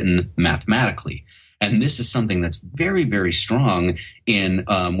were written mathematically. And this is something that's very, very strong in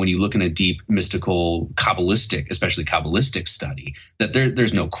when you look in a deep mystical Kabbalistic, especially Kabbalistic study, that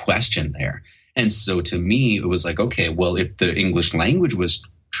there's no question there. And so to me, it was like, okay, well, if the English language was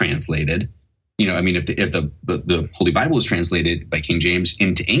translated, if the Holy Bible was translated by King James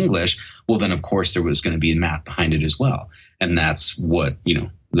into English, well, then of course there was going to be math behind it as well. And that's what,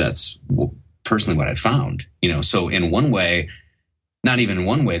 personally what I found, so in one way, not even in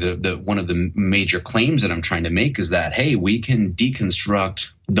one way, the one of the major claims that I'm trying to make is that, hey, we can deconstruct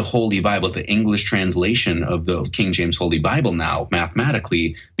the Holy Bible, the English translation of the King James Holy Bible now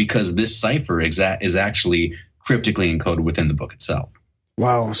mathematically, because this cipher is actually cryptically encoded within the book itself.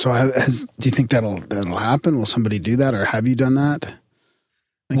 Wow. So do you think that'll happen? Will somebody do that, or have you done that?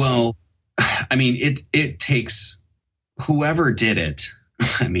 Well, I mean, it takes whoever did it.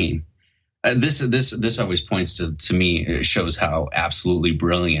 I mean, this always points to me. It shows how absolutely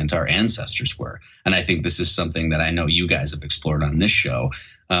brilliant our ancestors were, and I think this is something that I know you guys have explored on this show.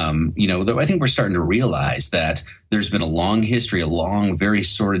 Though I think we're starting to realize that there's been a long, very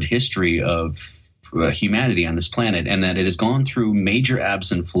sordid history of humanity on this planet, and that it has gone through major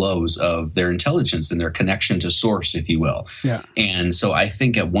ebbs and flows of their intelligence and their connection to source, if you will. Yeah. And so I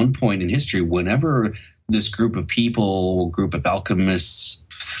think at one point in history, whenever this group of alchemists,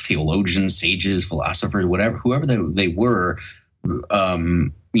 theologians, sages, philosophers, whoever they were,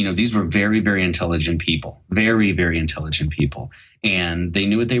 these were very, very intelligent people, very, very intelligent people. And they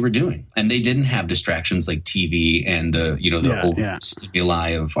knew what they were doing. And they didn't have distractions like TV and the stimuli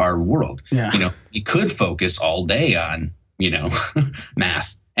of our world. Yeah. You could focus all day on,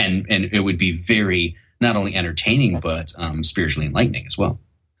 math, and it would be very, not only entertaining, but spiritually enlightening as well.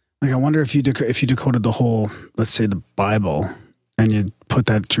 Like, I wonder if you decoded the whole, let's say, the Bible, and you put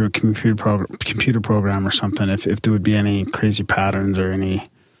that through a computer program or something, if there would be any crazy patterns or any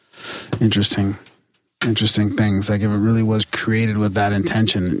interesting things, like if it really was created with that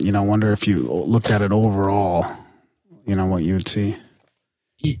intention. I wonder if you looked at it overall, what you would see.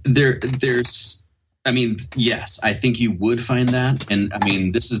 Yes, I think you would find that. And I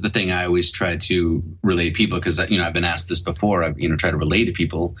mean, this is the thing I always try to relay to people, because, I've been asked this before. I've, try to relay to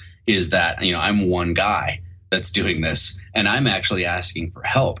people is that, I'm one guy that's doing this, and I'm actually asking for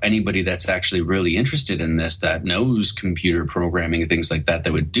help. Anybody that's actually really interested in this, that knows computer programming and things like that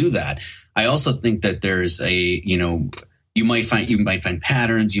would do that. I also think that there's you might find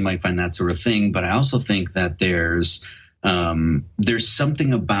patterns, you might find that sort of thing, but I also think that there's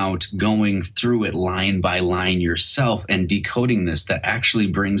something about going through it line by line yourself and decoding this that actually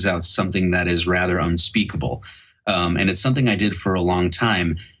brings out something that is rather unspeakable. And it's something I did for a long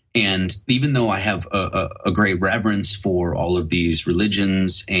time. And even though I have a great reverence for all of these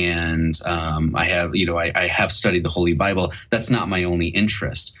religions, and I have studied the Holy Bible, that's not my only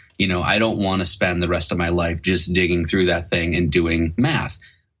interest. I don't want to spend the rest of my life just digging through that thing and doing math.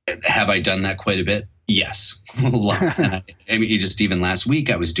 Have I done that quite a bit? Yes, a lot. Just even last week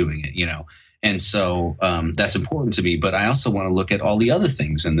I was doing it, And so that's important to me. But I also want to look at all the other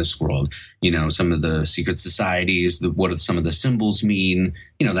things in this world, some of the secret societies, what some of the symbols mean,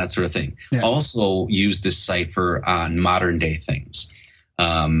 that sort of thing. Yeah. Also use this cipher on modern day things,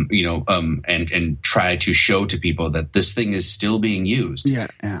 and try to show to people that this thing is still being used. Yeah.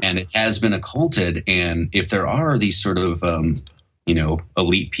 And it has been occulted. And if there are these sort of,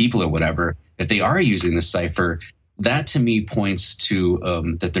 elite people or whatever, if they are using the cipher, that to me points to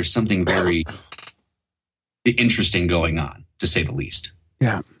that there's something very interesting going on, to say the least.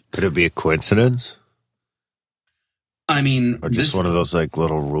 Yeah. Could it be a coincidence? I mean, or just one of those like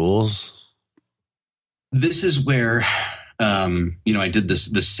little rules? This is where, I did the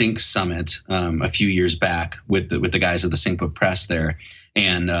Sync Summit a few years back with the guys at the Sync Book Press there.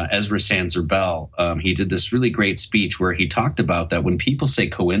 And Ezra Sanzer-Bell, he did this really great speech where he talked about that when people say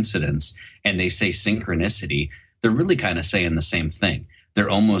coincidence and they say synchronicity, they're really kind of saying the same thing. They're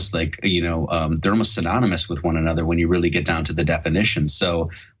almost like, they're almost synonymous with one another when you really get down to the definition. So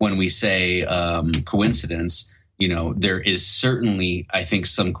when we say coincidence, there is certainly, I think,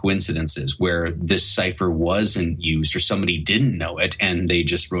 some coincidences where this cipher wasn't used or somebody didn't know it and they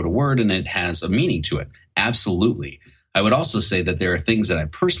just wrote a word and it has a meaning to it. Absolutely. I would also say that there are things that I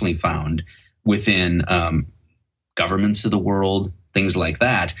personally found within governments of the world, things like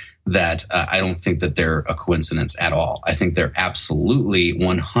that, that I don't think that they're a coincidence at all. I think they're absolutely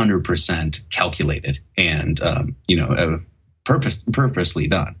 100% calculated and, purposely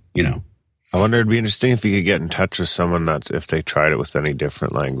done, I wonder, it'd be interesting if you could get in touch with someone if they tried it with any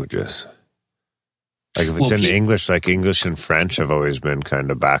different languages. Like if it's in English, like English and French have always been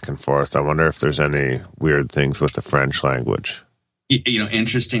kind of back and forth. I wonder if there's any weird things with the French language.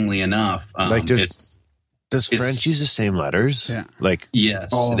 Interestingly enough, does French use the same letters? Yeah.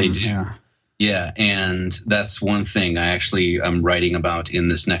 Yes, they do. Yeah, and that's one thing I'm writing about in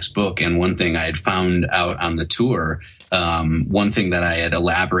this next book. And one thing I had found out on the tour, one thing that I had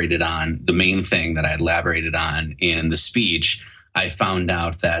elaborated on, the main thing that I had elaborated on in the speech, I found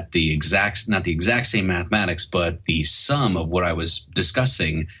out that not the exact same mathematics, but the sum of what I was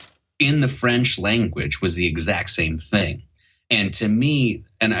discussing in the French language was the exact same thing. And to me,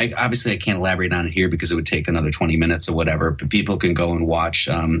 and I can't elaborate on it here because it would take another 20 minutes or whatever, but people can go and watch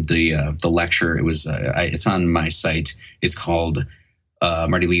the lecture. It's on my site. It's called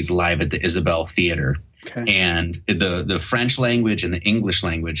Marty Leeds Live at the Isabel Theater. Okay. And the French language and the English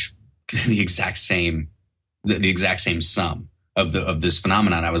language, the exact same sum of this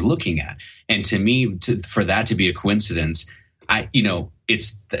phenomenon I was looking at. And to me, for that to be a coincidence,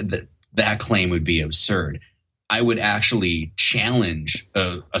 it's that claim would be absurd. I would actually challenge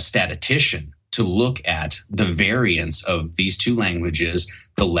a statistician to look at the variance of these two languages,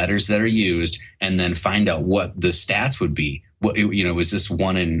 the letters that are used, and then find out what the stats would be. Is this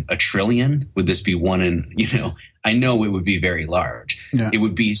 1 in a trillion? Would this be 1 in, I know it would be very large. Yeah. It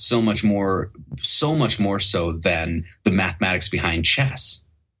would be so much more so than the mathematics behind chess.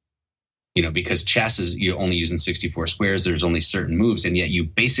 Because chess is only using 64 squares, there's only certain moves, and yet you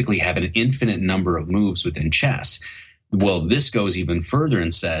basically have an infinite number of moves within chess. Well, this goes even further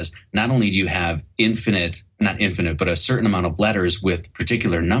and says, not only do you have not infinite, but a certain amount of letters with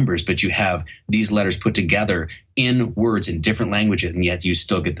particular numbers, but you have these letters put together in words in different languages, and yet you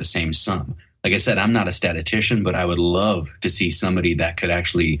still get the same sum. Like I said, I'm not a statistician, but I would love to see somebody that could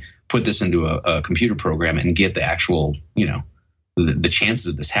actually put this into a computer program and get the actual, the chances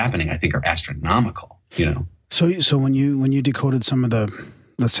of this happening, I think, are astronomical, So when you decoded some of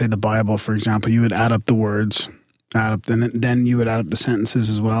let's say the Bible, for example, you would add up the words, and then you would add up the sentences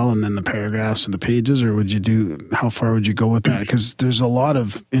as well, and then the paragraphs and the pages, or how far would you go with that? Because there's a lot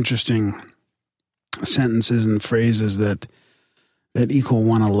of interesting sentences and phrases that equal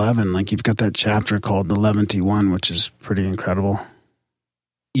 111. Like you've got that chapter called the 11-1, which is pretty incredible.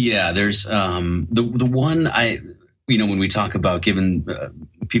 Yeah, there's the one when we talk about giving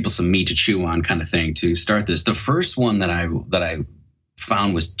people some meat to chew on kind of thing to start this, the first one that I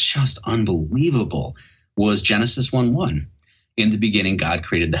found was just unbelievable was Genesis 1:1. In the beginning, God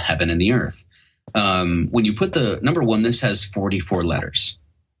created the heaven and the earth. When you put the number one, this has 44 letters.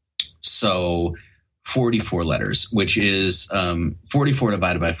 So 44 letters, which is 44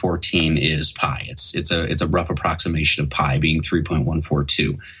 divided by 14 is pi. It's a rough approximation of pi being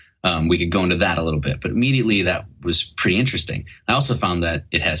 3.142. We could go into that a little bit, but immediately that was pretty interesting. I also found that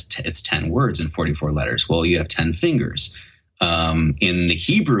it's 10 words in 44 letters. Well, you have 10 fingers. In the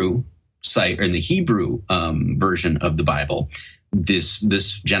Hebrew version of the Bible, this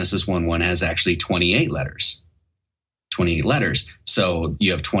Genesis 1:1 has actually 28 letters. 28 letters. So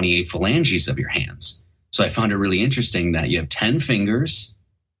you have 28 phalanges of your hands. So I found it really interesting that you have 10 fingers,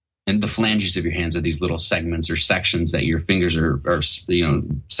 and the phalanges of your hands are these little segments or sections that your fingers are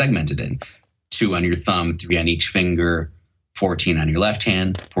segmented in. 2 on your thumb, 3 on each finger, 14 on your left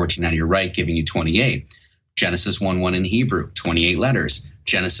hand, 14 on your right, giving you 28. Genesis 1:1 in Hebrew, 28 letters.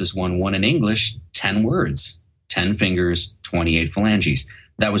 Genesis 1:1 in English, 10 words, 10 fingers, 28 phalanges.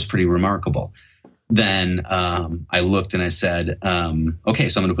 That was pretty remarkable. Then I looked and I said, okay,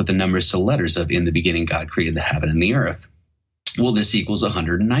 so I'm going to put the numbers to letters of in the beginning, God created the heaven and the earth. Well, this equals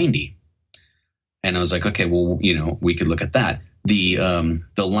 190. And I was like, okay, well, we could look at that. The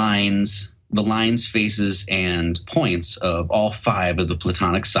lines, faces, and points of all 5 of the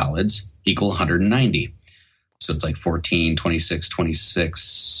Platonic solids equal 190. So it's like 14, 26,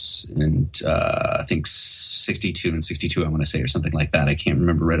 26, and I think 62 and 62, I want to say, or something like that. I can't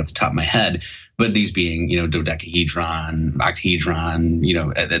remember right off the top of my head. But these being, dodecahedron, octahedron,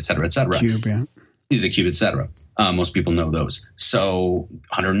 et cetera, et cetera. Cube, yeah. The cube, et cetera. Most people know those. So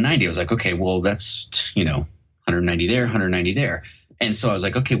 190, I was like, okay, well, that's, 190 there, 190 there. And so I was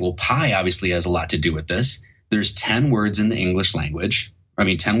like, okay, well, pi obviously has a lot to do with this. There's 10 words in the English language.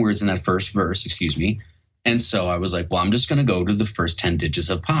 10 words in that first verse, excuse me. And so I was like, well, I'm just going to go to the first 10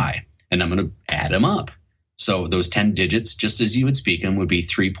 digits of pi, and I'm going to add them up. So those 10 digits, just as you would speak them, would be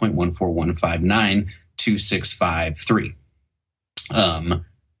 3.14159 2653.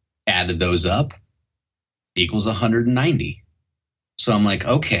 Added those up, equals 190. So I'm like,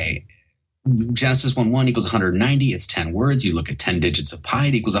 okay, Genesis 1:1 equals 190. It's 10 words. You look at 10 digits of pi,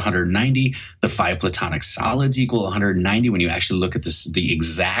 it equals 190. The 5 platonic solids equal 190. When you actually look at this, the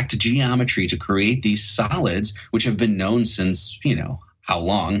exact geometry to create these solids, which have been known since, how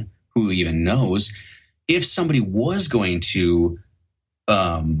long, who even knows? If somebody was going to,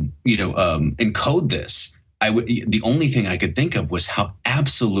 encode this, the only thing I could think of was how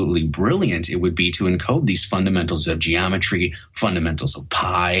absolutely brilliant it would be to encode these fundamentals of geometry, fundamentals of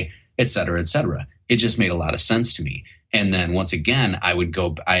pi, et cetera, et cetera. It just made a lot of sense to me. And then once again,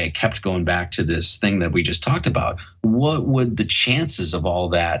 I kept going back to this thing that we just talked about. What would the chances of all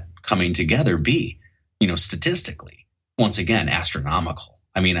that coming together be, statistically? Once again, astronomical.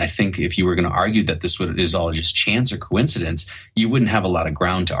 I mean, I think if you were going to argue that this is all just chance or coincidence, you wouldn't have a lot of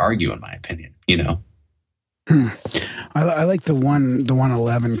ground to argue, in my opinion, I like the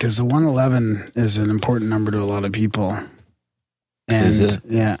 111 because the 111 is an important number to a lot of people. And is it?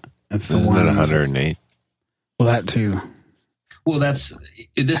 Yeah, it's the Isn't one. it 108? Well, that too. Well, this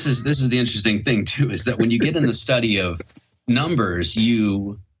is the interesting thing too, is that when you get in the study of numbers,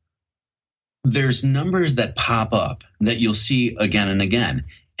 there's numbers that pop up that you'll see again and again.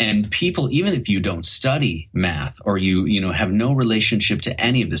 And people, even if you don't study math or you have no relationship to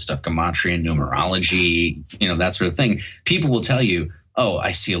any of this stuff, gematria, numerology, that sort of thing, people will tell you, oh,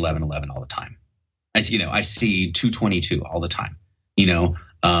 I see 1111 all the time. I see 222 all the time.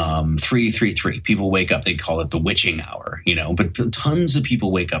 333. People wake up, they call it the witching hour, but tons of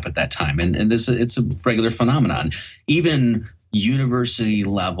people wake up at that time. And it's a regular phenomenon. Even university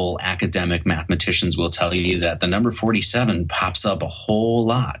level academic mathematicians will tell you that the number 47 pops up a whole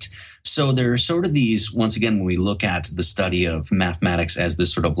lot. So there are sort of these, once again, when we look at the study of mathematics as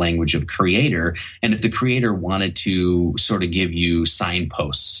this sort of language of creator, and if the creator wanted to sort of give you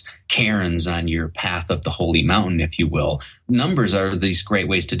signposts, cairns on your path up the holy mountain, if you will, numbers are these great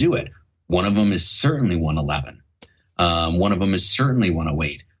ways to do it. One of them is certainly 111. One of them is certainly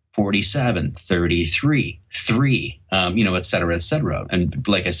 108. 47, 33, 3, et cetera, et cetera. And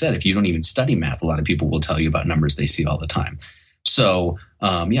like I said, if you don't even study math, a lot of people will tell you about numbers they see all the time. So,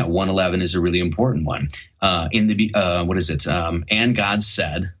 111 is a really important one. And God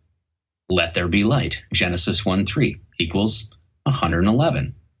said, let there be light. Genesis 1:3 equals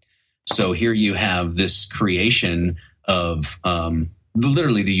 111. So here you have this creation of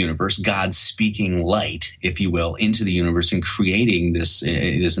literally the universe, God speaking light, if you will, into the universe and creating this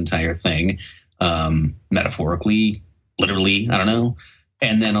entire thing, metaphorically, literally, I don't know.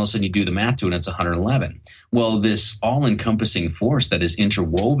 And then all of a sudden you do the math to it and it's 111. Well, this all-encompassing force that has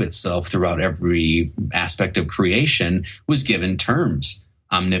interwove itself throughout every aspect of creation was given terms: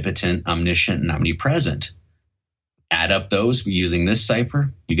 omnipotent, omniscient, and omnipresent. Add up those using this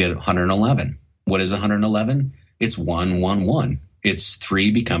cipher, you get 111. What is 111? It's 111. It's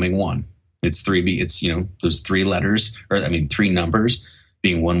 3 becoming 1. It's those 3 letters, three numbers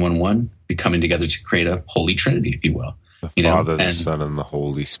being 111, coming together to create a holy trinity, if you will. The Father, the Son, and the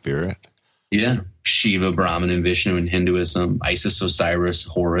Holy Spirit. Yeah. Shiva, Brahman, and Vishnu in Hinduism, Isis, Osiris,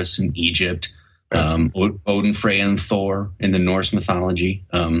 Horus in Egypt, Odin, Freya, and Thor in the Norse mythology.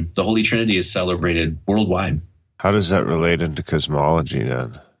 The Holy Trinity is celebrated worldwide. How does that relate into cosmology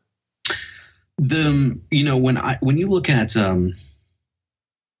then? When you look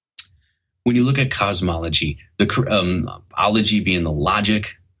at cosmology, the ology being the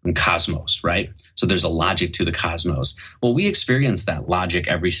logic and cosmos, right? So there's a logic to the cosmos. Well, we experience that logic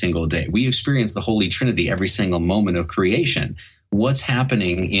every single day. We experience the Holy Trinity every single moment of creation. What's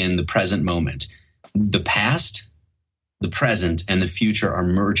happening in the present moment? The past, the present, and the future are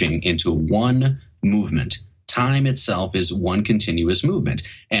merging into one movement. Time itself is one continuous movement.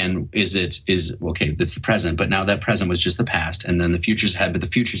 And it's the present, but now that present was just the past, and then the future's ahead, but the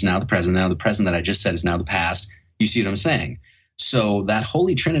future's now the present. Now the present that I just said is now the past. You see what I'm saying? So that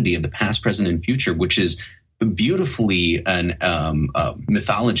Holy Trinity of the past, present, and future, which is beautifully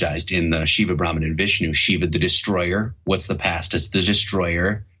mythologized in the Shiva, Brahman, and Vishnu. Shiva, the destroyer. What's the past? It's the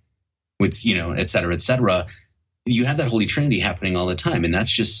destroyer. It's, et cetera, et cetera. You have that Holy Trinity happening all the time. And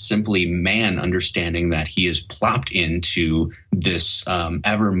that's just simply man understanding that he is plopped into this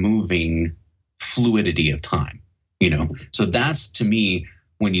ever-moving fluidity of time, So that's, to me,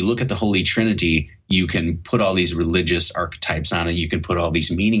 when you look at the Holy Trinity, you can put all these religious archetypes on it. You can put all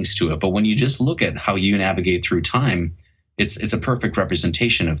these meanings to it. But when you just look at how you navigate through time, it's a perfect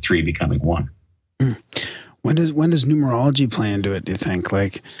representation of 3 becoming 1. When does numerology play into it, do you think?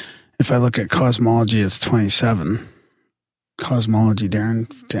 Like, if I look at cosmology, it's 27. cosmology, Darren,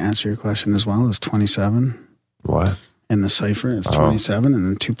 to answer your question as well, is 27. What? In the cipher, it's 27, and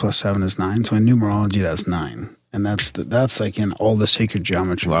then 2 plus 7 is 9. So in numerology, that's 9. And that's like in all the sacred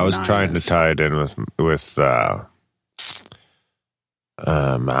geometry. Well, I was trying to tie it in with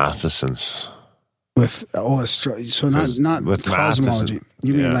Matheson's. With so not with cosmology. Matheson.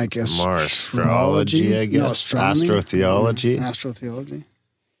 You mean like more astrology, I guess. No, astrotheology. Astrotheology.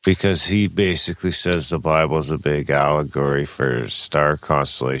 Because he basically says the Bible is a big allegory for star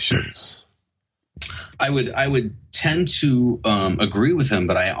constellations. I would tend to agree with him,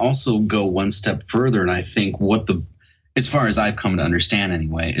 but I also go one step further, and I think as far as I've come to understand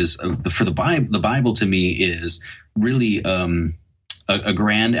anyway, is for the Bible to me is really a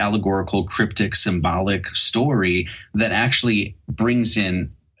grand allegorical, cryptic, symbolic story that actually brings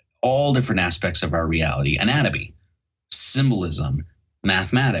in all different aspects of our reality: anatomy, symbolism,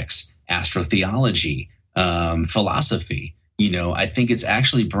 mathematics, astrotheology, philosophy. I think it's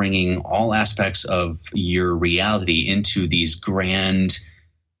actually bringing all aspects of your reality into these grand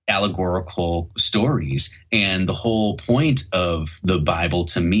allegorical stories. And the whole point of the Bible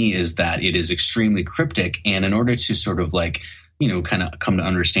to me is that it is extremely cryptic. And in order to sort of kind of come to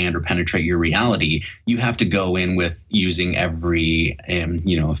understand or penetrate your reality, you have to go in with using every,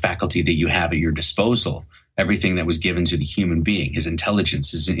 faculty that you have at your disposal. Everything that was given to the human being, his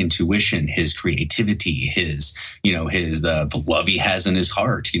intelligence, his intuition, his creativity, the love he has in his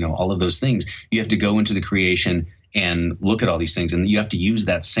heart, all of those things. You have to go into the creation and look at all these things. And you have to use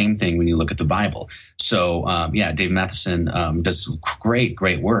that same thing when you look at the Bible. So, Dave Matheson does great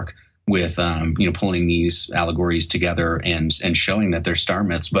work with, pulling these allegories together and showing that they're star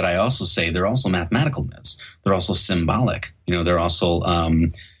myths. But I also say they're also mathematical myths. They're also symbolic. They're also,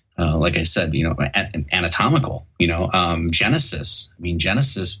 like I said, anatomical, Genesis. I mean,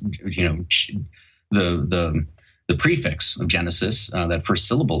 Genesis, the prefix of Genesis, that first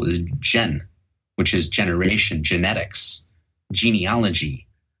syllable is gen, which is generation, genetics, genealogy,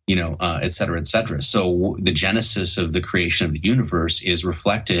 et cetera, et cetera. So the genesis of the creation of the universe is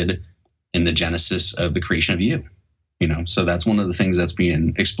reflected in the genesis of the creation of you. So that's one of the things that's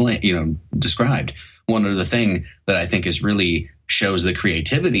being explained, described. One other thing that I think is really shows the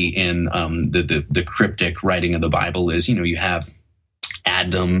creativity in the cryptic writing of the Bible is, you have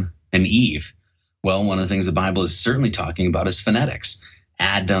Adam and Eve. Well, one of the things the Bible is certainly talking about is phonetics.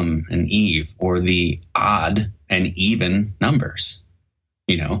 Adam and Eve, or the odd and even numbers.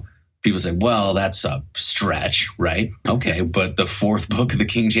 People say, well, that's a stretch, right? Okay, but the fourth book of the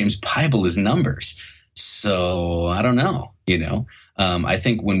King James Bible is Numbers. So I don't know, I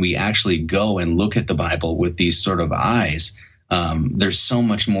think when we actually go and look at the Bible with these sort of eyes, there's so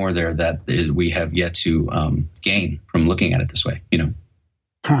much more there that we have yet to gain from looking at it this way,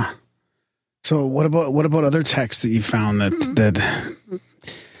 Huh. So what about other texts that you found that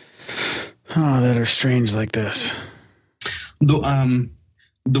are strange like this?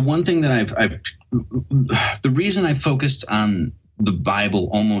 The one thing that the reason I focused on the Bible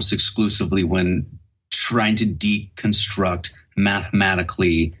almost exclusively when trying to deconstruct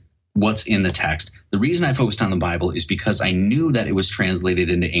mathematically what's in the text, the reason I focused on the Bible is because I knew that it was translated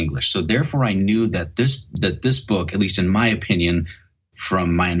into English. So therefore I knew that this book, at least in my opinion,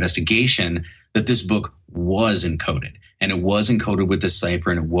 from my investigation, that this book was encoded. And it was encoded with the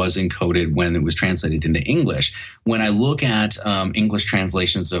cipher, and it was encoded when it was translated into English. When I look at English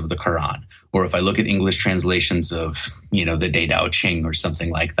translations of the Quran, or if I look at English translations of, the De Dao Ching or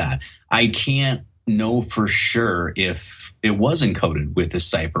something like that, I can't know for sure if it was encoded with the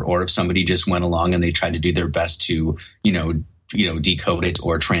cipher, or if somebody just went along and they tried to do their best to, decode it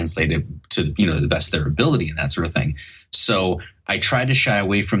or translate it to, the best of their ability and that sort of thing. So I try to shy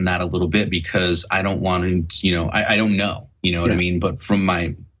away from that a little bit because I don't want to, I don't know, what I mean? But from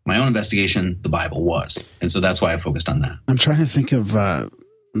my own investigation, the Bible was. And so that's why I focused on that. I'm trying to think of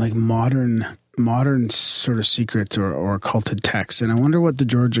like modern sort of secrets or occulted texts. And I wonder what the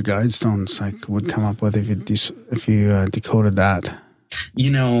Georgia Guidestones would come up with if you decoded that.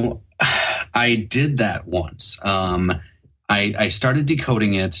 I did that once. I started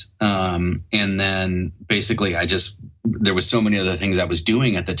decoding it, and then basically there was so many other things I was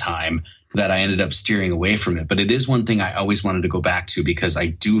doing at the time that I ended up steering away from it. But it is one thing I always wanted to go back to because I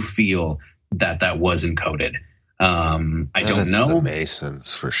do feel that was encoded. I don't know. The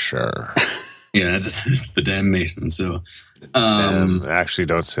Masons for sure. Yeah, it's the damn Masons. So, actually,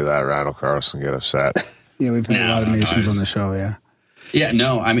 don't say that. Randall Carlson get upset. Yeah, we've had a lot of Masons on the show. Yeah. Yeah.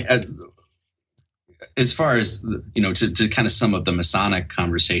 No, I mean, as far as to kind of sum up the Masonic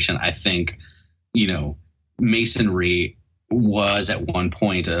conversation, I think Masonry was at one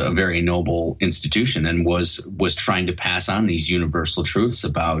point a very noble institution and was trying to pass on these universal truths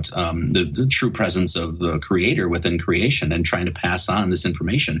about the true presence of the creator within creation and trying to pass on this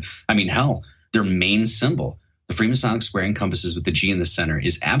information. I mean, hell, their main symbol, the Freemasonic square and compasses with the G in the center,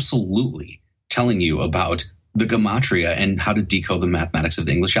 is absolutely telling you about the gematria and how to decode the mathematics of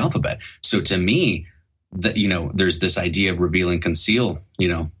the English alphabet. So to me, that, you know, there's this idea of reveal and conceal. You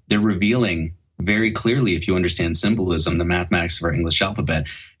know, they're revealing very clearly, if you understand symbolism, the mathematics of our English alphabet.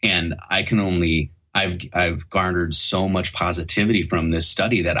 And I've garnered so much positivity from this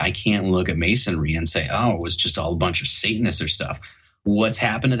study that I can't look at Masonry and say, oh, it was just all a bunch of Satanists or stuff. What's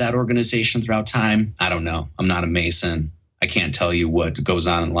happened to that organization throughout time? I don't know. I'm not a Mason. I can't tell you what goes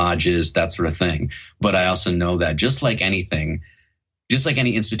on in lodges, that sort of thing. But I also know that just like anything, just like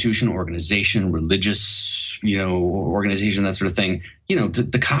any institution, organization, religious, you know, organization, that sort of thing, you know,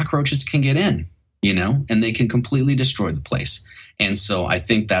 the cockroaches can get in, you know, and they can completely destroy the place. And so I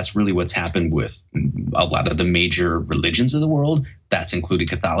think that's really what's happened with a lot of the major religions of the world. That's included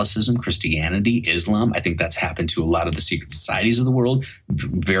Catholicism, Christianity, Islam. I think that's happened to a lot of the secret societies of the world.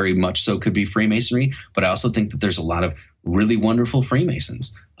 Very much so could be Freemasonry. But I also think that there's a lot of really wonderful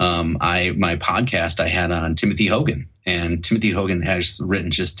Freemasons. My podcast I had on Timothy Hogan, and Timothy Hogan has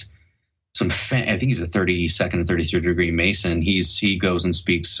written just some, I think he's a 32nd or 33rd degree Mason. He goes and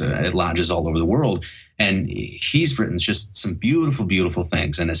speaks at lodges all over the world, and he's written just some beautiful, beautiful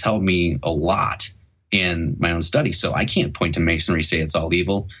things and has helped me a lot in my own study. So I can't point to Masonry, say it's all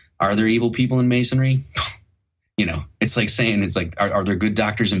evil. Are there evil people in Masonry? You know, it's like saying, it's like, are there good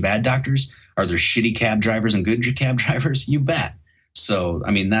doctors and bad doctors? Are there shitty cab drivers and good cab drivers? You bet. So,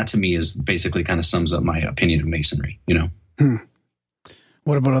 I mean, that to me is basically kind of sums up my opinion of Masonry, you know?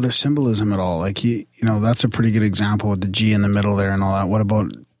 What about other symbolism at all? Like, you know, that's a pretty good example with the G in the middle there and all that. What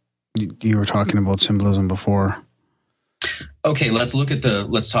about, you were talking about symbolism before. Okay, let's talk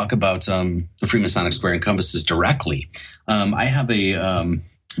about the Freemasonic square and compasses directly. I have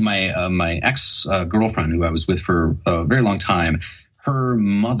my ex girlfriend who I was with for a very long time. Her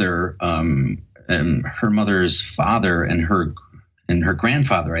mother, and her mother's father, and her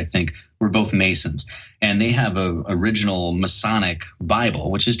grandfather, I think, were both Masons, and they have a original Masonic Bible,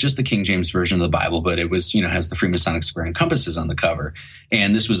 which is just the King James version of the Bible, but it was, you know, has the Freemasonic square and compasses on the cover.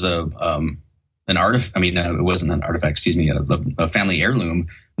 And this was it wasn't an artifact, excuse me, a family heirloom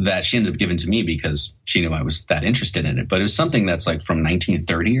that she ended up giving to me because she knew I was that interested in it. But it was something that's like from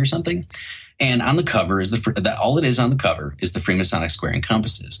 1930 or something. And on the cover is all it is on the cover is the Freemasonic square and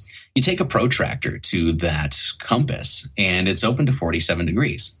compasses. You take a protractor to that compass, and it's open to 47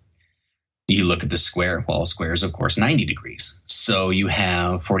 degrees. You look at the square. Well, a square is, of course, 90 degrees. So you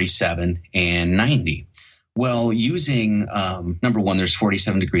have 47 and 90. Well, using, number one, there's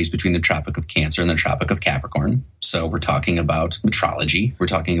 47 degrees between the Tropic of Cancer and the Tropic of Capricorn. So we're talking about metrology. We're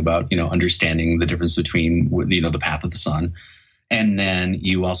talking about, you know, understanding the difference between, you know, the path of the sun. And then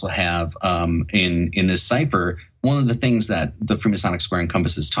you also have in this cipher, one of the things that the Freemasonic square and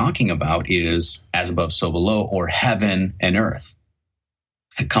compass is talking about is as above, so below, or heaven and earth.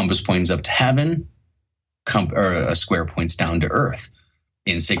 A compass points up to heaven, or a square points down to earth.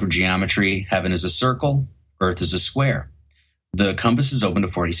 In sacred geometry, heaven is a circle, earth is a square. The compass is open to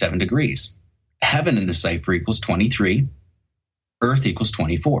 47 degrees. Heaven in the cipher equals 23. Earth equals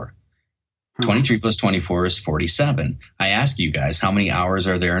 24. 23 plus 24 is 47. I ask you guys, how many hours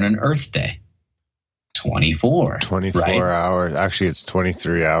are there in an Earth day? 24. 24 right? hours. Actually, it's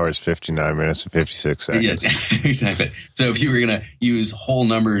 23 hours, 59 minutes, and 56 seconds. Yeah, exactly. So if you were going to use whole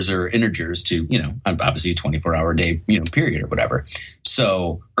numbers or integers to, you know, obviously a 24-hour day, you know, period or whatever.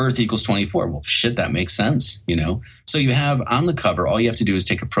 So Earth equals 24. Well, shit, that makes sense, you know. So you have on the cover, all you have to do is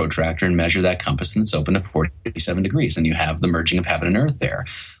take a protractor and measure that compass, and it's open to 47 degrees, and you have the merging of heaven and earth there.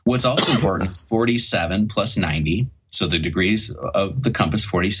 What's also important is 47 plus 90. So the degrees of the compass,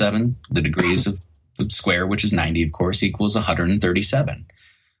 47, the degrees of the square, which is 90, of course, equals 137.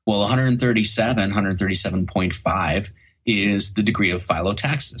 Well, 137.5 is the degree of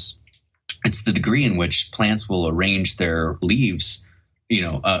phyllotaxis. It's the degree in which plants will arrange their leaves, you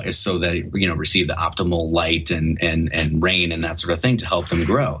know, so that, you know, receive the optimal light and rain and that sort of thing to help them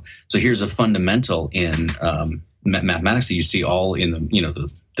grow. So here's a fundamental in mathematics that you see all in the, you know,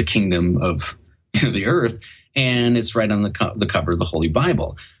 the kingdom of, you know, the earth, and it's right on the cover of the Holy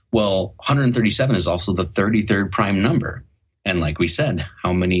Bible. Well, 137 is also the 33rd prime number. And like we said,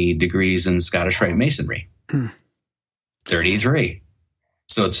 how many degrees in Scottish Rite Masonry? 33.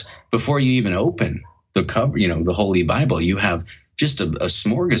 So it's before you even open the cover, you know, the Holy Bible, you have just a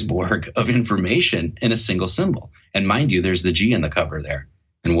smorgasbord of information in a single symbol. And mind you, there's the G on the cover there.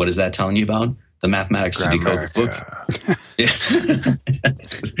 And what is that telling you about? the mathematics to decode the book.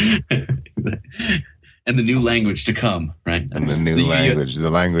 And the new language to come, right? And the new language, the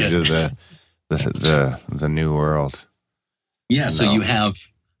language of the new world. Yeah, so you have,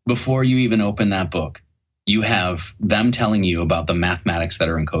 before you even open that book, you have them telling you about the mathematics that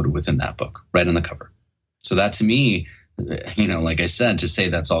are encoded within that book, right on the cover. So that to me, like I said, to say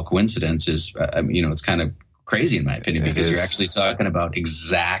that's all coincidence is, it's kind of crazy in my opinion, because you're actually talking about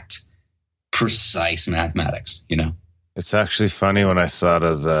exact, precise mathematics, It's actually funny when I thought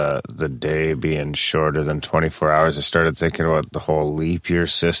of the day being shorter than 24 hours, I started thinking about the whole leap year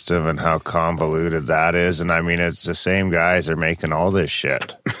system and how convoluted that is. And I mean, it's the same guys are making all this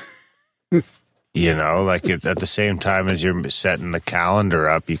shit. Like it's at the same time as you're setting the calendar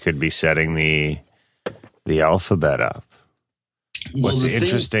up, you could be setting the alphabet up. What's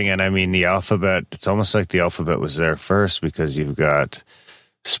interesting, and I mean, the alphabet, it's almost like the alphabet was there first, because you've got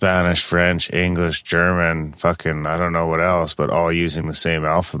Spanish, French, English, German, fucking I don't know what else, but all using the same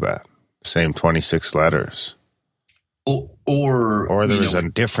alphabet, same 26 letters. Or there was a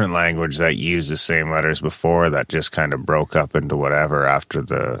different language that used the same letters before that just kind of broke up into whatever after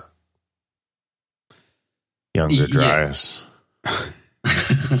the Younger Dryas.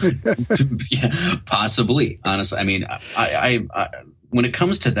 Yeah, possibly. Honestly, I mean, I when it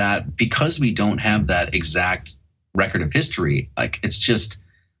comes to that, because we don't have that exact record of history, like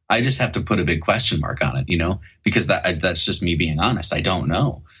I just have to put a big question mark on it, because that's just me being honest. I don't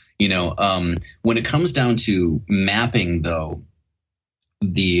know, when it comes down to mapping, though,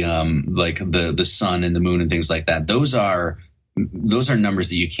 the the sun and the moon and things like that, those are numbers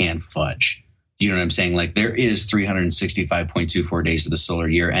that you can't fudge. You know what I'm saying? Like, there is 365.24 days of the solar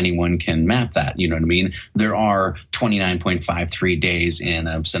year. Anyone can map that. You know what I mean? There are 29.53 days in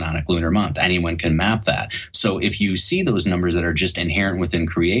a synodic lunar month. Anyone can map that. So if you see those numbers that are just inherent within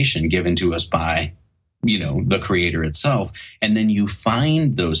creation, given to us by, the creator itself, and then you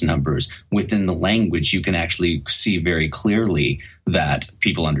find those numbers within the language, you can actually see very clearly that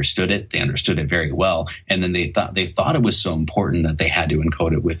people understood it. They understood it very well. And then they thought it was so important that they had to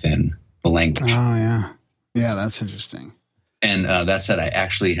encode it within the language. Oh, yeah. Yeah, that's interesting. And that said, I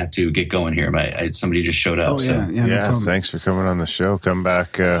actually have to get going here. Somebody just showed up. Oh, yeah. So. No Thanks for coming on the show. Come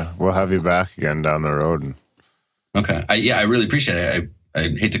back. We'll have you back again down the road. Okay. I really appreciate it.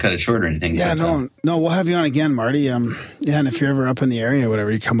 I hate to cut it short or anything. Yeah, but, no, we'll have you on again, Marty. And if you're ever up in the area,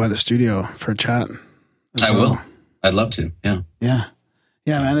 whatever, you come by the studio for a chat. I will. I'd love to. Yeah. Yeah.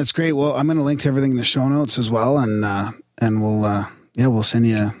 Yeah, man, it's great. Well, I'm going to link to everything in the show notes as well. And we'll send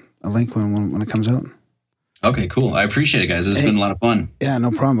you a link when it comes out. Okay, cool. I appreciate it, guys. This has been a lot of fun. Yeah, no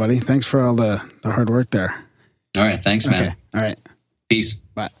problem, buddy. Thanks for all the hard work there. All right. Thanks, man. Okay. All right. Peace.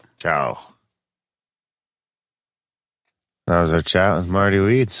 Bye. Ciao. That was our chat with Marty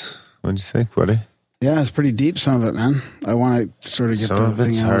Leeds. What'd you think, buddy? Yeah, it's pretty deep, some of it, man. I want to sort of get some of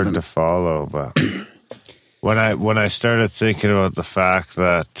it's hard to follow, but when I started thinking about the fact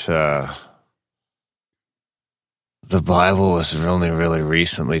that the Bible was only really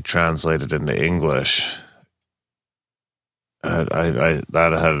recently translated into English,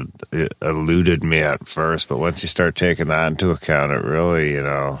 that had eluded me at first. But once you start taking that into account, it really,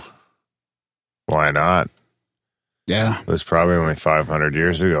 why not? Yeah. It was probably only 500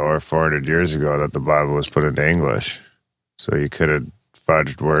 years ago or 400 years ago that the Bible was put into English. So you could have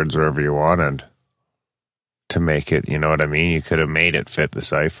fudged words wherever you wanted to make it, you know what I mean? You could have made it fit the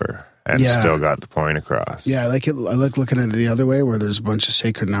cipher. And still got the point across. Yeah, I like it. I like looking at it the other way, where there's a bunch of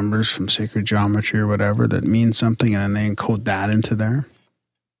sacred numbers from sacred geometry or whatever that mean something, and then they encode that into there.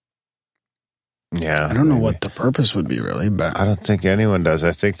 Yeah. I don't know what the purpose would be, really, but I don't think anyone does.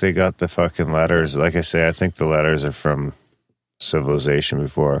 I think they got the fucking letters. Like I say, I think the letters are from civilization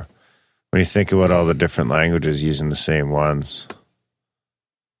before. When you think about all the different languages using the same ones,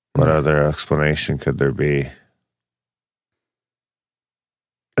 what other explanation could there be?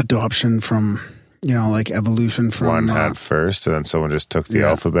 Adoption from, like evolution from... One had first, and then someone just took the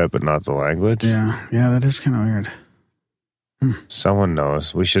alphabet, but not the language. Yeah, that is kind of weird. Someone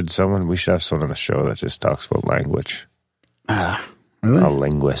knows. We should have someone on the show that just talks about language. Really? A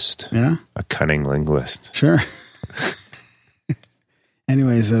linguist. Yeah? A cunning linguist. Sure.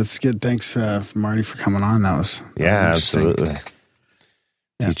 Anyways, that's good. Thanks, Marty, for coming on. That was absolutely.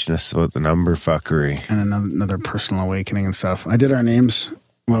 Yeah. Teaching us about the number fuckery. And another personal awakening and stuff. I did our names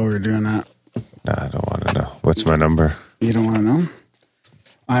while we were doing that. No, I don't want to know. What's my number? You don't want to know?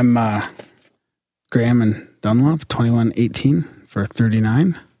 I'm Graham and Dunlop, 2118 for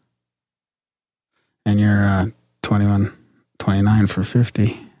 39. And you're 2129 for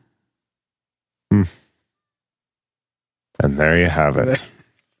 50. And there you have it.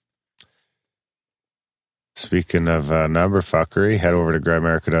 Speaking of number fuckery, head over to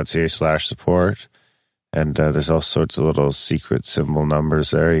grimerica.ca/support. And there's all sorts of little secret symbol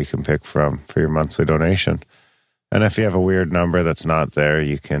numbers there you can pick from for your monthly donation. And if you have a weird number that's not there,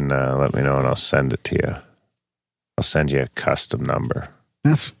 you can let me know and I'll send it to you. I'll send you a custom number.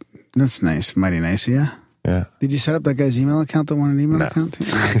 That's nice. Mighty nice of you. Yeah. Did you set up that guy's email account that wanted an email account?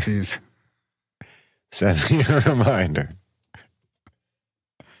 Oh, jeez. Send me a reminder.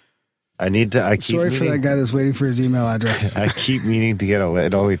 Sorry for that guy that's waiting for his email address. I keep meaning to get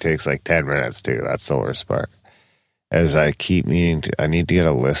it only takes like 10 minutes too. That's the worst part. I need to get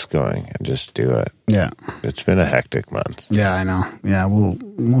a list going and just do it. Yeah. It's been a hectic month. Yeah, I know. Yeah,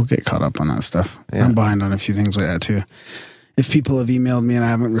 we'll get caught up on that stuff. Yeah. I'm behind on a few things like that too. If people have emailed me and I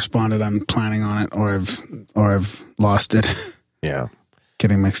haven't responded, I'm planning on it or I've lost it. Yeah.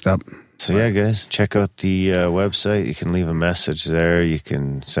 Getting mixed up. So yeah, guys, check out the website. You can leave a message there. You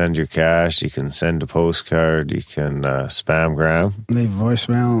can send your cash. You can send a postcard. You can spamgram. Leave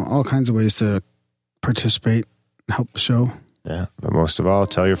voicemail. All kinds of ways to participate, help the show. Yeah, but most of all,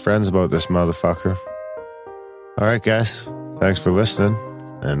 tell your friends about this motherfucker. All right, guys. Thanks for listening,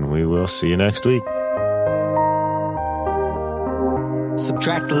 and we will see you next week.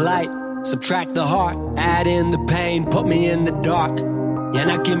 Subtract the light, subtract the heart, add in the pain, put me in the dark. Yeah,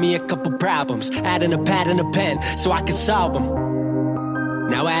 now give me a couple problems, add in a pad and a pen so I can solve them.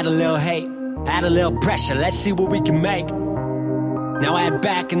 Now add a little hate, add a little pressure, let's see what we can make. Now add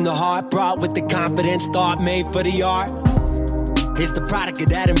back in the heart, brought with the confidence, thought made for the art. It's the product of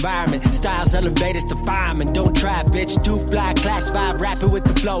that environment. Styles elevators to firemen. Don't try, bitch. Too fly, class 5, rapping with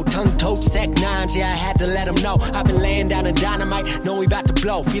the flow. Tongue toad, stack 9s. Yeah, I had to let them know. I've been laying down a dynamite. Know we about to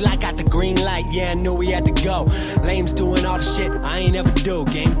blow. Feel like I got the green light. Yeah, I knew we had to go. Lames doing all the shit I ain't ever do.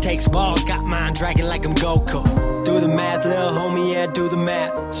 Game takes balls. Got mine dragging like I'm Goku. Do the math, little homie. Yeah, do the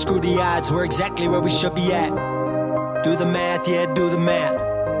math. Screw the odds. We're exactly where we should be at. Do the math. Yeah, do the math.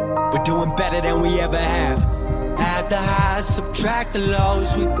 We're doing better than we ever have. Add the highs, subtract the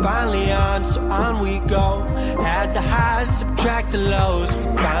lows, we finally on, so on we go. Add the highs, subtract the lows, we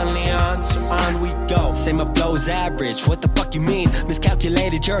finally on, so on we go. Say my flow's average, what the fuck you mean?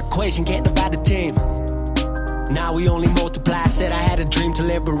 Miscalculated your equation, can't divide the team. Now we only multiply, said I had a dream to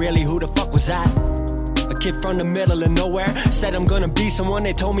live, but really who the fuck was I? A kid from the middle of nowhere, said I'm gonna be someone,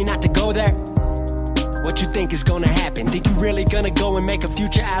 they told me not to go there. What you think is gonna happen? Think you really gonna go and make a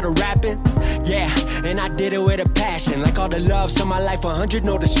future out of rapping? Yeah, and I did it with a passion. Like all the loves of my life, 100,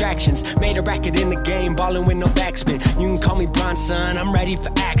 no distractions. Made a racket in the game, ballin' with no backspin. You can call me Bronson, I'm ready for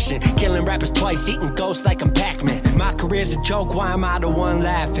action. Killing rappers twice, eating ghosts like I'm Pac-Man. My career's a joke, why am I the one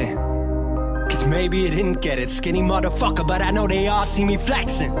laughing? Cause maybe you didn't get it, skinny motherfucker, but I know they all see me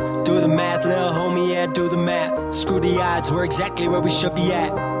flexing. Do the math, little homie, yeah, do the math. Screw the odds, we're exactly where we should be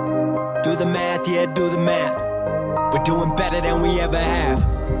at. Do the math, yeah, do the math. We're doing better than we ever have.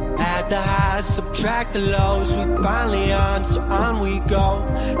 Add the highs, subtract the lows, we finally on, so on we go.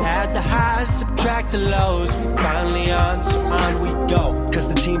 Add the highs, subtract the lows, we finally on, so on we go. Cause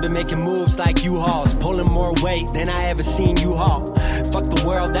the team been making moves like U-Hauls, pulling more weight than I ever seen you haul. Fuck the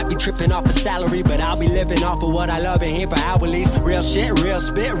world that be tripping off a salary, but I'll be living off of what I love and here for hourlies. Real shit, real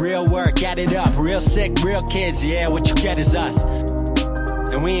spit, real work, add it up. Real sick, real kids, yeah, what you get is us.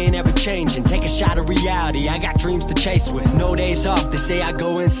 And we ain't ever changing, take a shot of reality. I got dreams to chase with, no days off. They say I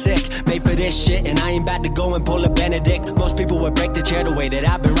go in sick, made for this shit, and I ain't about to go and pull a Benedict. Most people would break the chair the way that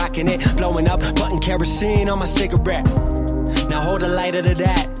I've been rocking it. Blowing up, putting kerosene on my cigarette. Now hold a lighter to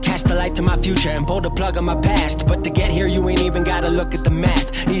that, cast the light to my future and pull the plug on my past. But to get here you ain't even gotta look at the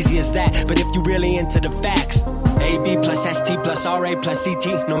math, easy as that, but if you really into the facts. AB plus ST plus RA plus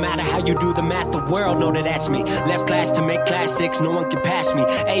CT. No matter how you do the math, the world know that that's me. Left class to make class 6, no one can pass me.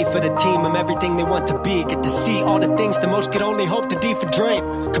 A for the team, I'm everything they want to be. Get to see all the things the most could only hope to D for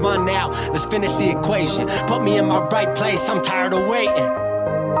dream. Come on now, let's finish the equation. Put me in my right place, I'm tired of waiting.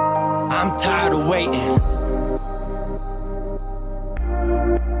 I'm tired of waiting.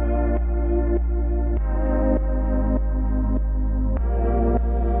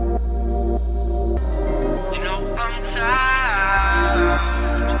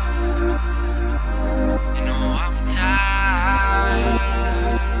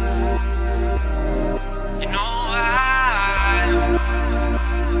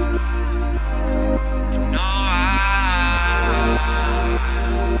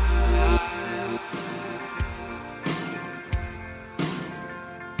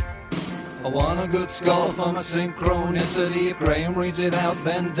 Good score for my synchronicity. If Graham reads it out,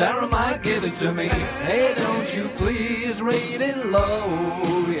 then Darren might give it to me. Hey, don't you please read it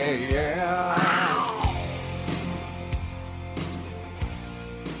low, yeah, yeah.